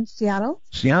 I'm in Seattle.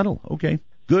 Seattle, okay.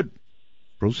 Good.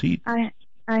 Proceed. I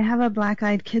have a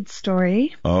black-eyed kid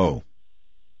story. Oh.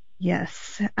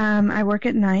 Yes. I work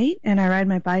at night, and I ride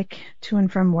my bike to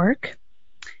and from work.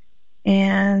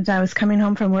 And I was coming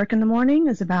home from work in the morning. It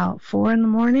was about 4 in the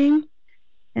morning,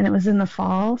 and it was in the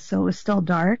fall, so it was still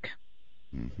dark.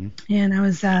 Mm-hmm. And I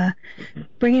was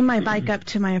bringing my bike up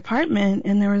to my apartment,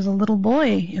 and there was a little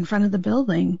boy in front of the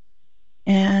building.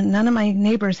 And none of my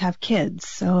neighbors have kids,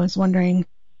 so I was wondering,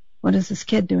 what is this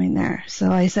kid doing there?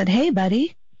 So I said, hey,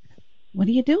 buddy, what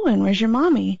are you doing? Where's your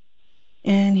mommy?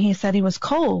 And he said he was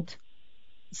cold.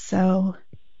 So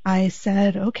I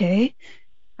said, okay.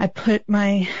 I'm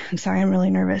sorry, I'm really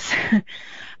nervous.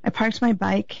 I parked my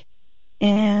bike,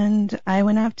 and I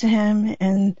went up to him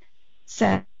and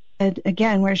said,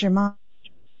 again, where's your mommy?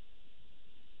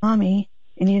 And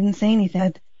he didn't say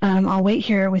anything. I'll wait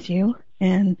here with you.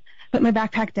 And put my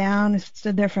backpack down,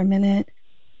 stood there for a minute.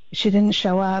 She didn't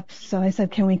show up, so I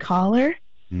said, can we call her?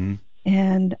 Mm.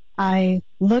 And I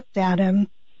looked at him,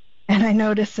 and I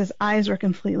noticed his eyes were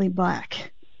completely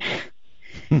black.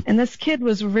 And this kid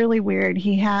was really weird.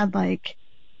 He had,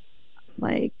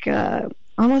 like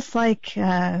almost like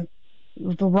the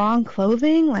wrong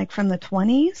clothing, like from the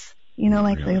 20s. You know,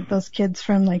 like those kids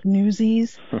from like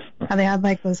Newsies, how they had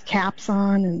like those caps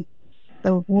on and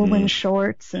the woolen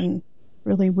shorts and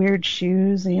really weird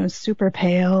shoes, and he was super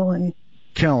pale. And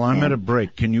Kel, I'm at a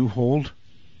break. Can you hold?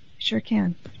 Sure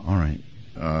can. All right.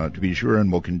 To be sure,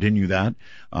 and we'll continue that.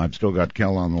 I've still got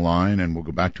Kel on the line, and we'll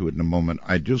go back to it in a moment.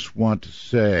 I just want to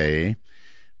say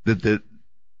that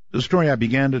the story I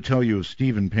began to tell you of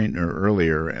Stephen Paintner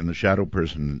earlier and the shadow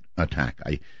person attack,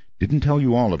 I didn't tell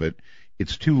you all of it.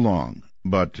 It's too long.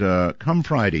 But come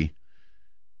Friday,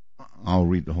 I'll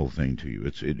read the whole thing to you.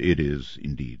 It is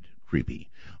indeed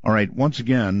creepy. All right, once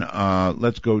again,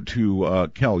 let's go to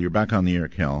Kel. You're back on the air,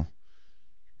 Kel.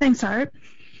 Thanks, Art.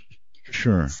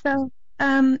 Sure. So,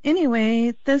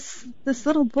 anyway, this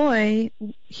little boy,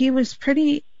 he was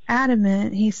pretty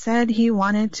adamant. He said he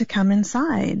wanted to come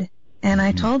inside. And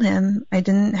I told him I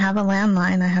didn't have a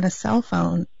landline, I had a cell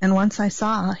phone. And once I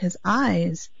saw his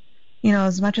eyes, you know,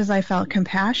 as much as I felt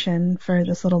compassion for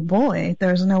this little boy,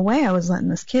 there was no way I was letting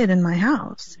this kid in my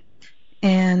house.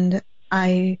 And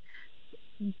I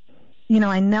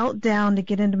knelt down to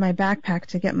get into my backpack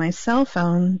to get my cell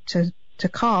phone to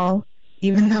call,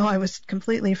 even though I was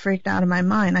completely freaked out of my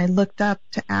mind. I looked up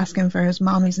to ask him for his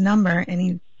mommy's number, and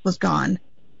he was gone,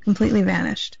 completely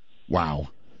vanished. Wow.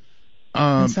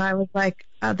 And so I was like,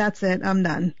 that's it, I'm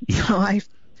done. So I,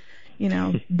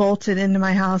 bolted into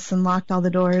my house and locked all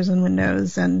the doors and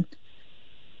windows, and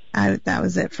that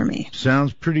was it for me.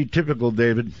 Sounds pretty typical,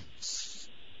 David.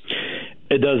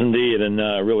 It does indeed, and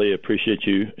I really appreciate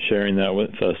you sharing that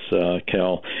with us,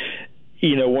 Kel.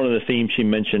 You know, one of the themes she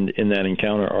mentioned in that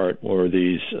encounter, Art, were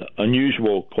these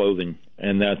unusual clothing,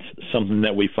 and that's something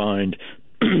that we find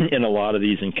in a lot of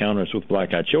these encounters with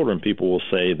black-eyed children. People will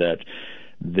say that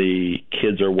the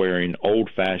kids are wearing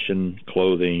old-fashioned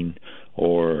clothing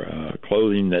or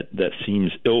clothing that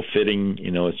seems ill-fitting.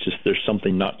 You know, it's just there's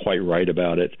something not quite right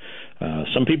about it.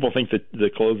 Some people think that the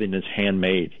clothing is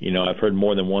handmade. You know, I've heard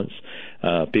more than once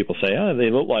people say, they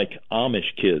look like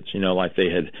Amish kids, like they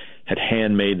had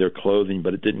handmade their clothing,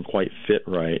 but it didn't quite fit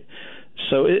right.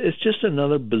 So it's just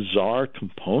another bizarre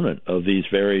component of these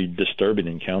very disturbing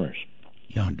encounters.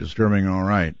 Yeah, disturbing. All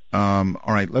right. All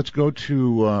right, let's go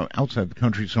to outside the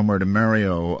country somewhere to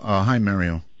Mario. Hi,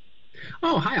 Mario.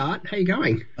 Oh, hi, Art. How you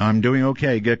going? I'm doing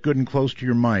okay. Get good and close to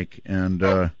your mic. And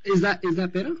is that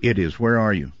better? It is. Where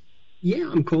are you? Yeah,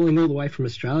 I'm calling all the way from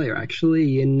Australia,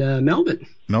 actually, in Melbourne.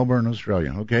 Melbourne,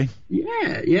 Australia. Okay.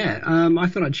 Yeah. I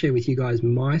thought I'd share with you guys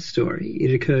my story.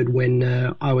 It occurred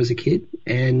when I was a kid,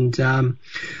 and to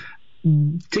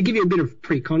give you a bit of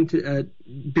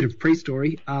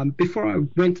pre-story, before I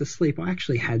went to sleep, I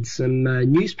actually had some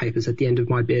newspapers at the end of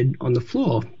my bed on the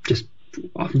floor, just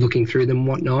looking through them and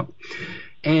whatnot.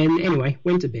 And anyway,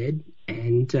 went to bed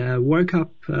and woke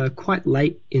up quite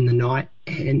late in the night,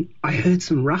 and I heard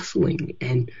some rustling,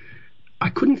 and I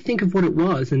couldn't think of what it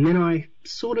was. And then I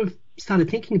sort of started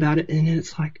thinking about it, and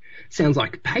it's like, sounds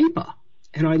like paper.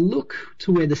 And I look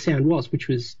to where the sound was, which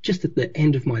was just at the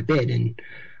end of my bed, and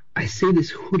I see this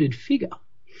hooded figure,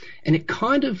 and it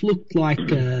kind of looked like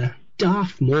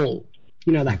Darth Maul,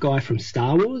 that guy from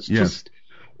Star Wars, just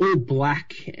all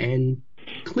black and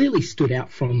clearly stood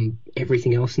out from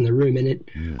everything else in the room. And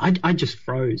I just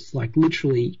froze, like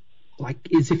literally, like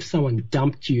as if someone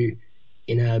dumped you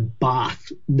in a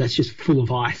bath that's just full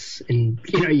of ice, and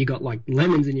you got like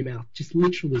lemons in your mouth. Just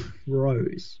literally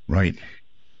froze. Right.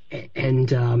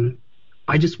 And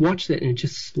I just watched it, and it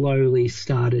just slowly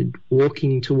started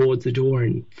walking towards the door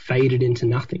and faded into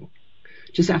nothing,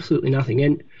 just absolutely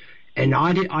nothing. And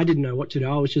I didn't know what to do.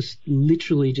 I was just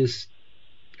literally just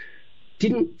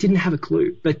didn't have a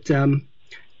clue. But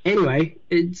anyway,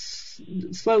 it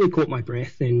slowly caught my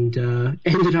breath and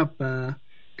ended up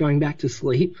going back to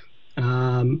sleep.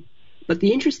 But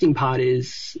the interesting part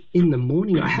is, in the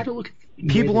morning, I had a look at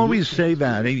people always say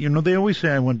that. They always say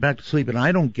I went back to sleep, and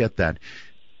I don't get that.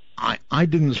 I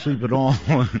didn't sleep at all.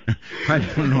 I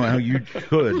don't know how you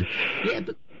could. Yeah,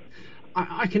 but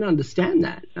I can understand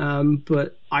that.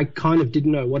 But I kind of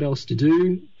didn't know what else to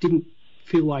do. Didn't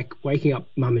feel like waking up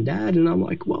mum and dad. And I'm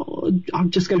like, well,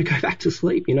 I'm just going to go back to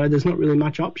sleep. There's not really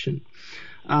much option.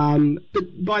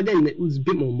 But by then it was a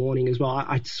bit more morning as well.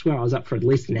 I swear I was up for at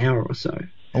least an hour or so.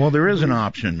 Well, there is an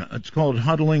option. It's called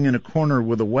huddling in a corner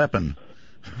with a weapon.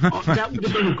 That would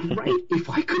have been great if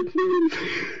I could move.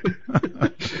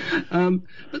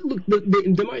 But look,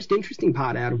 the most interesting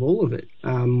part out of all of it,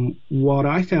 what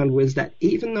I found was that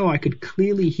even though I could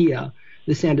clearly hear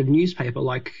the sound of newspaper,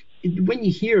 like when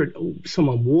you hear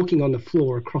someone walking on the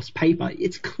floor across paper,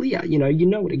 it's clear, you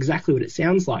know exactly what it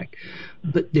sounds like.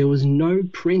 But there was no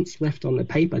prints left on the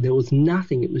paper. There was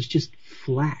nothing. It was just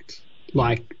flat,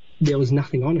 like there was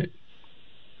nothing on it.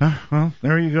 Well,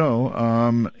 there you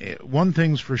go. One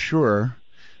thing's for sure,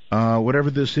 whatever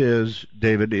this is,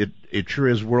 David, it sure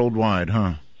is worldwide,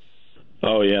 huh?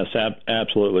 Oh yes,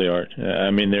 absolutely, Art. I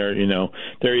mean, there he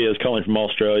is calling from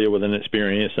Australia with an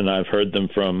experience, and I've heard them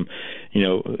from,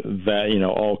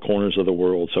 all corners of the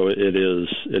world. So it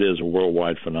is a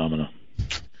worldwide phenomenon.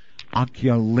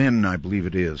 Akia Lin, I believe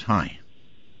it is. Hi.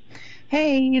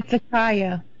 Hey, it's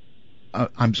Akaya.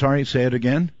 I'm sorry, say it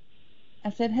again. I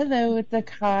said hello, it's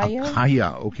Akaya.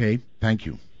 Akaya, okay, thank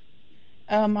you.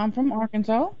 I'm from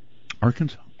Arkansas.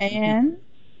 Arkansas. And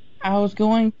I was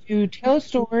going to tell a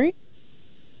story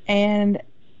and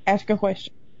ask a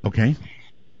question. Okay.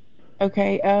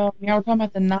 Okay, y'all were talking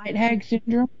about the night hag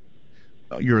syndrome?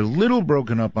 You're a little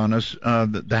broken up on us,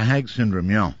 the hag syndrome,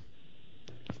 yeah.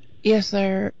 Yes,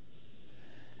 sir.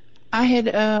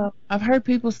 I've heard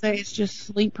people say it's just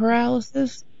sleep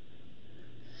paralysis,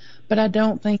 but I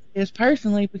don't think it is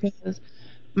personally, because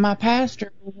my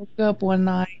pastor woke up one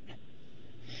night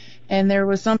and there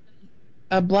was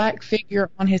a black figure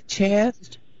on his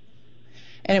chest,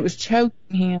 and it was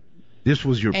choking him. This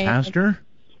was your pastor?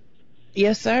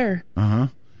 Yes, sir. Uh-huh.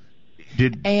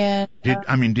 Did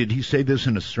he say this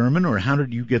in a sermon, or how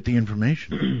did you get the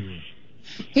information?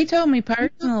 He told me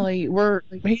personally.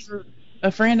 He's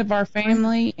a friend of our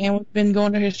family, and we've been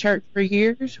going to his church for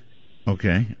years.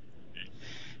 Okay.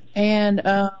 And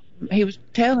he was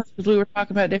telling us, because we were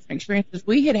talking about different experiences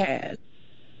we had had,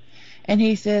 and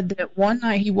he said that one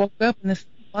night he woke up and this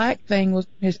black thing was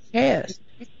in his chest,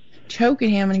 choking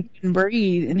him, and he couldn't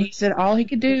breathe. And he said all he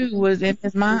could do was in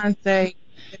his mind say,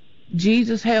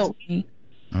 "Jesus help me,"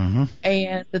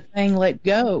 and the thing let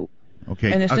go.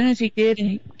 Okay. And as soon as he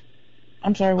did,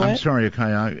 I'm sorry, what? I'm sorry,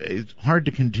 Akaya. It's hard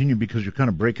to continue because you're kind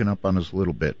of breaking up on us a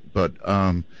little bit. But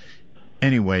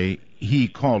anyway, he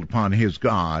called upon his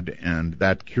God, and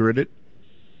that cured it?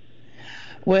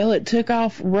 Well, it took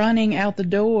off running out the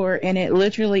door, and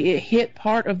it hit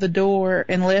part of the door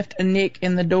and left a nick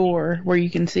in the door where you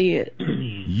can see it.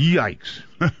 Yikes.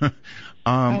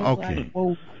 Okay.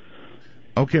 Like,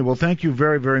 okay, well, thank you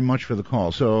very, very much for the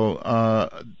call. So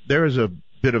there is a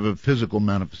bit of a physical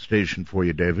manifestation for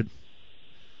you, David.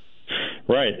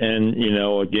 Right, and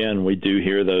again, we do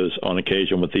hear those on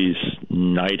occasion with these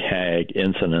night hag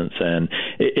incidents, and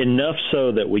enough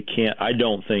so that I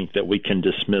don't think that we can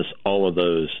dismiss all of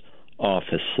those off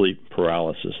as sleep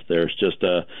paralysis. There's just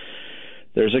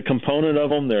there's a component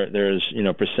of them. There's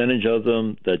percentage of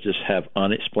them that just have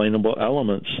unexplainable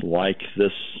elements, like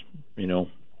this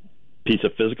piece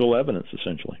of physical evidence,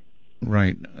 essentially.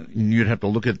 Right. You'd have to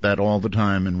look at that all the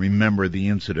time and remember the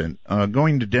incident.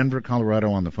 Going to Denver,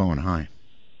 Colorado on the phone. Hi.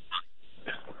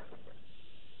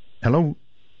 Hello.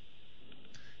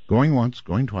 Going once,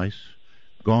 going twice.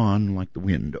 Gone like the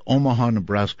wind. Omaha,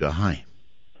 Nebraska. Hi.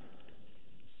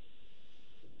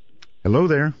 Hello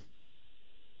there.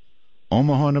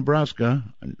 Omaha, Nebraska.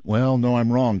 Well, no,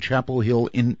 I'm wrong. Chapel Hill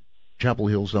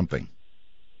something.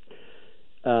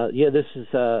 Yeah, this is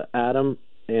Adam.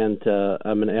 And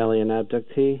I'm an alien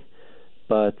abductee,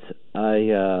 but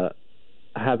I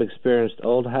have experienced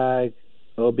old hag,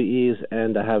 OBEs,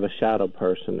 and I have a shadow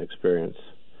person experience.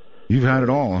 You've had it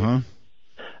all, huh?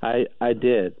 I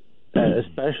did,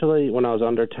 especially when I was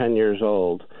under 10 years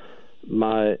old.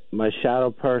 My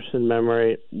shadow person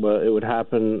memory, well, it would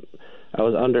happen. I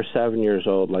was under 7 years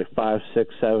old, like 5,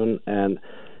 6, 7, and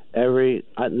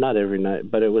not every night,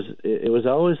 but it was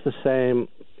always the same.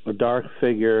 A dark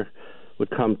figure would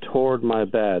come toward my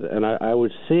bed, and I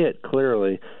would see it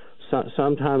clearly,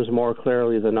 sometimes more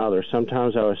clearly than others.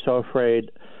 Sometimes I was so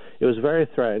afraid. It was very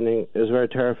threatening. It was very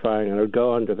terrifying, and I would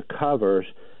go under the covers,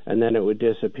 and then it would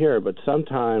disappear. But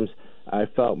sometimes I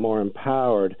felt more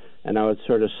empowered, and I would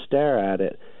sort of stare at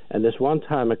it. And this one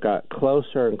time it got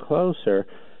closer and closer,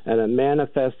 and it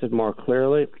manifested more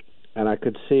clearly, and I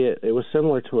could see it. It was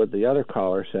similar to what the other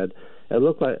caller said. It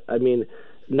looked like,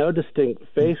 no distinct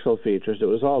facial features. It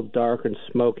was all dark and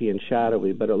smoky and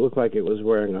shadowy, but it looked like it was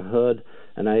wearing a hood,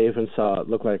 and I even saw it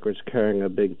look like it was carrying a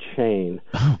big chain.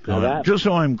 Oh, God. Just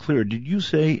so I'm clear, did you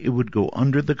say it would go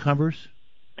under the covers?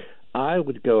 I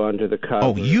would go under the covers.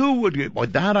 Oh, you would? Well,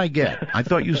 that I get. I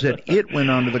thought you said it went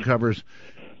under the covers.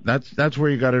 That's where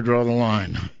you got to draw the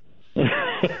line.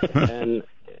 And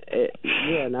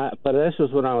but this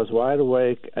was when I was wide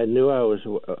awake. I knew I was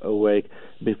awake.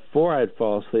 Before I'd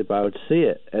fall asleep, I would see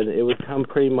it, and it would come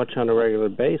pretty much on a regular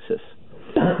basis.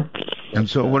 And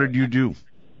so what did you do?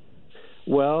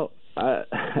 Well, I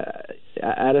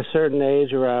at a certain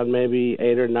age, around maybe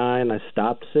 8 or 9, I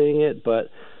stopped seeing it. But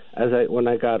when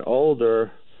I got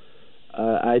older,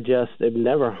 it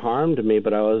never harmed me,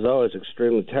 but I was always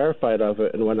extremely terrified of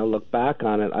it. And when I look back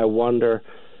on it, I wonder,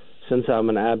 since I'm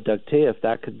an abductee, if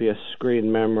that could be a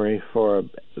screen memory for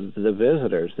the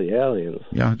visitors, the aliens.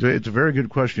 Yeah, it's a very good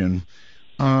question.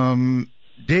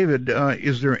 David,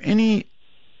 is there any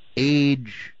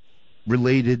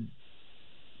age-related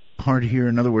part here?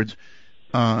 In other words,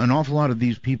 an awful lot of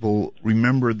these people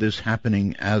remember this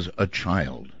happening as a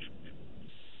child.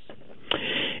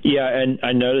 Yeah, and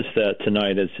I noticed that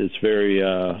tonight. It's very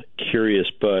curious,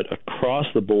 but across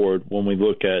the board, when we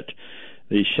look at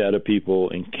these shadow people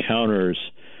encounters,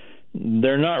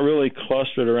 they're not really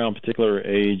clustered around particular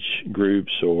age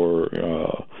groups or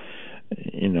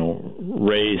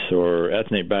race or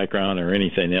ethnic background or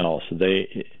anything else.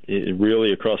 It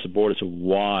really across the board, it's a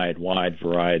wide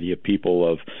variety of people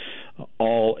of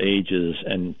all ages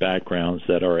and backgrounds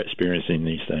that are experiencing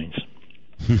these things.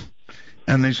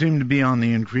 And they seem to be on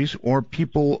the increase, or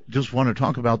people just want to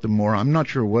talk about them more. I'm not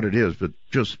sure what it is, but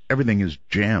just everything is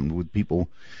jammed with people.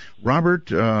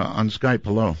 Robert, on Skype,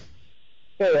 hello.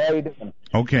 Hey, how you doing?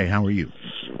 Okay, how are you?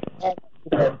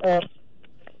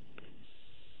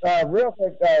 Real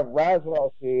quick,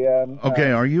 Roswell.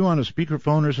 Okay, are you on a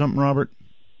speakerphone or something, Robert?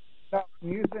 No, I'm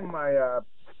using my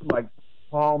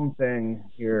palm thing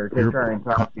here to try and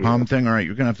talk to you. Palm thing? All right,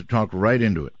 you're going to have to talk right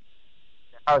into it.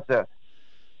 How's this?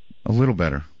 A little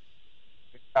better.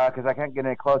 Because I can't get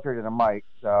any closer to the mic,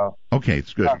 so... Okay,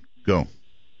 it's good. Go.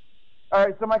 All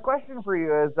right, so my question for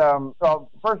you is,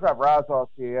 first off,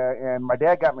 Roswell to you, and my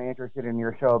dad got me interested in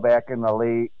your show back in the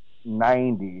late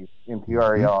 90s in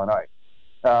Peoria, Illinois.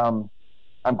 I'm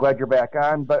glad you're back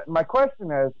on, but my question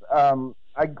is,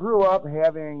 I grew up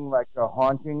having like a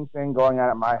haunting thing going on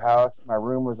at my house. My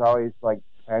room was always like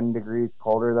 10 degrees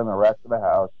colder than the rest of the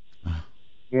house.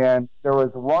 And there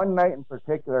was one night in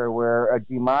particular where a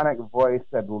demonic voice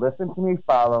said, "Listen to me,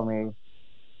 follow me."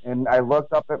 And I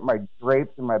looked up at my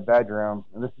drapes in my bedroom,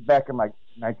 and this is back in like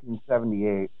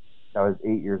 1978. I was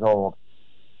 8 years old.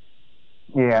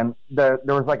 And there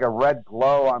was like a red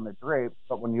glow on the drapes,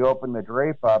 but when you open the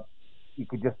drape up, you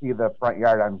could just see the front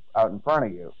yard out in front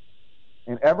of you.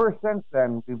 And ever since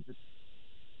then,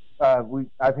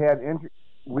 I've had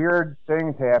weird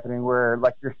things happening where,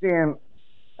 like, you're seeing,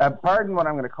 pardon what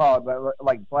I'm going to call it, but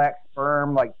like black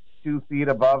sperm, like 2 feet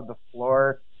above the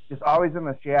floor, just always in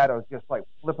the shadows, just like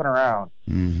flipping around.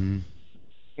 Mm-hmm.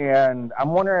 And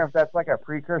I'm wondering if that's like a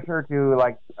precursor to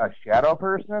like a shadow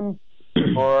person,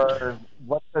 or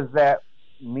what does that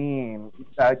mean?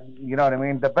 You know what I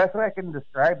mean? The best way I can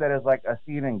describe that is like a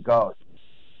seeing ghost.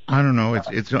 I don't know.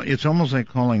 It's almost like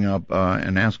calling up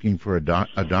and asking for a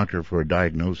doctor for a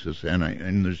diagnosis,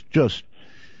 and there's just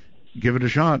give it a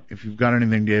shot if you've got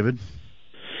anything, David.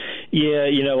 Yeah,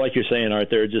 like you're saying, Art,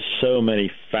 there are just so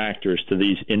many factors to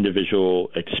these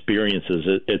individual experiences.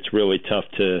 It's really tough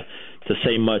to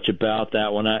say much about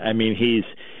that one. I mean, he's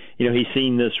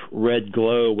seen this red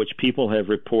glow, which people have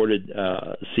reported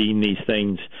seeing these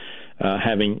things,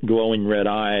 having glowing red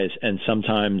eyes, and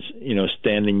sometimes,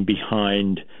 standing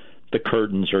behind the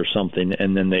curtains or something,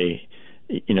 and then they,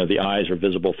 the eyes are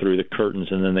visible through the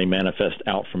curtains, and then they manifest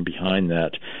out from behind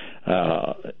that.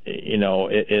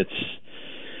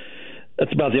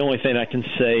 That's about the only thing I can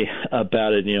say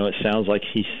about it. It sounds like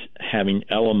he's having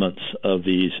elements of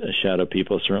these shadow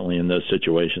people, certainly in those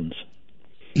situations.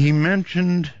 He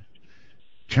mentioned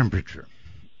temperature,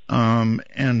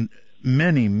 and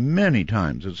many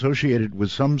times associated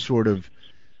with some sort of,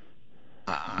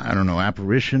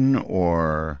 apparition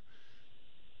or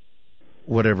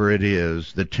whatever it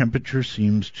is. The temperature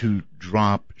seems to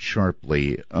drop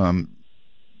sharply.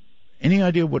 Any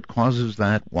idea what causes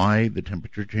that, why the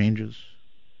temperature changes?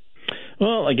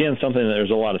 Well, again, something that there's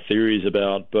a lot of theories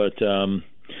about, but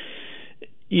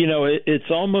it's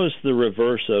almost the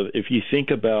reverse of, if you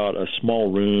think about a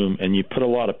small room and you put a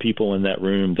lot of people in that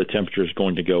room, the temperature is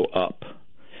going to go up.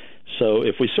 So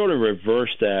if we sort of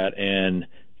reverse that and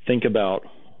think about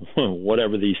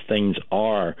whatever these things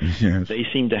are, yes, they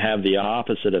seem to have the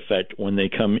opposite effect. When they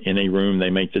come in a room, they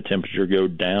make the temperature go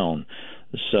down.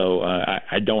 So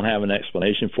I don't have an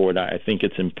explanation for it. I think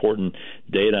it's important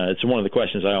data. It's one of the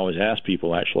questions I always ask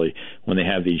people, actually, when they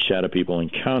have these shadow people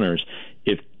encounters,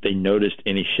 if they noticed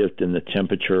any shift in the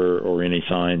temperature or any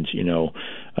signs,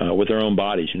 with their own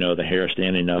bodies, the hair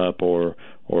standing up or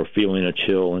feeling a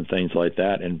chill and things like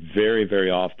that. And very,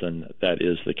 very often that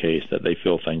is the case, that they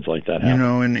feel things like that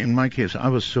happen. In my case, I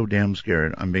was so damn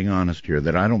scared, I'm being honest here,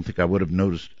 that I don't think I would have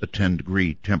noticed a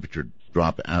 10-degree temperature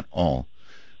drop at all.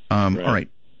 Right. All right.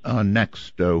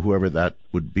 next, whoever that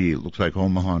would be. It looks like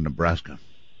Omaha, Nebraska.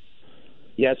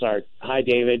 Yes, Art. Hi,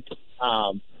 David.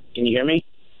 Can you hear me?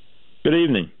 Good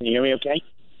evening. Can you hear me okay?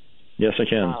 Yes, I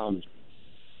can.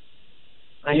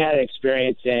 I had an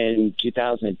experience in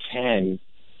 2010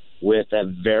 with a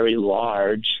very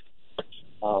large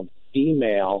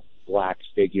female black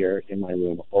figure in my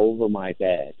room over my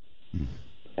bed.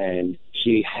 And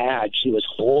she was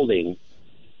holding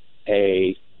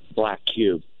a black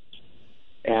cube.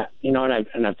 And, you know,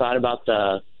 and I thought about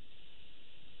the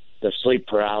sleep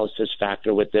paralysis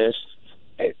factor with this.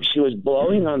 She was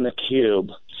blowing on the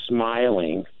cube,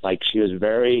 smiling, like she was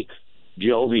very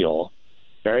jovial,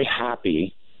 very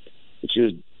happy. And she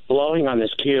was blowing on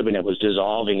this cube, and it was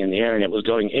dissolving in the air, and it was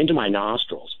going into my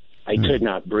nostrils. I could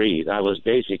not breathe. I was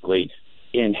basically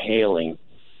inhaling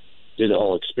through the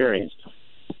whole experience.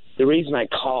 The reason I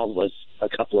called was a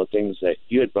couple of things that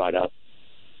you had brought up.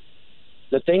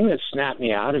 The thing that snapped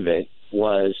me out of it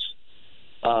was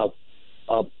a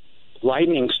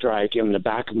lightning strike in the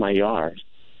back of my yard,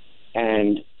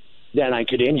 and then I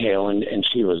could inhale, and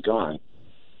she was gone.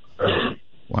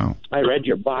 Wow! I read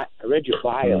your bio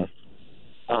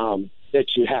that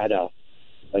you had a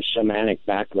shamanic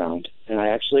background, and I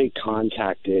actually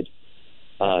contacted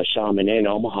a shaman in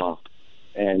Omaha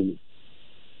and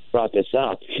brought this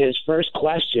up. His first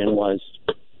question was,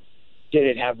 did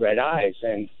it have red eyes?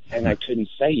 And I couldn't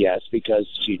say yes because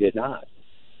she did not.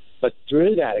 But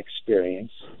through that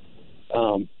experience,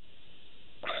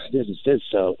 this is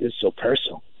so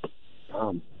personal.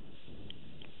 I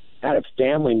had a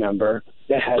family member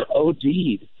that had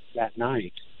OD'd that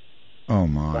night. Oh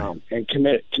my! And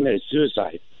committed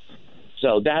suicide.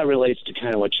 So that relates to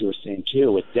kind of what you were saying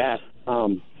too with death.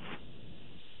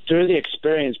 Through the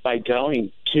experience, by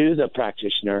going to the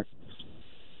practitioner,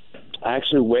 I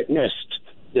actually witnessed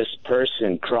this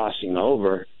person crossing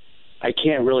over. I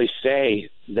can't really say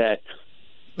that.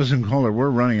 Listen, caller, we're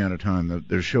running out of time.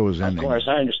 The show is ending. Of course,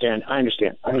 I understand,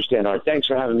 Art. Thanks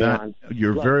for having me on.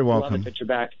 You're very welcome. Love it that you're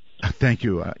back. Thank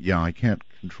you. Yeah, I can't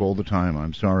control the time.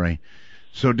 I'm sorry.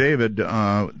 So, David,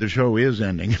 the show is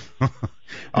ending.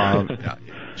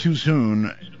 Too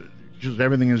soon. Just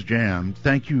everything is jammed.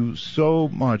 Thank you so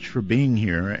much for being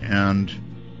here and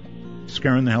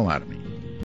scaring the hell out of me.